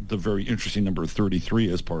you have the very interesting number of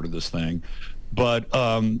 33 as part of this thing. But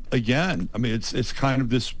again, I mean, it's kind of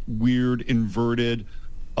this weird, inverted,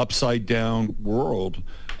 upside down world,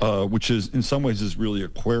 which is in some ways is really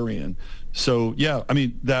Aquarian. So yeah, I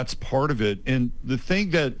mean, that's part of it. And the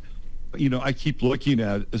thing that I keep looking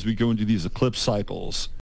at as we go into these eclipse cycles,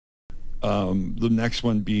 the next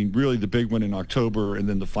one being really the big one in October, and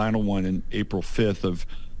then the final one in April 5th of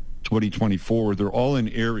 2024. They're all in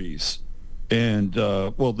Aries. And,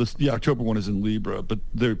 the October one is in Libra, but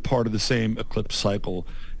they're part of the same eclipse cycle.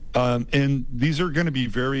 And these are going to be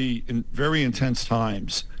very intense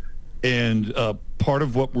times. And part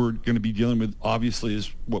of what we're going to be dealing with, obviously,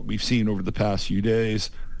 is what we've seen over the past few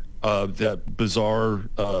days, that bizarre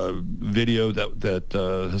video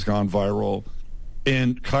that has gone viral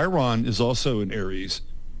And Chiron is also in Aries,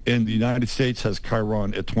 and the United States has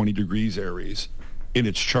Chiron at 20 degrees Aries in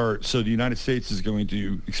its chart. So the United States is going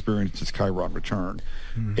to experience its Chiron return,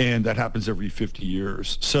 and that happens every 50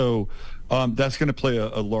 years. So that's going to play a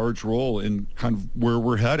large role in kind of where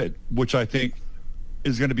we're headed, which I think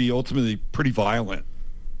is going to be ultimately pretty violent.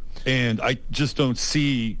 And I just don't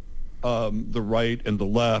see the right and the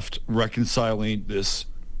left reconciling this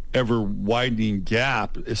ever-widening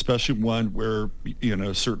gap, especially one where,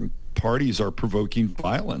 certain parties are provoking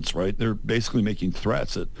violence, right? They're basically making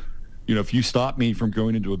threats that, if you stop me from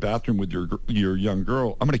going into a bathroom with your young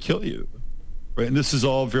girl, I'm going to kill you, right? And this is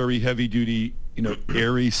all very heavy-duty,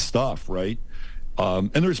 Aries stuff, right?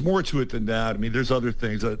 And there's more to it than that. I mean, there's other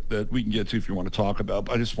things that we can get to if you want to talk about,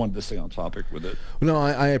 but I just wanted to stay on topic with it. No,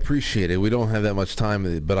 I appreciate it. We don't have that much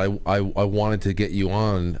time, but I wanted to get you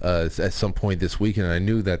on at some point this week, and I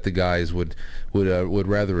knew that the guys would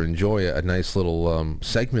rather enjoy a nice little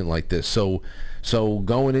segment like this. So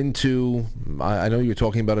going into, I know you're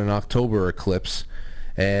talking about an October eclipse,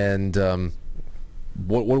 and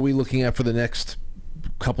what are we looking at for the next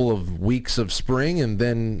couple of weeks of spring, and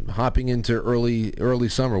then hopping into early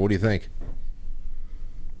summer? What do you think?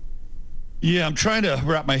 Yeah, I'm trying to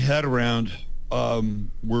wrap my head around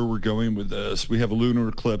where we're going with this. We have a lunar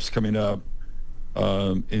eclipse coming up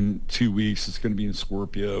in 2 weeks. It's going to be in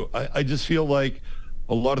Scorpio. I just feel like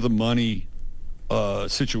a lot of the money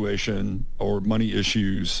situation or money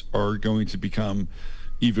issues are going to become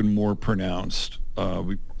even more pronounced.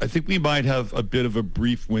 I think we might have a bit of a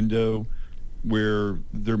brief window where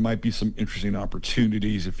there might be some interesting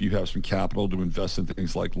opportunities if you have some capital to invest in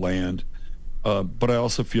things like land. But I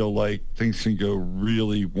also feel like things can go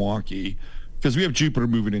really wonky because we have Jupiter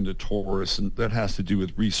moving into Taurus, and that has to do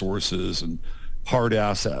with resources and hard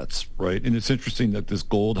assets, right? And it's interesting that this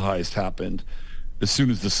gold heist happened as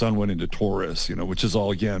soon as the sun went into Taurus, which is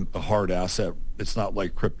all, again, a hard asset. It's not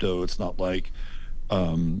like crypto. It's not like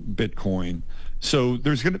Bitcoin. So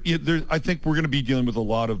I think we're going to be dealing with a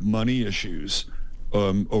lot of money issues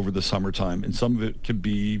over the summertime, and some of it could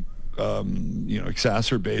be,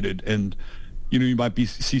 exacerbated. And, you might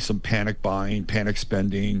see some panic buying, panic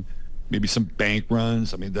spending, maybe some bank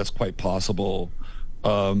runs. I mean, that's quite possible.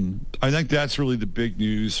 I think that's really the big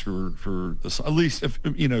news for this, at least if,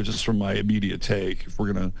 just from my immediate take, if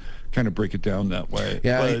we're going to kind of break it down that way.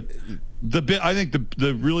 Yeah. But I think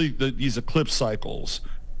these eclipse cycles,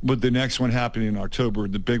 with the next one happening in October,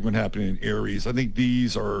 the big one happening in Aries, I think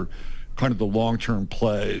these are kind of the long-term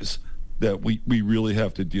plays that we really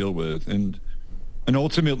have to deal with. And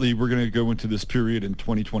ultimately, we're going to go into this period in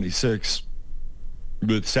 2026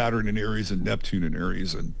 with Saturn in Aries and Neptune in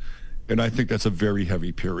Aries. And I think that's a very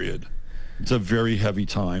heavy period. It's a very heavy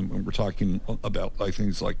time when we're talking about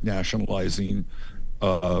things like nationalizing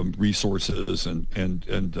resources, and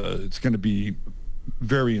it's going to be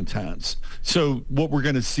very intense. So what we're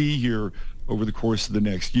going to see here over the course of the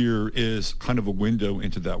next year is kind of a window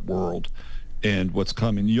into that world and what's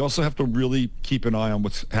coming. You also have to really keep an eye on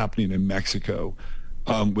what's happening in Mexico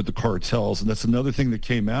with the cartels. And that's another thing that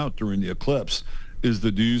came out during the eclipse, is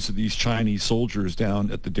the news of these Chinese soldiers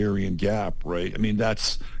down at the Darien Gap, right? I mean,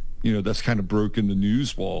 that's kind of broken the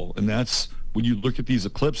news wall. And that's, when you look at these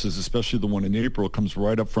eclipses, especially the one in April, it comes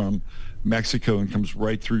right up from Mexico and comes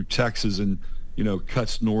right through Texas and,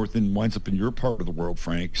 cuts north and winds up in your part of the world,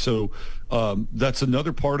 Frank. So that's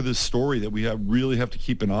another part of this story that we really have to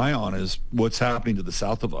keep an eye on, is what's happening to the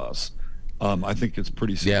south of us. I think it's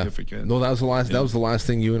pretty significant. No, that was the last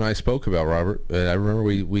thing you and I spoke about, Robert. I remember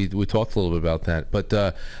we talked a little bit about that.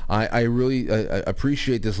 But I really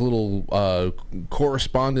appreciate this little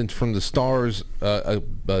correspondence from the stars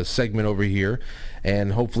segment over here,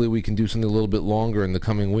 and hopefully we can do something a little bit longer in the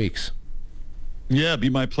coming weeks. Yeah, it'd be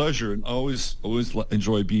my pleasure, and always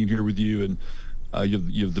enjoy being here with you. And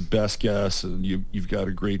you have the best guests, and you've got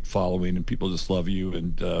a great following, and people just love you.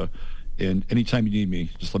 And anytime you need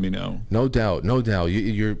me, just let me know. No doubt.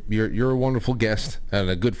 You're a wonderful guest and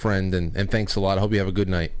a good friend, and thanks a lot. I hope you have a good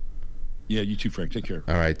night. Yeah, you too, Frank. Take care.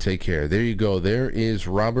 All right, take care. There you go. There is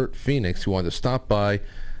Robert Phoenix, who wanted to stop by,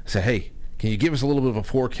 say, hey, can you give us a little bit of a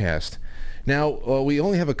forecast? Now, we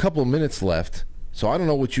only have a couple of minutes left, so I don't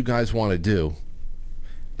know what you guys want to do.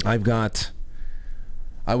 I've got...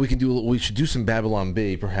 we should do some Babylon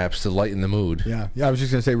Bee, perhaps, to lighten the mood. Yeah. I was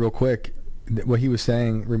just going to say real quick, what he was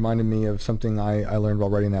saying reminded me of something I learned while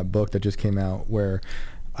writing that book that just came out, where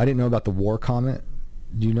I didn't know about the war comet.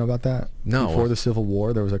 Do you know about that? No. Before the Civil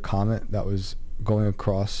War, there was a comet that was going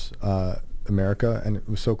across America, and it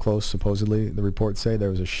was so close, supposedly, the reports say there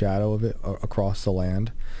was a shadow of it across the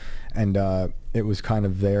land, and it was kind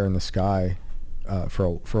of there in the sky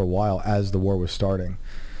for a while as the war was starting.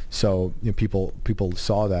 So people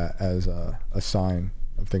saw that as a sign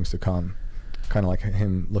of things to come, kind of like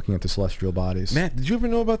him looking at the celestial bodies. Matt, did you ever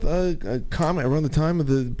know about a comment around the time of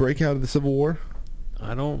the breakout of the Civil War?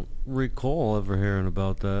 I don't recall ever hearing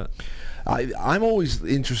about that. I'm always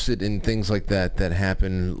interested in things like that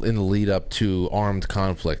happen in the lead up to armed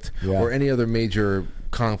conflict or any other major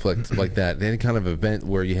conflict like that. Any kind of event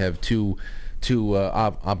where you have two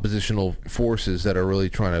oppositional forces that are really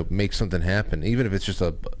trying to make something happen, even if it's just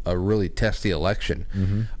a really testy election.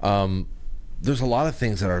 Mm-hmm. There's a lot of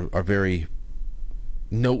things that are very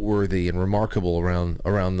noteworthy and remarkable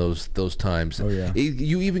around those times. Oh, yeah.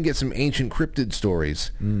 You even get some ancient cryptid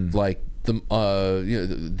stories, like the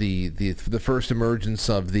first emergence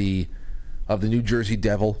of the New Jersey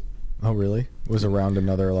Devil. Oh, really? It was around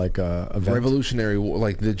another event? Revolutionary War,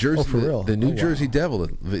 like the Jersey, for real? the New Oh, wow. Jersey Devil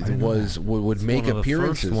would make one of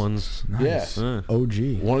appearances. The first ones. Nice. Yeah.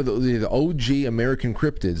 OG. One of the OG American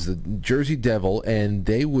cryptids, the Jersey Devil, and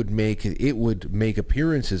it would make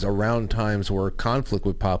appearances around times where conflict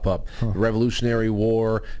would pop up. The Revolutionary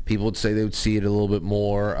War, people would say they would see it a little bit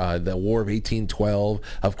more. The War of 1812,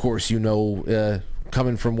 of course,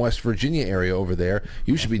 coming from West Virginia area over there,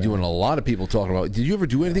 you should be doing a lot of people talking about. Did you ever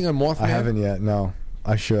do anything on Mothman? I haven't yet. No,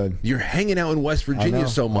 I should. You're hanging out in West Virginia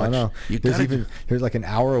so much. I know. There's There's like an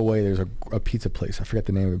hour away. There's a pizza place. I forget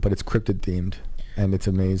the name of it, but it's cryptid themed, and it's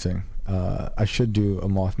amazing. I should do a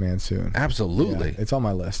Mothman soon. Absolutely. Yeah, it's on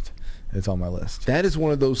my list. It's on my list. That is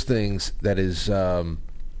one of those things that is.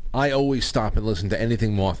 I always stop and listen to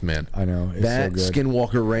anything Mothman. I know. It's that so good.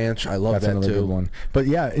 Skinwalker Ranch, I love That's that another too. good one. But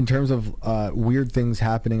yeah, in terms of weird things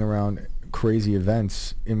happening around crazy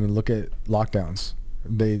events, I mean, look at lockdowns.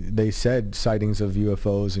 They said sightings of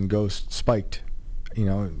UFOs and ghosts spiked.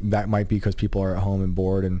 That might be because people are at home and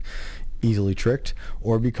bored and easily tricked,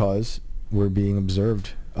 or because we're being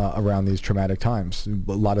observed around these traumatic times.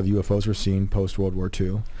 A lot of UFOs were seen post World War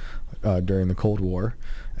II, during the Cold War,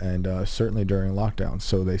 and certainly during lockdowns,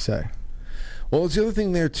 so they say. Well, it's the other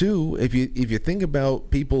thing there too. If you think about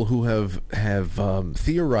people who have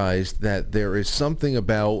theorized that there is something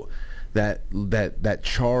about that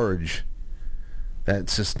charge,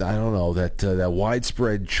 that's just, I don't know, that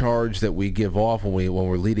widespread charge that we give off when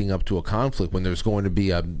we're leading up to a conflict, when there's going to be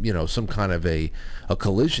some kind of a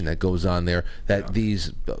collision that goes on there. That these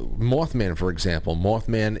Mothman, for example,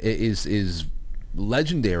 Mothman is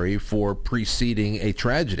legendary for preceding a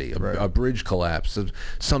tragedy, a bridge collapse,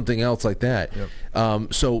 something else like that.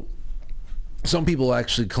 Yep. So some people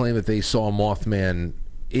actually claim that they saw Mothman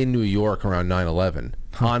in New York around 9/11.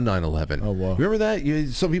 On 9/11. Oh, wow. Remember that?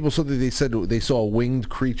 Some people said that they said they saw a winged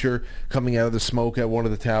creature coming out of the smoke at one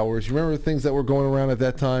of the towers. You remember the things that were going around at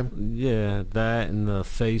that time? Yeah, that and the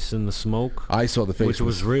face in the smoke. I saw the face. Which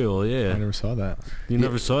was real, yeah. I never saw that. You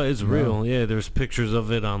never saw it? It's real. Yeah, there's pictures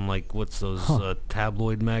of it on, what's those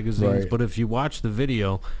tabloid magazines. Right. But if you watch the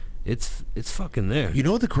video, it's fucking there. You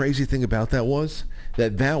know what the crazy thing about that was?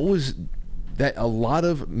 That a lot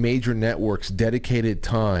of major networks dedicated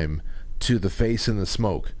time to the face in the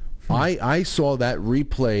smoke. I saw that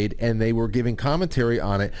replayed, and they were giving commentary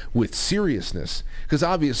on it with seriousness, because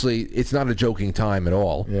obviously it's not a joking time at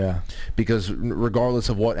all. Yeah. Because regardless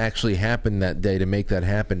of what actually happened that day to make that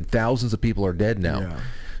happen, thousands of people are dead now. Yeah.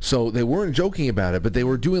 So they weren't joking about it, but they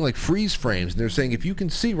were doing freeze frames, and they're saying, if you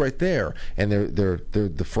can see right there, and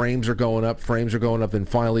the frames are going up, and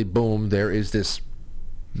finally, boom, there is this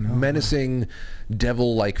menacing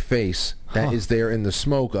devil-like face that is there in the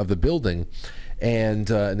smoke of the building, and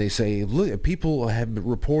they say, look, people have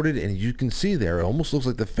reported, and you can see there, it almost looks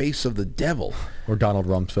like the face of the devil, or Donald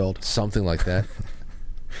Rumsfeld, something like that.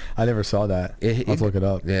 I never saw that. Let's look it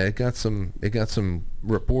up. Yeah, it got some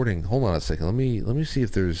reporting. Hold on a second. Let me see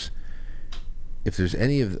if there's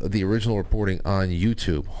any of the original reporting on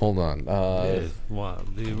YouTube. Hold on. Wow,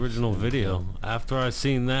 the original video. After I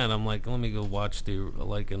seen that, I'm like, let me go watch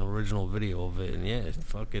an original video of it, and yeah,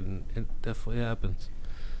 it definitely happens.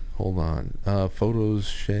 Hold on. Photos,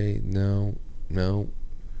 Shay. No.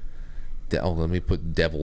 Let me put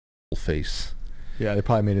devil face. Yeah, they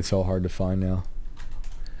probably made it so hard to find now.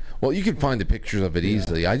 Well, you can find the pictures of it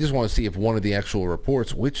easily. I just want to see if one of the actual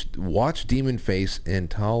reports, watch demon face and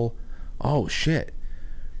Tal. Oh, shit.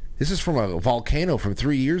 This is from a volcano from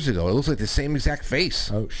 3 years ago. It looks like the same exact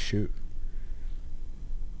face. Oh, shoot.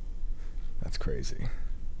 That's crazy.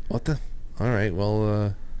 What the? All right,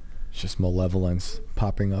 well... it's just malevolence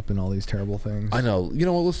popping up in all these terrible things. I know. You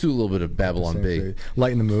know what? Let's do a little bit of Babylon Big.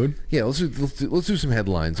 Lighten the mood? Yeah, let's do some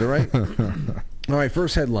headlines, all right? All right,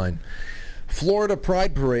 first headline. Florida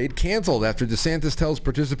Pride Parade canceled after DeSantis tells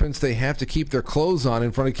participants they have to keep their clothes on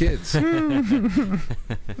in front of kids.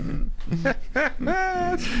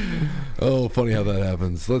 Oh, funny how that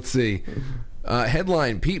happens. Let's see.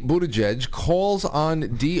 Headline, Pete Buttigieg calls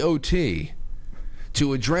on DOT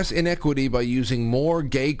to address inequity by using more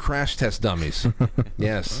gay crash test dummies.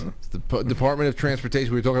 Yes. The Department of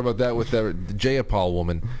Transportation, we were talking about that with the Jayapal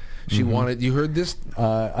woman. She wanted, you heard this?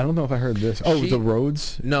 I don't know if I heard this. Oh, the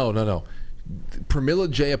roads? No. Pramila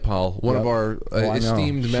Jayapal, one of our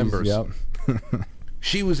esteemed members.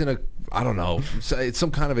 She was in a, I don't know, it's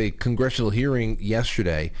some kind of a congressional hearing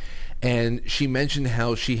yesterday, and she mentioned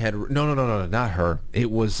how she had no, not her. It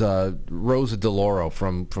was Rosa DeLauro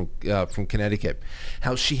from Connecticut.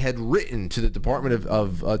 How she had written to the Department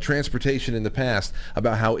of Transportation in the past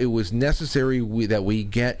about how it was necessary that we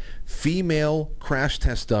get female crash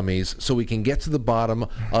test dummies so we can get to the bottom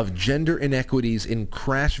of gender inequities in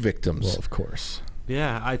crash victims. Well, of course.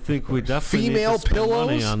 Yeah, I think we definitely female need to spend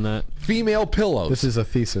money pillows on that. Female pillows. This is a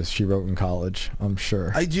thesis she wrote in college, I'm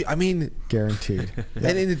sure. I mean, guaranteed.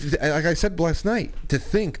 And like I said last night, to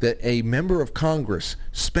think that a member of Congress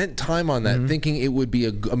spent time on that, thinking it would be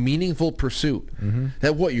a meaningful pursuit.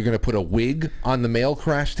 That what, you're going to put a wig on the male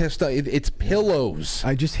crash test? It's pillows.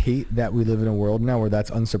 I just hate that we live in a world now where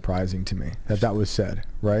that's unsurprising to me, that was said,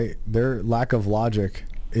 right? Their lack of logic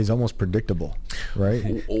is almost predictable,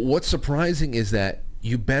 right? What's surprising is that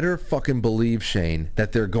you better fucking believe, Shane,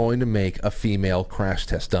 that they're going to make a female crash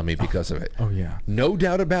test dummy because of it. Oh, yeah. No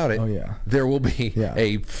doubt about it. Oh, yeah. There will be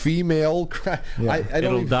a female crash. Yeah.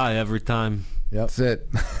 It'll die every time. Yep. That's it.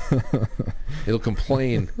 It'll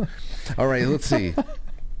complain. All right, let's see.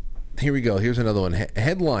 Here we go. Here's another one.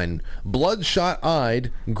 Headline,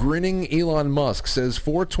 bloodshot-eyed, grinning Elon Musk says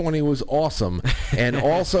 420 was awesome, and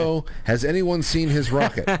also, has anyone seen his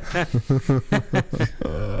rocket? That's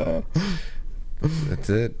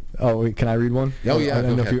it. Oh, wait, can I read one? Oh, yeah. I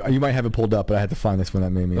don't know if you might have it pulled up, but I had to find this one that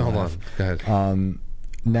made me Hold laugh. on. Go ahead.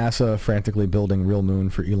 NASA frantically building real moon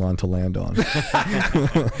for Elon to land on.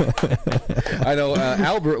 I know.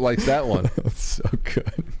 Albert likes that one. That's so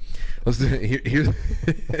good. Let's do it.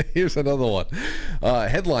 Here's another one.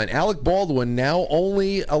 Headline, Alec Baldwin now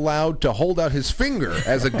only allowed to hold out his finger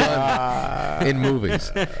as a gun in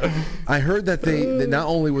movies. I heard that that not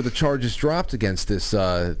only were the charges dropped against this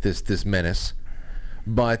menace,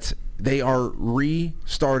 but they are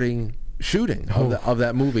restarting shooting of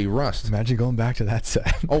that movie Rust. Imagine going back to that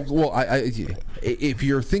set. Oh, well, if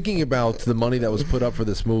you're thinking about the money that was put up for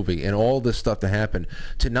this movie and all this stuff to happen,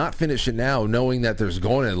 to not finish it now, knowing that there's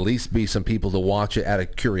going to at least be some people to watch it out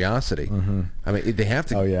of curiosity. I mean, they have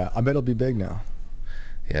to. Oh, yeah. I bet it'll be big now.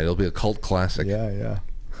 Yeah, it'll be a cult classic. Yeah.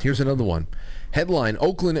 Here's another one. Headline,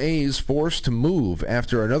 Oakland A's forced to move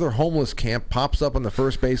after another homeless camp pops up on the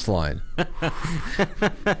first baseline.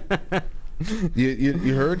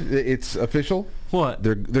 You heard? It's official? What?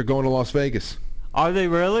 They're going to Las Vegas. Are they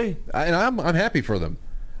really? And I'm happy for them.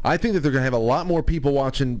 I think that they're going to have a lot more people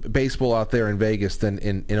watching baseball out there in Vegas than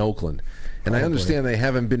in Oakland. And I understand they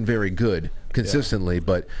haven't been very good consistently,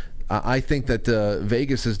 but I think that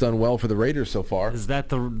Vegas has done well for the Raiders so far. Is that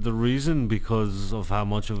the reason, because of how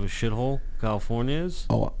much of a shithole California is?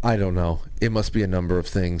 Oh, I don't know. It must be a number of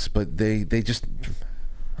things, but they just,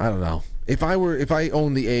 I don't know. If I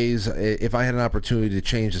owned the A's, if I had an opportunity to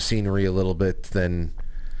change the scenery a little bit, then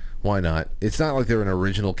why not? It's not like they're an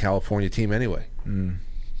original California team anyway.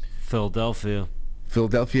 Philadelphia,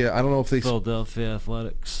 I don't know if they... Philadelphia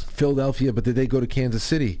Athletics. Philadelphia, but did they go to Kansas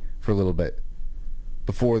City for a little bit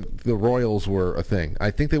before the Royals were a thing?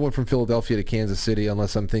 I think they went from Philadelphia to Kansas City,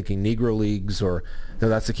 unless I'm thinking Negro Leagues or... No,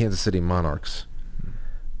 that's the Kansas City Monarchs.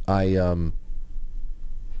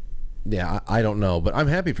 Yeah, I don't know, but I'm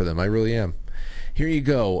happy for them. I really am. Here you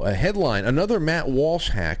go. A headline, another Matt Walsh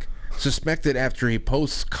hack suspected after he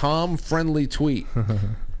posts calm, friendly tweet.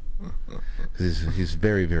 He's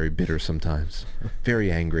very, very bitter sometimes.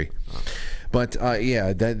 Very angry. But,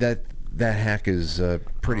 yeah, that hack is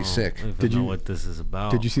pretty sick. I don't know what this is about.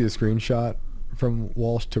 Did you see the screenshot from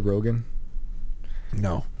Walsh to Rogan?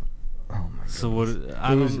 No. Oh, my God. So what?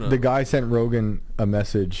 I don't know. The guy sent Rogan a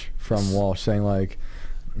message from Walsh saying, like,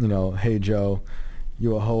 you know, hey, Joe,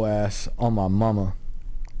 you a hoe ass on my mama.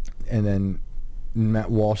 And then Matt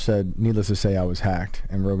Walsh said, needless to say, I was hacked.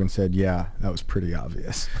 And Rogan said, yeah, that was pretty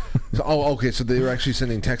obvious. So, okay. So they were actually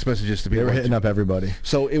sending text messages to people. They were hitting up everybody.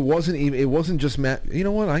 So it wasn't just Matt. You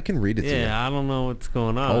know what? I can read it to you. Yeah, I don't know what's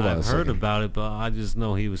going on. Hold on I've a heard second. about it, but I just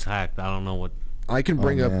know he was hacked. I don't know what I can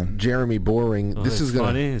bring up Jeremy Boring. Oh, this is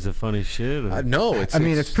funny. Is it funny shit? Or? No, I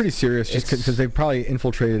mean, it's pretty serious just because they've probably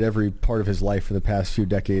infiltrated every part of his life for the past few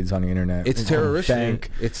decades on the internet. It's terroristic.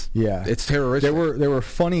 Bank. It's it's terroristic. There were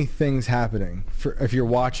funny things happening. If you're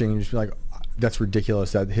watching, you just be like, that's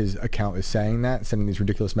ridiculous that his account is saying that, sending these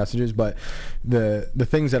ridiculous messages. But the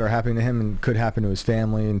things that are happening to him and could happen to his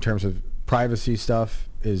family in terms of privacy stuff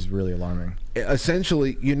is really alarming.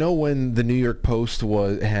 Essentially, when the New York Post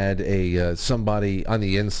had a somebody on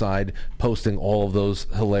the inside posting all of those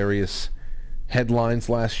hilarious headlines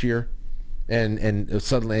last year, and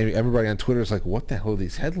suddenly everybody on Twitter is like, what the hell are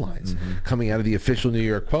these headlines coming out of the official New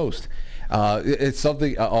York Post? It's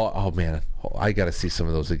something. Oh man, I got to see some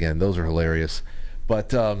of those again. Those are hilarious. But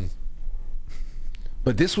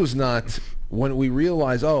this was not. When we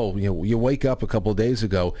realize, you wake up a couple of days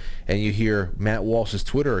ago and you hear Matt Walsh's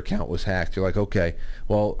Twitter account was hacked. You're like, okay,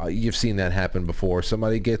 well, you've seen that happen before.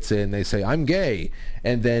 Somebody gets in, they say, I'm gay,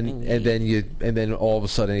 and then all of a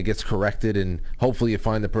sudden it gets corrected, and hopefully you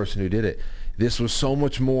find the person who did it. This was so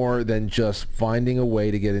much more than just finding a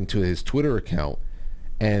way to get into his Twitter account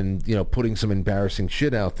and putting some embarrassing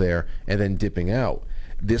shit out there and then dipping out.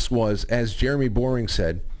 This was, as Jeremy Boring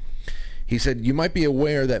said. He said, you might be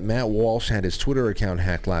aware that Matt Walsh had his Twitter account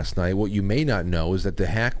hacked last night. What you may not know is that the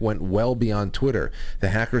hack went well beyond Twitter. The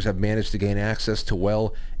hackers have managed to gain access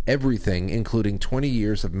to, everything, including 20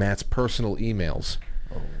 years of Matt's personal emails.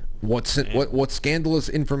 What scandalous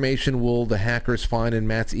information will the hackers find in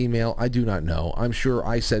Matt's email? I do not know. I'm sure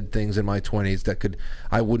I said things in my 20s that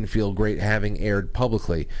I wouldn't feel great having aired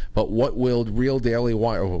publicly. But what will Real Daily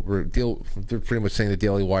Wire... they're pretty much saying the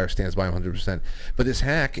Daily Wire stands by 100%. But this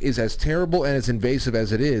hack is as terrible and as invasive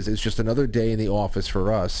as it is. It's just another day in the office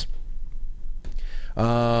for us.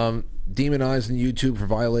 Demonizing YouTube for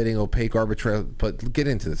violating opaque arbitrary... But get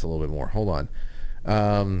into this a little bit more. Hold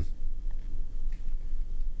on.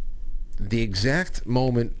 The exact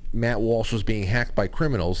moment Matt Walsh was being hacked by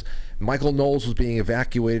criminals, Michael Knowles was being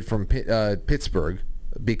evacuated from Pittsburgh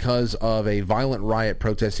because of a violent riot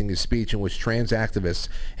protesting his speech in which trans activists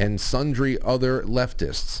and sundry other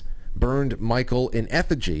leftists burned Michael in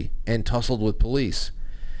effigy and tussled with police.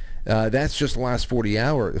 That's just the last 48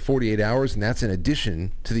 hours, and that's in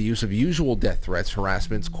addition to the use of usual death threats,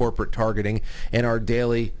 harassments, corporate targeting, and our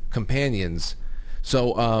daily companions.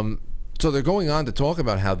 So they're going on to talk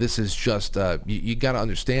about how this is just, you got to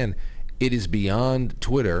understand, it is beyond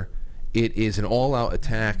Twitter. It is an all-out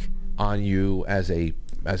attack on you as a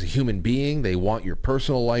human being. They want your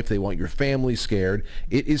personal life. They want your family scared.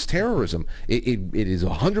 It is terrorism. It is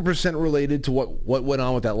 100% related to what went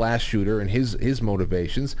on with that last shooter and his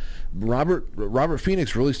motivations. Robert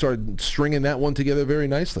Phoenix really started stringing that one together very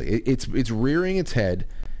nicely. It's rearing its head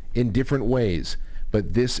in different ways.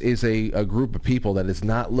 But this is a group of people that is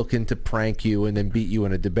not looking to prank you and then beat you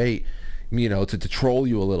in a debate, to troll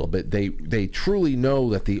you a little bit. They truly know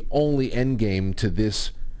that the only end game to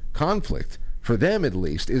this conflict, for them at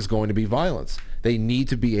least, is going to be violence. They need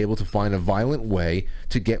to be able to find a violent way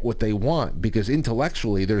to get what they want, because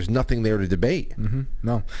intellectually there's nothing there to debate.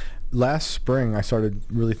 No. Last spring I started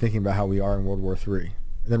really thinking about how we are in World War III.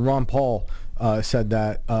 Then Ron Paul said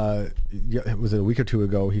that, was it a week or two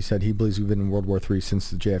ago, he said he believes we've been in World War III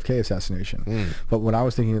since the JFK assassination. But when I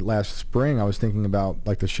was thinking last spring, I was thinking about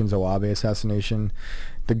like the Shinzo Abe assassination.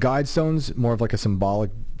 The Guidestone's more of like a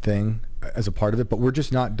symbolic thing as a part of it, but we're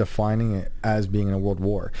just not defining it as being in a world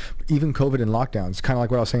war. Even COVID and lockdowns, kind of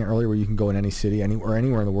like what I was saying earlier, where you can go in any city, anywhere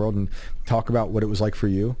in the world and talk about what it was like for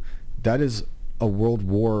you. That is a world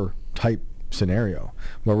war type scenario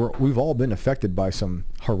where we've all been affected by some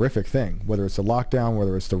horrific thing, whether it's the lockdown,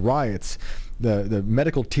 whether it's the riots, the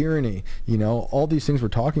medical tyranny, all these things we're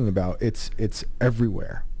talking about. It's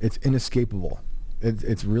everywhere. It's inescapable.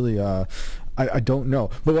 It's really I don't know.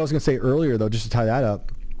 But what I was going to say earlier, though, just to tie that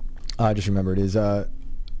up, I just remembered, is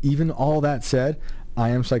even all that said, I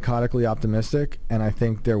am psychotically optimistic, and I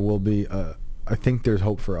think there will be I think there's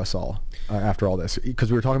hope for us all after all this, because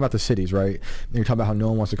we were talking about the cities, right? And you're talking about how no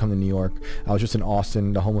one wants to come to New York. I was just in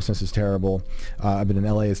Austin. The homelessness is terrible. I've been in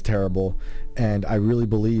LA. It's terrible. And I really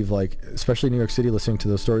believe, like, especially New York City, listening to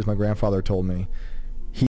those stories my grandfather told me,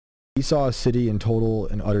 he saw a city in total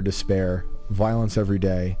and utter despair, violence every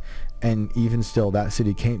day, and even still that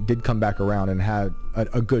city did come back around and had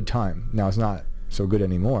a good time. Now it's not so good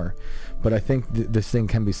anymore, but I think this thing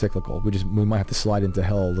can be cyclical. We might have to slide into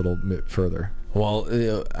hell a little bit further.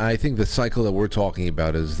 Well, I think the cycle that we're talking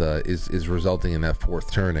about is resulting in that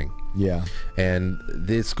fourth turning. Yeah, and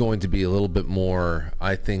it's going to be a little bit more.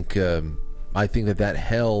 I think that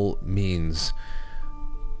hell means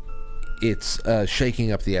it's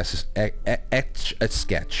shaking up the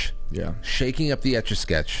Etch-a-Sketch. Yeah. Shaking up the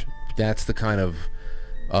Etch-a-Sketch. That's the kind of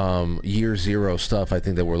year zero stuff I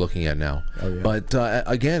think that we're looking at now. Oh, yeah. But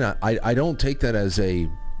again, I don't take that as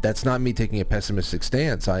that's not me taking a pessimistic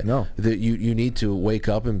stance. No. You need to wake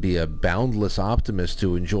up and be a boundless optimist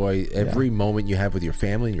to enjoy every moment you have with your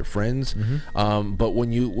family and your friends. But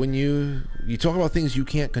when you talk about things you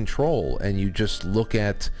can't control and you just look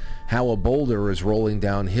at how a boulder is rolling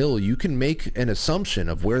downhill, you can make an assumption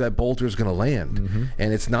of where that boulder is going to land,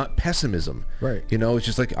 and it's not pessimism. Right. You know, it's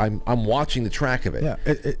just like I'm watching the track of it. Yeah.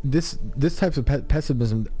 This type of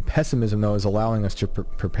pessimism though is allowing us to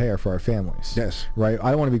prepare for our families. Yes. Right.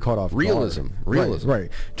 I don't want to be caught off Realism. guard. Realism. Right.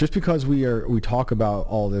 Just because we talk about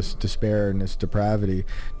all this despair and this depravity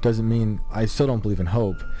doesn't mean I still don't believe in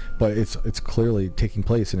hope, but it's clearly taking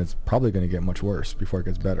place, and it's probably going to get much worse before it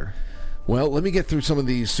gets better. Well, let me get through some of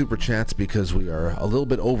these super chats because we are a little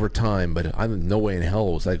bit over time, but I'm no way in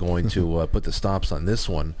hell was I going to put the stops on this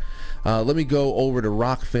one. Let me go over to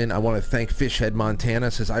Rockfin. I want to thank Fishhead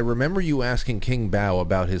Montana. Says, I remember you asking King Bao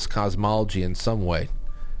about his cosmology in some way.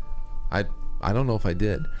 I don't know if I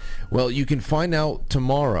did. Well, you can find out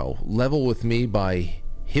tomorrow. Level with Me by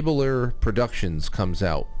Hibbler Productions comes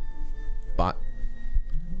out. But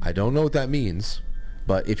I don't know what that means.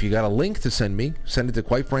 But if you got a link to send me, send it to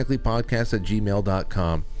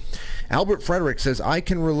quitefranklypodcast@gmail.com. Albert Frederick says, I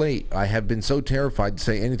can relate. I have been so terrified to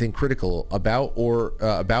say anything critical about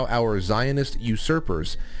our Zionist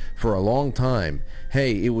usurpers for a long time.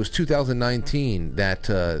 Hey, it was 2019 that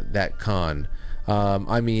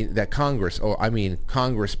Congress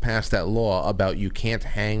passed that law about you can't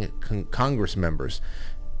hang Congress members.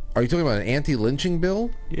 Are you talking about an anti-lynching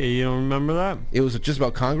bill? Yeah, you don't remember that? It was just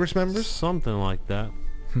about Congress members? Something like that.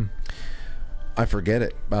 I forget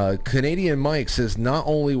it. Canadian Mike says, not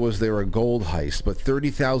only was there a gold heist, but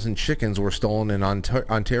 30,000 chickens were stolen in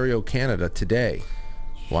Ontario, Canada today.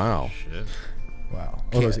 Wow. Shit. Wow.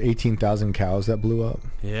 Oh, those 18,000 cows that blew up?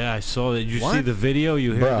 Yeah, I saw that. Did you see the video?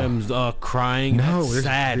 You hear them crying. No, That's there's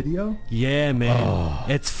sad. a video? Yeah, man.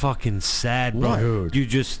 It's fucking sad, bro.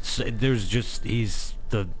 Dude. You there's just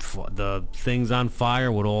the things on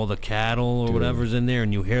fire with all the cattle or whatever's in there,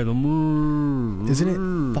 and you hear them. Isn't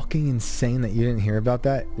it fucking insane that you didn't hear about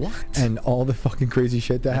that? What? And all the fucking crazy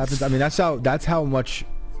shit that happens. I mean, that's how much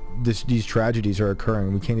these tragedies are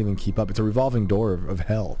occurring. We can't even keep up. It's a revolving door of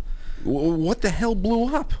hell. What the hell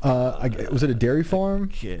blew up? Was it a dairy farm?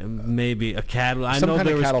 Yeah, maybe a cattle. I Some know kind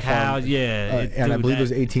there of was cattle cows. farm. Yeah, and I believe it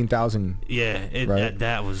was 18,000. Yeah, right?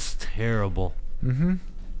 that was terrible. Mm-hmm.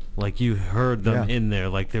 Like you heard them in there.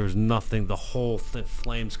 Like there was nothing. The whole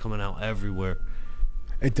flames coming out everywhere.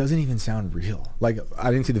 It doesn't even sound real. Like,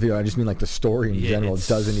 I didn't see the video. I just mean like the story in general. It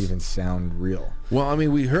doesn't even sound real. Well, I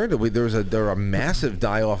mean, we heard that there was a massive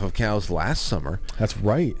die-off of cows last summer. That's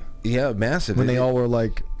right. Yeah, massive. When they all were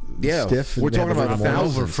like stiff. We're talking about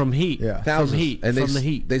thousands from heat. Yeah, thousands. From heat. And from the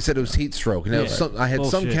heat. They said it was heat stroke. Now, I had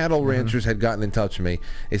some cattle ranchers had gotten in touch with me.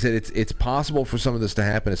 They said it's possible for some of this to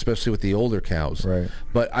happen, especially with the older cows. Right.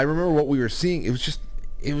 But I remember what we were seeing. It was just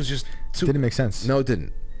didn't make sense. No, it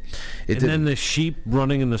didn't. Then the sheep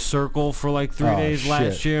running in the circle for like 3 days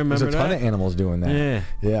last year. Remember There's a ton of animals doing that. Yeah.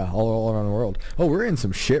 Yeah, all around the world. Oh, we're in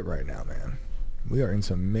some shit right now, man. We are in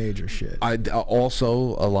some major shit. Also,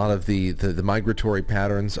 a lot of the migratory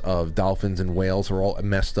patterns of dolphins and whales are all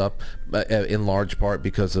messed up, in large part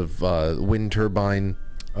because of wind turbine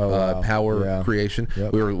power creation.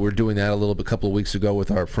 Yep. We're doing that a couple of weeks ago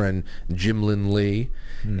with our friend Jimlin Lee,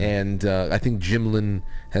 and I think Jimlin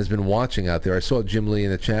has been watching out there. I saw Jim Lee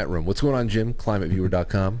in the chat room. What's going on, Jim?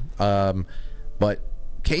 ClimateViewer.com. But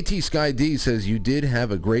KT Sky D says, you did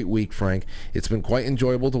have a great week, Frank. It's been quite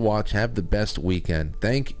enjoyable to watch. Have the best weekend.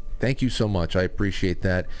 Thank you so much. I appreciate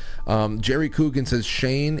that. Jerry Coogan says,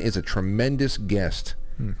 Shane is a tremendous guest.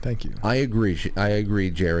 Thank you. I agree,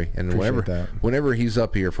 Jerry. And whenever he's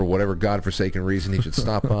up here for whatever godforsaken reason, he should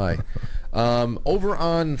stop by. Over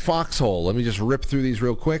on Foxhole, let me just rip through these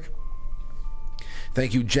real quick.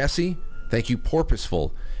 Thank you, Jesse. Thank you,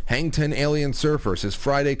 Porpoiseful. Hangton Alien Surfer says,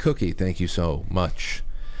 Friday Cookie. Thank you so much.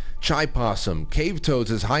 Chai Possum. Cave Toad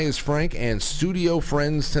says, hi as Frank and studio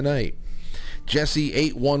friends tonight.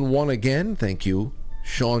 Jesse811 again. Thank you.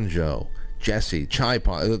 Sean Joe. Jesse. Chai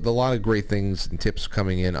Possum. A lot of great things and tips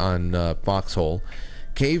coming in on Foxhole.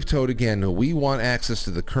 Cave Toad again. We want access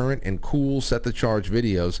to the current and cool Set the Charge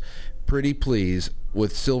videos. Pretty please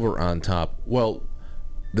with silver on top. Well,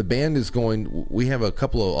 the band is going. We have a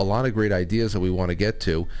lot of great ideas that we want to get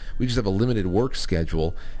to. We just have a limited work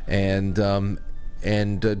schedule, and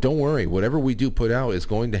And don't worry, whatever we do put out is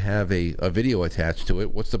going to have a video attached to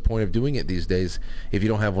it. What's the point of doing it these days if you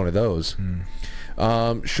don't have one of those?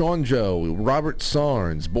 Sean Joe, Robert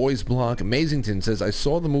Sarnes, Boys Block, Amazington says, I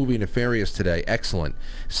saw the movie Nefarious today. Excellent.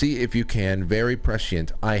 See if you can. Very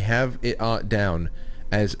prescient. I have it down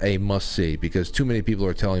as a must-see because too many people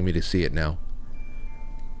are telling me to see it now.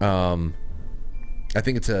 I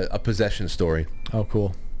think it's a possession story. Oh,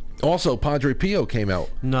 cool. Also, Padre Pio came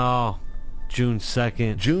out. No. June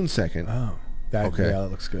 2nd. June 2nd. Oh. Okay. Yeah, that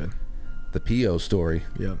looks good. The Pio story.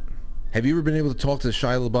 Yep. Have you ever been able to talk to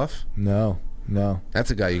Shia LaBeouf? No.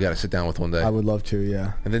 That's a guy you got to sit down with one day. I would love to,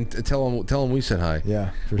 yeah. And then tell him we said hi.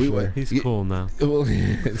 Yeah, for sure. He's cool now. Well,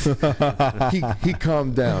 he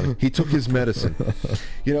calmed down. He took his medicine.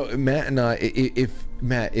 You know, Matt and I,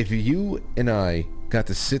 if you and I got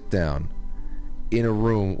to sit down in a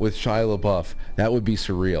room with Shia LaBeouf, that would be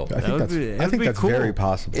surreal. I think that's cool. Very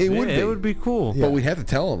possible. It would be. It would be cool. But we'd have to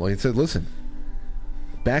tell him. Like, he said, listen,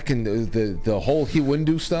 back in the whole he wouldn't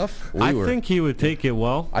do stuff. I think he would take it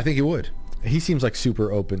well. I think he would. He seems like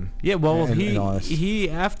super open. Yeah, well, and honest. he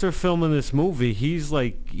after filming this movie, he's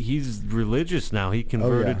religious now. He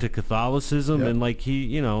converted to Catholicism, and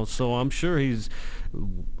so I'm sure he's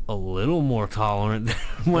a little more tolerant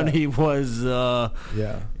than when he was. The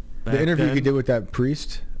interview then. he did with that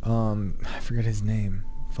priest, I forget his name,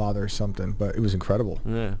 Father or something, but it was incredible.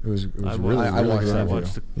 Yeah, it was I really. I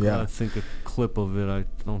watched I think a clip of it. I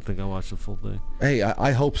don't think I watched the full thing. Hey,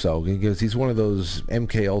 I hope so because he's one of those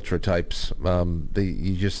MK Ultra types.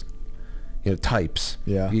 Types.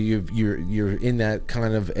 Yeah. You're in that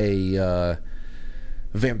kind of a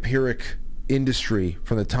vampiric industry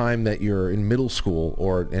from the time that you're in middle school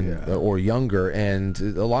or younger, and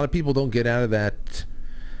a lot of people don't get out of that.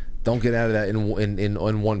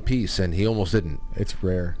 In one piece, and he almost didn't. It's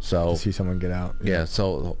rare to see someone get out. Yeah,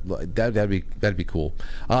 so that'd be cool.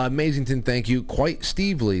 Amazington, thank you. Quite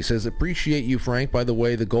Steve Lee says, appreciate you, Frank. By the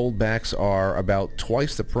way, the gold backs are about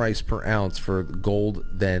twice the price per ounce for gold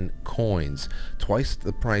than coins. Twice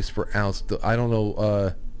the price per ounce. I don't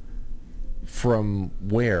know from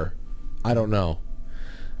where. I don't know.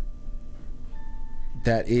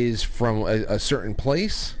 That is from a certain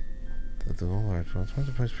place. The gold twice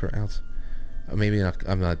the price per ounce. Maybe not.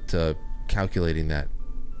 I'm not calculating that.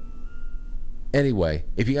 Anyway,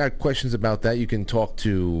 if you got questions about that, you can talk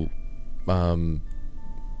to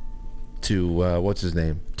what's his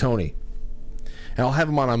name, Tony, and I'll have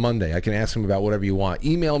him on Monday. I can ask him about whatever you want.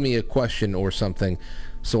 Email me a question or something,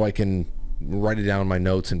 so I can write it down in my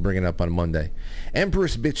notes and bring it up on Monday.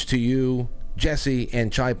 Empress bitch to you, Jesse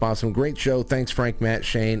and Chai Possum. Great show. Thanks, Frank, Matt,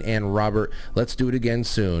 Shane, and Robert. Let's do it again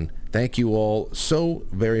soon. Thank you all so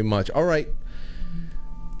very much. All right.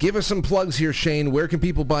 Give us some plugs here, Shane. Where can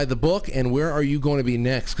people buy the book, and where are you going to be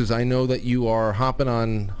next? Because I know that you are hopping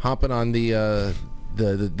on the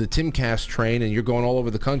Timcast train, and you're going all over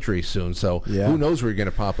the country soon. So who knows where you're going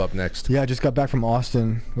to pop up next? Yeah, I just got back from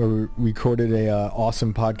Austin, where we recorded a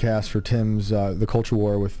awesome podcast for Tim's The Culture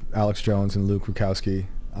War with Alex Jones and Luke Rukowski.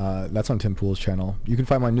 That's on Tim Pool's channel. You can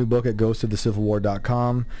find my new book at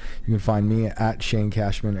ghostofthecivilwar.com. You can find me at Shane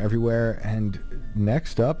Cashman everywhere. And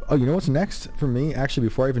next up, you know what's next for me? Actually,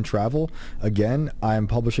 before I even travel, again, I'm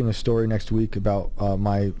publishing a story next week about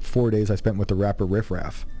my 4 days I spent with the rapper Riff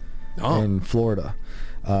Raff in Florida.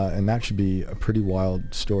 And that should be a pretty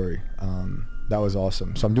wild story. That was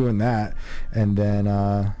awesome. So I'm doing that, and then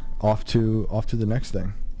off to the next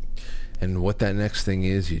thing. And what that next thing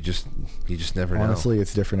is, you just never know. Honestly,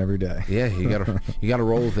 it's different every day. Yeah, you gotta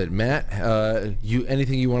roll with it. Matt,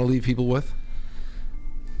 anything you want to leave people with?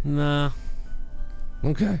 Nah.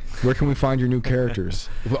 Okay. Where can we find your new characters?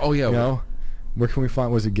 Oh yeah. Where can we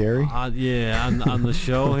find? Was it Gary? Yeah, on the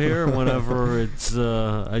show here. Whenever it's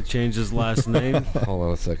I change his last name. Hold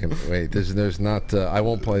on a second. Wait, there's not. I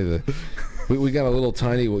won't play the. We got a little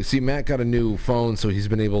tiny. See, Matt got a new phone, so he's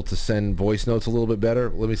been able to send voice notes a little bit better.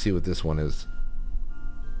 Let me see what this one is.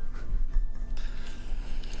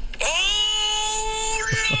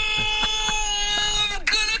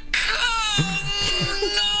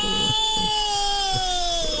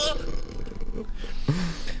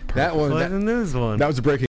 That one. The news one. That was a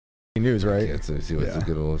breaking news, right? Okay, let's see what's a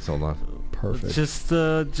good one. Hold on. Perfect.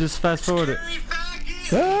 Just fast forward it.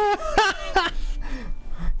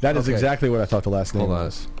 That is exactly what I thought the last name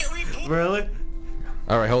was. Really?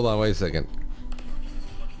 All right, hold on. Wait a second.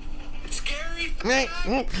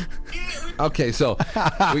 Okay, so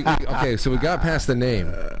we got past the name.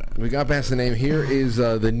 Here is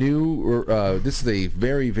the new. This is a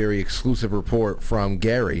very, very exclusive report from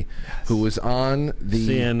Gary, who was on the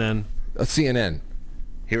CNN. CNN.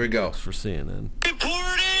 Here we go. For CNN.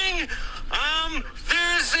 Reporting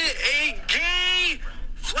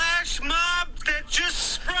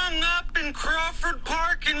Crawford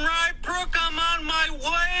Park in Rybrook. I'm on my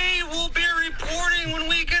way. We'll be reporting when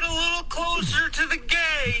we get a little closer to the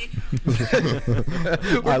gay.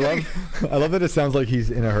 I love that it sounds like he's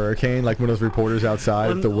in a hurricane, like one of those reporters outside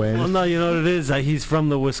with the wind. Well, no, you know what it is? He's from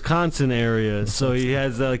the Wisconsin area, so he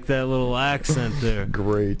has like that little accent there.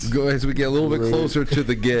 Great. Go as we get a little bit closer to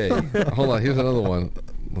the gay. Hold on, here's another one.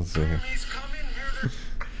 Let's see here.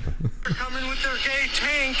 They're coming with their gay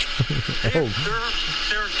tank. Oh.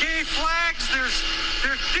 Their gay flags,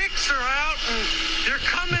 their dicks are out, and they're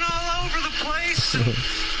coming all over the place. And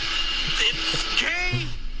it's gay.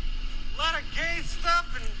 A lot of gay stuff,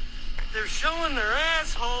 and they're showing their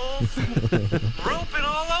assholes, and roping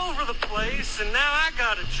all over the place, and now I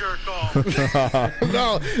gotta jerk off.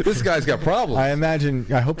 No, this guy's got problems.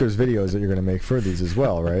 I hope there's videos that you're going to make for these as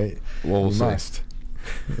well, right? Well, we'll you see. must.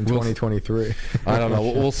 In 2023. I don't know.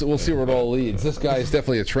 We'll see where it all leads. This guy is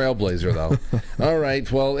definitely a trailblazer, though. All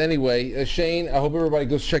right. Well, anyway, Shane, I hope everybody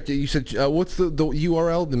goes check it. You said, what's the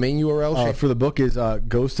URL, the main URL? Shane? For the book is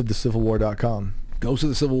ghostofthecivilwar.com.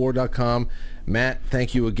 Ghostofthecivilwar.com. Matt,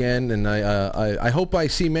 thank you again, and I hope I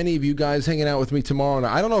see many of you guys hanging out with me tomorrow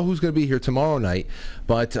night. I don't know who's going to be here tomorrow night,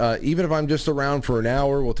 but even if I'm just around for an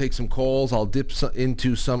hour, we'll take some calls. I'll dip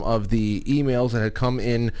into some of the emails that had come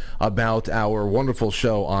in about our wonderful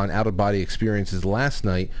show on out-of-body experiences last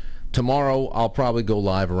night. Tomorrow, I'll probably go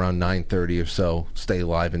live around 9:30 or so, stay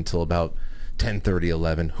live until about 10:30,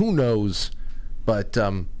 11. Who knows? But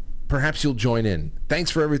perhaps you'll join in.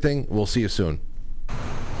 Thanks for everything. We'll see you soon.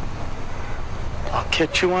 I'll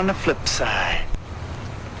catch you on the flip side.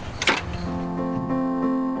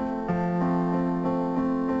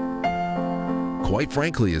 Quite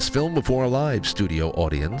Frankly is filmed before a live studio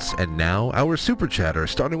audience, and now our super chatter,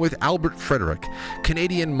 starting with Albert Frederick,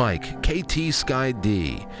 Canadian Mike, KT Sky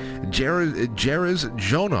D, Jerez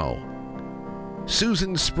Jono,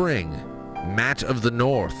 Susan Spring, Matt of the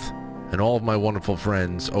North, and all of my wonderful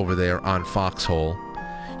friends over there on Foxhole.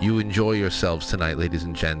 You enjoy yourselves tonight, ladies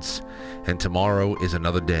and gents, and tomorrow is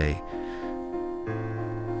another day.